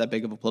just not that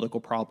big of a political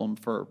problem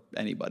for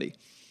anybody.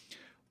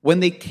 When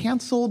they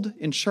canceled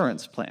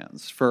insurance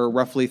plans for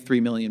roughly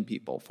 3 million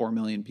people, 4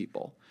 million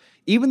people,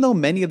 even though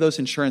many of those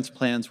insurance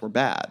plans were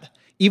bad,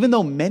 even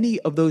though many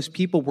of those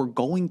people were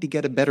going to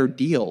get a better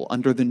deal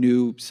under the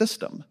new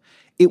system,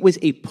 it was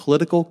a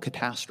political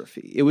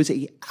catastrophe. It was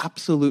an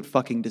absolute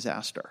fucking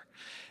disaster.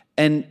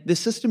 And the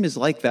system is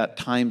like that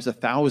times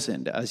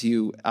 1,000 as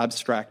you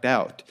abstract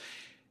out.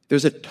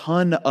 There's a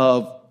ton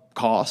of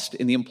cost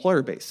in the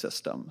employer-based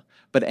system,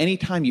 but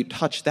anytime you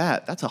touch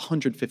that, that's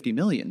 150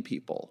 million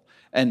people.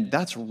 And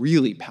that's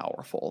really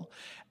powerful.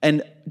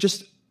 And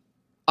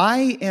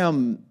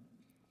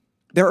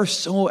there are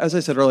as I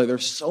said earlier,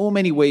 there's so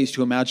many ways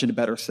to imagine a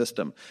better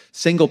system.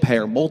 Single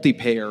payer,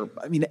 multi-payer,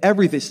 I mean,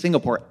 everything,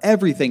 Singapore,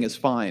 everything is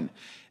fine.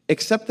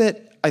 Except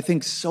that I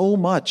think so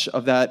much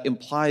of that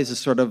implies a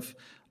sort of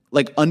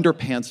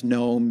underpants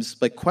gnomes,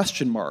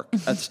 question mark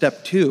at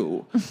step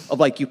 2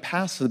 of you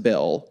pass the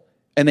bill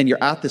and then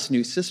you're at this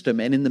new system.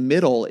 And in the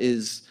middle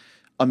is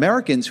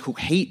Americans who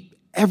hate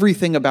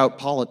everything about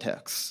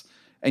politics.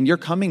 And you're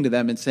coming to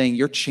them and saying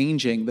you're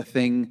changing the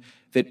thing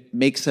that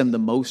makes them the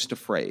most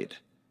afraid.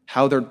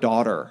 How their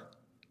daughter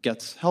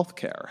gets health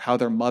care, how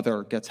their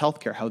mother gets health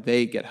care, how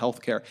they get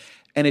health care.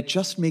 And it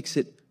just makes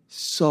it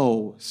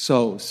so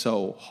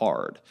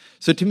hard.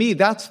 So to me,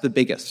 that's the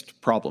biggest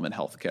problem in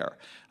healthcare.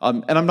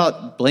 And I'm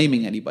not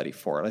blaming anybody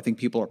for it. I think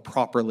people are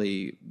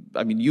properly,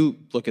 you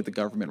look at the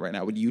government right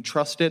now, would you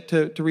trust it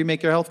to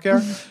remake your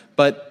healthcare?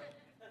 But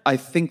I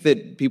think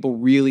that people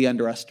really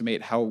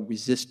underestimate how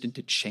resistant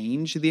to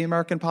change the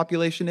American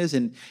population is,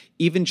 and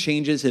even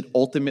changes that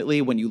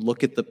ultimately, when you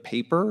look at the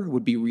paper,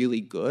 would be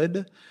really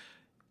good.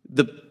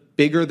 The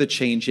bigger the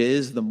change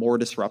is, the more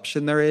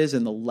disruption there is,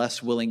 and the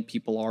less willing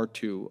people are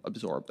to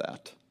absorb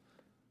that.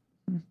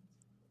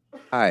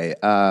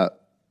 Hi.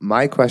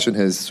 My question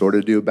has sort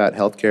of to do about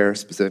healthcare,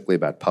 specifically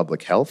about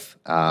public health.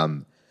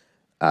 More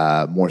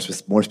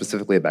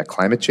specifically about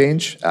climate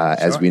change.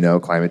 As we know,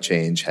 climate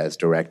change has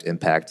direct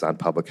impacts on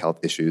public health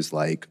issues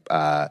like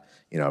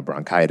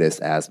bronchitis,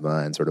 asthma,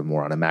 and sort of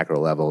more on a macro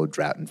level,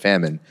 drought and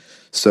famine.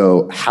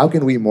 So how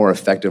can we more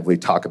effectively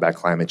talk about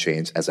climate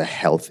change as a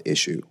health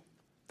issue?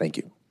 Thank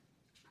you.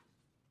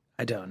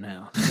 I don't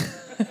know.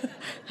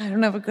 I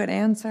don't have a good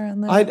answer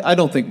on that. I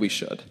don't think we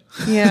should.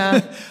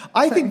 Yeah.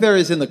 I think there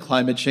is in the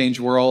climate change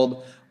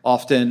world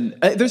often,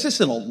 there's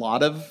just in a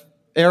lot of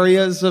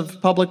areas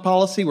of public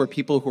policy where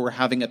people who are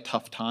having a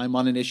tough time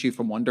on an issue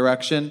from one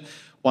direction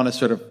want to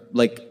sort of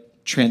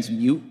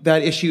transmute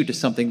that issue to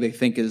something they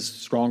think is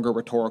stronger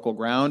rhetorical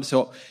ground.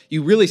 So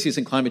you really see this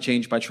in climate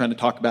change by trying to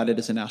talk about it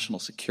as a national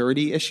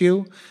security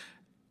issue,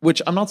 which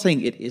I'm not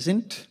saying it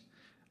isn't.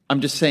 I'm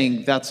just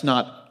saying that's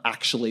not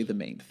actually the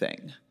main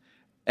thing.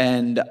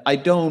 And I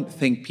don't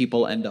think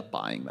people end up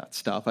buying that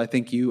stuff. I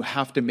think you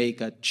have to make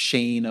a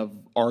chain of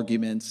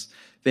arguments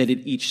that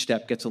at each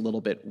step gets a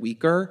little bit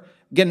weaker.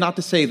 Again, not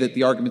to say that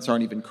the arguments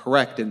aren't even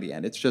correct in the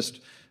end. It's just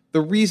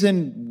the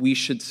reason we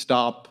should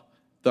stop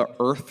the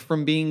earth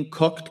from being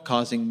cooked,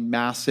 causing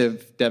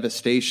massive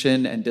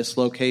devastation and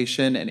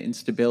dislocation and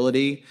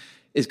instability,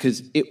 is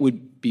because it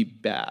would be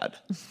bad.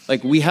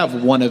 We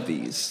have one of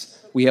these.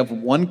 We have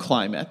one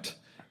climate.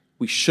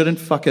 We shouldn't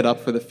fuck it up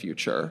for the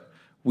future.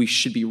 We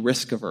should be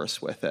risk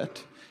averse with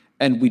it.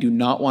 And we do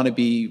not want to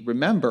be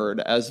remembered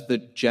as the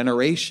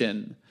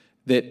generation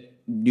that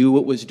knew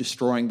it was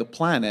destroying the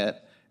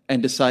planet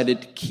and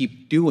decided to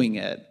keep doing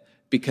it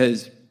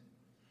because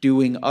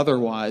doing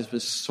otherwise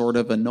was sort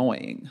of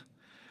annoying.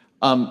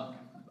 But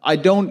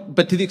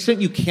to the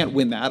extent you can't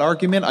win that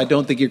argument, I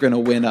don't think you're going to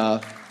win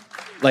a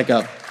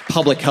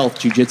public health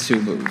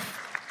jiu-jitsu move.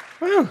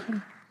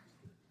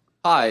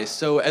 Hi.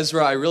 So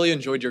Ezra, I really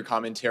enjoyed your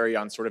commentary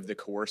on sort of the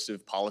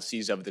coercive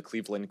policies of the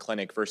Cleveland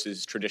Clinic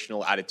versus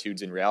traditional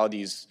attitudes and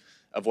realities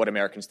of what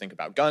Americans think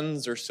about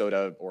guns or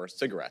soda or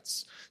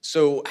cigarettes.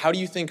 So how do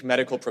you think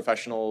medical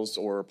professionals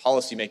or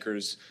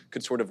policymakers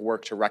could sort of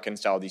work to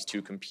reconcile these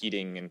two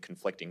competing and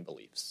conflicting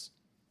beliefs?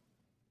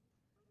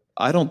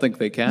 I don't think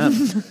they can.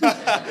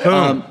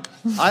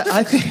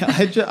 I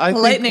think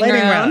lightning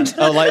round.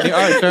 Oh, lightning. All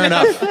right, fair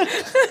enough.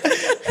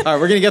 All right,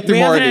 we're going to get through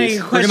more of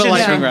these. We're going to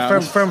lightning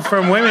round.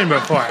 From women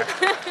before.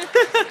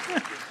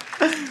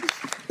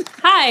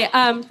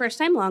 Hi, first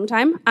time, long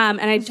time,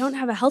 and I don't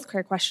have a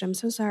healthcare question. I'm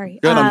so sorry.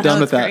 Good, I'm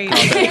done with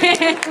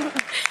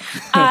that.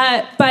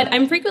 But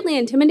I'm frequently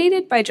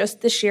intimidated by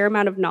just the sheer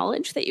amount of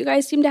knowledge that you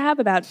guys seem to have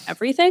about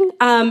everything.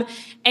 And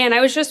I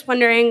was just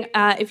wondering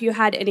if you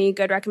had any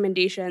good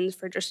recommendations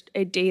for just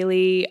a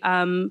daily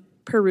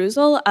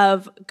perusal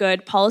of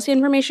good policy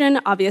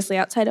information, obviously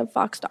outside of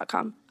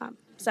Vox.com.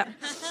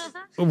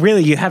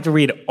 Really, you have to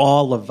read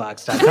all of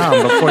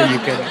Vox.com before you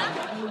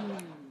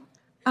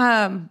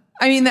can.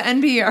 I mean, the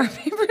NPR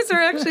papers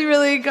are actually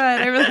really good.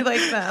 I really like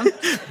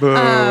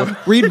them.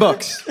 Read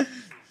books.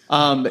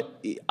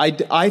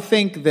 I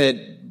think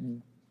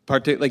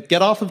that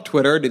get off of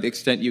Twitter to the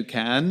extent you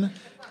can.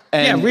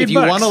 And read if you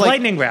books. want to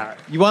Lightning round.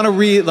 You want to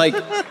read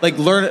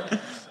learn.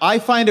 I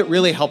find it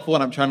really helpful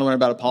when I'm trying to learn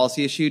about a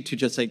policy issue to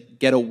just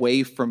get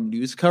away from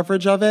news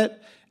coverage of it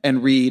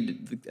and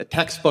read a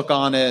textbook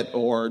on it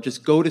or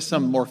just go to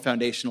some more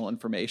foundational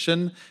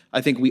information.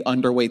 I think we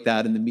underweight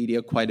that in the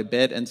media quite a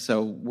bit. And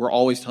so we're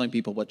always telling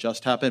people what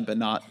just happened, but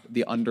not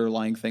the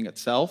underlying thing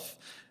itself.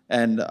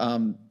 And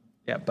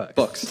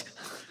books.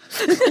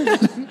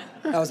 That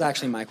was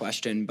actually my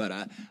question,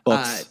 but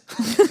books.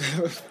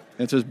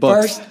 Answer's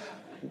books. First,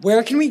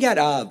 where can we get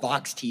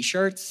Vox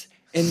t-shirts?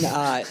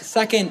 And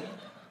second,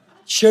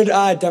 should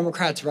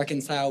Democrats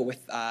reconcile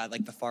with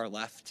the far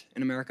left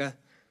in America?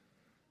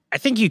 I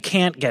think you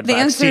can't get The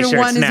Vox answer to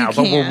one t-shirts is now, you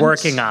but we're can't.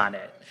 working on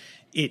it.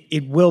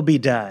 It will be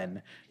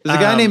done. There's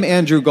a guy named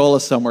Andrew Gola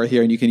somewhere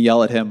here, and you can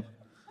yell at him.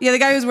 Yeah, the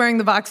guy who's wearing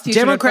the Vox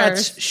t-shirt.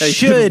 Democrats first.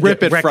 should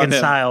rip it from him.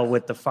 reconcile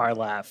with the far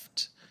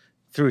left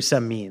through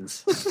some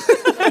means. All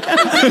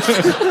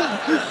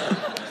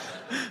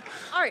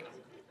right.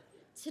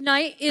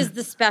 Tonight is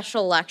the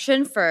special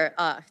election for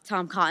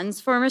Tom Cotton's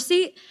former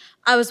seat.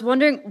 I was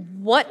wondering,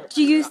 what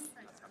do you...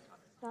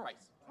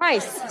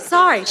 Price.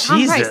 Sorry,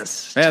 Tom Price.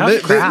 Jesus. Man,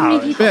 Tough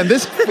crowd.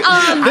 this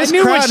I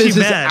knew what crowd she is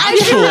just meant.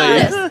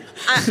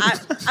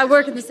 actually. I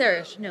work in this area.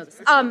 I should know this.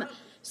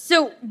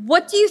 So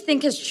what do you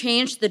think has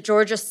changed the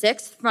Georgia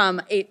 6th from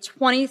a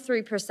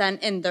 23%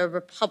 in the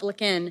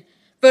Republican,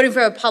 voting for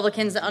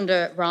Republicans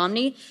under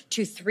Romney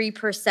to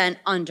 3%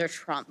 under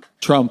Trump?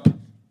 Trump.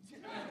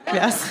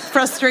 Yes,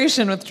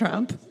 frustration with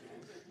Trump.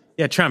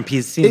 Yeah, Trump,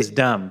 he seems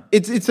dumb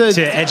It's a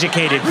to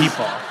educated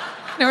people.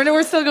 No,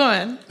 we're still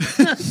going.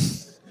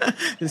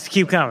 Just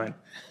keep coming.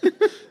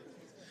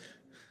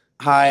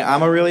 Hi,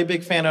 I'm a really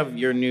big fan of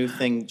your new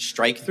thing,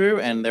 Strike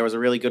Through, and there was a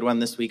really good one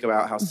this week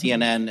about how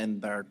CNN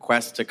and their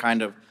quest to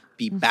kind of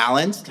be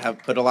balanced have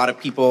put a lot of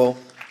people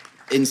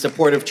in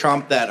support of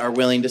Trump that are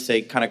willing to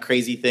say kind of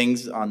crazy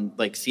things on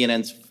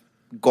CNN's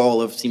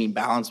goal of seeming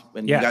balanced.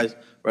 And you guys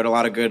wrote a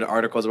lot of good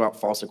articles about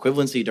false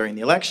equivalency during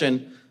the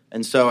election.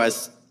 And so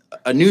as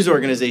a news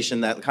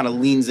organization that kind of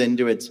leans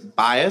into its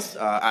bias,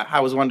 I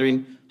was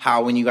wondering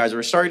how, when you guys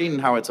were starting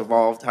and how it's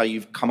evolved, how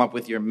you've come up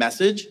with your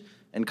message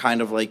and kind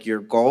of your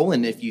goal,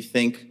 and if you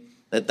think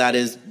that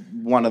is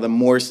one of the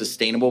more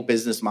sustainable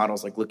business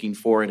models, looking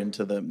forward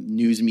into the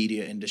news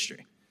media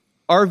industry.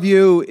 Our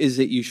view is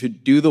that you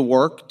should do the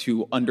work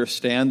to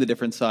understand the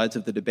different sides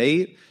of the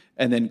debate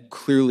and then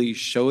clearly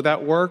show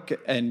that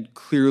work and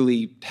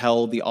clearly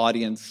tell the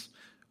audience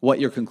what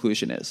your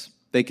conclusion is.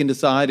 They can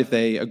decide if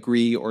they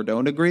agree or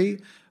don't agree,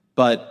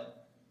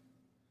 but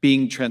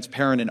being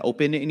transparent and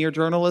open in your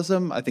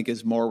journalism, I think,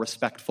 is more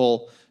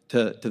respectful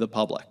to the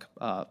public.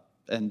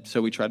 And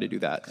so we try to do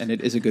that, and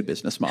it is a good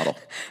business model.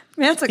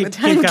 Matt's the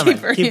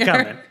timekeeper here. Keep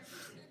coming.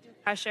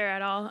 Pressure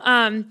at all.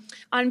 On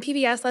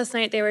PBS last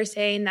night, they were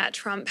saying that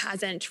Trump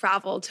hasn't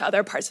traveled to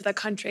other parts of the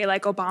country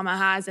like Obama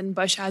has and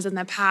Bush has in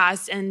the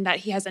past, and that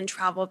he hasn't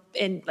traveled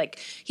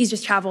he's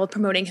just traveled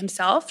promoting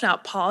himself,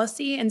 not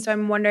policy. And so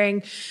I'm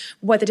wondering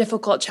what the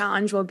difficult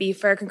challenge will be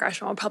for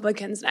congressional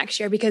Republicans next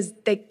year, because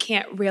they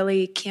can't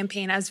really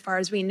campaign, as far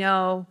as we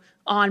know,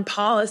 on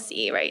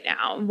policy right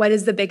now. What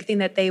is the big thing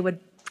that they would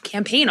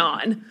campaign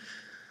on?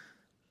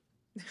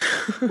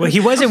 Well, he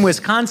was in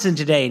Wisconsin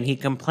today, and he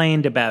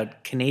complained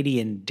about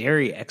Canadian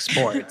dairy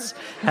exports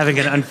having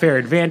an unfair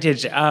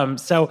advantage.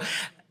 So,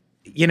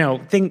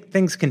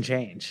 things can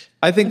change.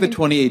 I think the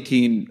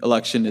 2018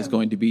 election is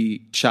going to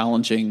be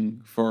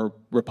challenging for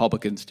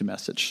Republicans to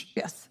message.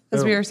 Yes,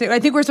 as we were saying. I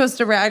think we're supposed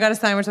to. I got a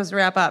sign. We're supposed to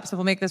wrap up, so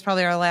we'll make this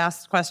probably our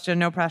last question.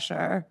 No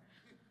pressure.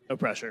 No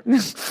pressure.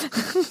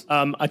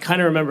 I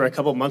kind of remember a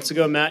couple months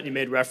ago, Matt, you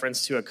made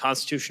reference to a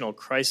constitutional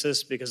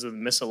crisis because of the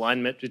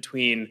misalignment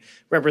between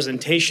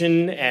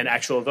representation and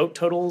actual vote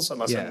totals,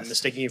 unless I'm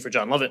mistaking you for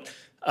John Lovett.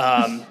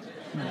 But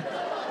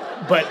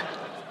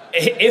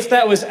if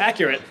that was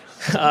accurate,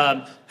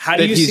 how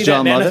do you see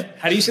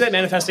that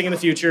manifesting in the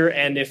future?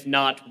 And if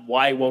not,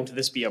 why won't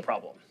this be a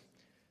problem?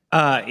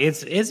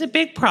 It's a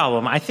big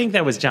problem. I think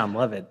that was John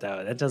Lovett,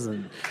 though. That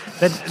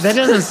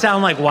doesn't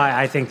sound like why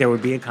I think there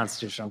would be a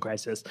constitutional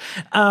crisis.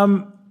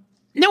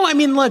 No, I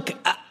mean, look,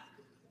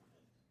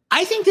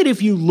 I think that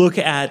if you look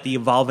at the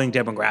evolving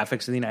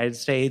demographics of the United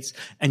States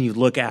and you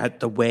look at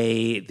the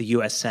way the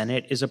U.S.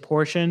 Senate is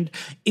apportioned,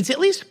 it's at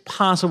least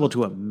possible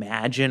to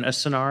imagine a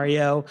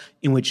scenario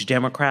in which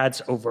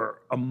Democrats,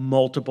 over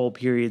multiple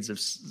periods of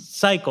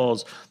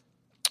cycles,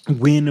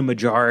 win a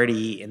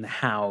majority in the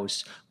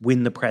House,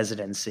 win the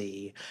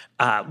presidency,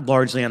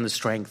 largely on the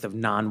strength of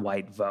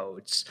non-white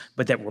votes,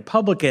 but that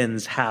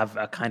Republicans have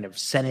a kind of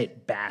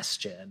Senate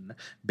bastion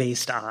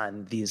based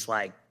on these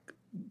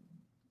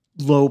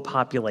low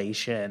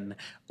population,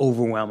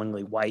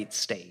 overwhelmingly white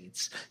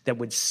states that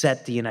would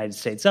set the United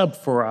States up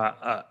for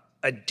a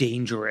a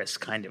dangerous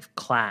kind of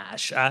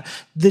clash.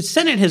 The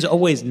Senate has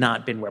always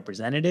not been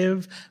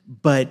representative,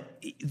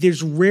 but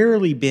there's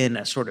rarely been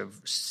a sort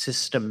of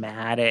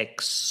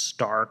systematic,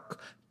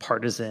 stark,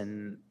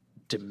 partisan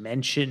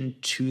dimension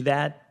to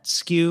that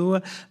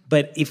skew.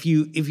 But if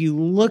you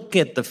look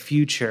at the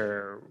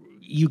future,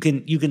 you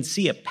can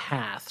see a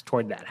path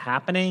toward that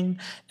happening,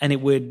 and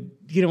it would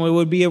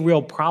be a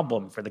real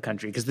problem for the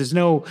country because there's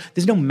no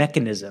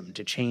mechanism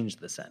to change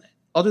the Senate.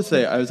 I'll just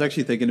say, I was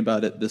actually thinking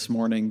about it this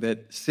morning,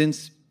 that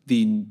since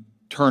the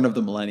turn of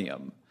the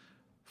millennium,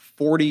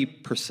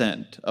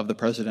 40% of the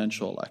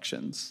presidential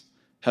elections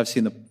have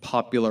seen the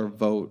popular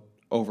vote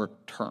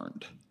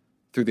overturned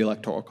through the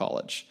Electoral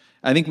College.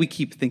 I think we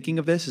keep thinking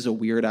of this as a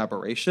weird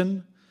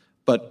aberration,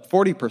 but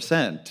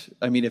 40%,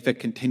 I mean, if it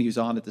continues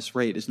on at this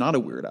rate, is not a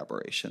weird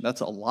aberration.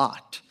 That's a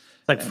lot.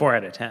 It's like 4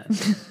 out of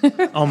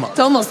 10. Almost. It's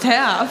almost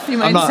half, you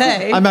might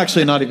say. I'm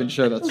actually not even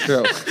sure that's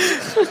true.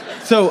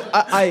 So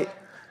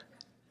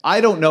I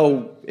don't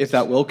know if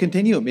that will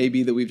continue. It may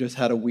be that we've just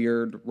had a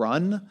weird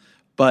run,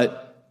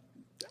 but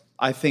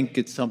I think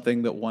it's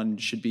something that one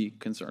should be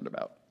concerned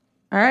about.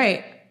 All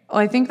right. Well,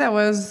 I think that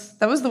was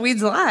the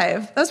Weeds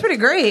Live. That was pretty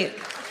great.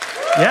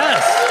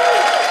 Yes.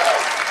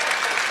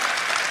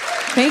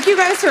 Thank you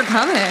guys for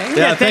coming.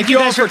 Yeah, thank you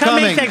guys for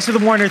coming. Thanks to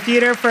the Warner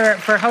Theater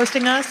for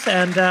hosting us.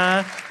 And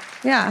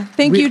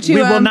thank you to...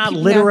 We will not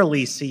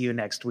literally see you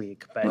next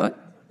week. But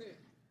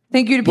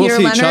thank you to Peter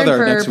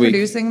Leonard for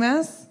producing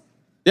this.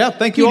 Yeah,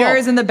 thank you all. Peter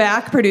is in the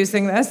back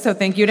producing this, so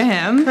thank you to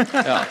him.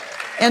 Yeah.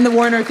 And the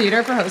Warner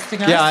Theater for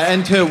hosting us. Yeah,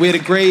 and we had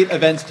a great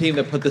events team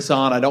that put this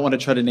on. I don't want to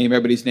try to name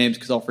everybody's names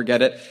because I'll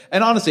forget it.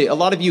 And honestly, a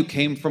lot of you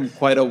came from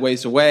quite a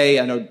ways away.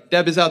 I know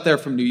Deb is out there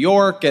from New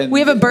York. And we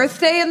have a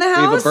birthday in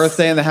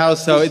the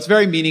house. So it's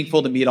very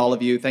meaningful to meet all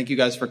of you. Thank you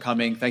guys for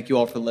coming. Thank you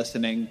all for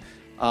listening.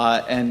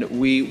 And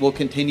we will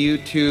continue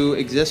to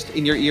exist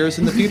in your ears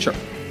in the future.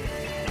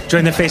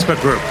 Join the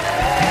Facebook group.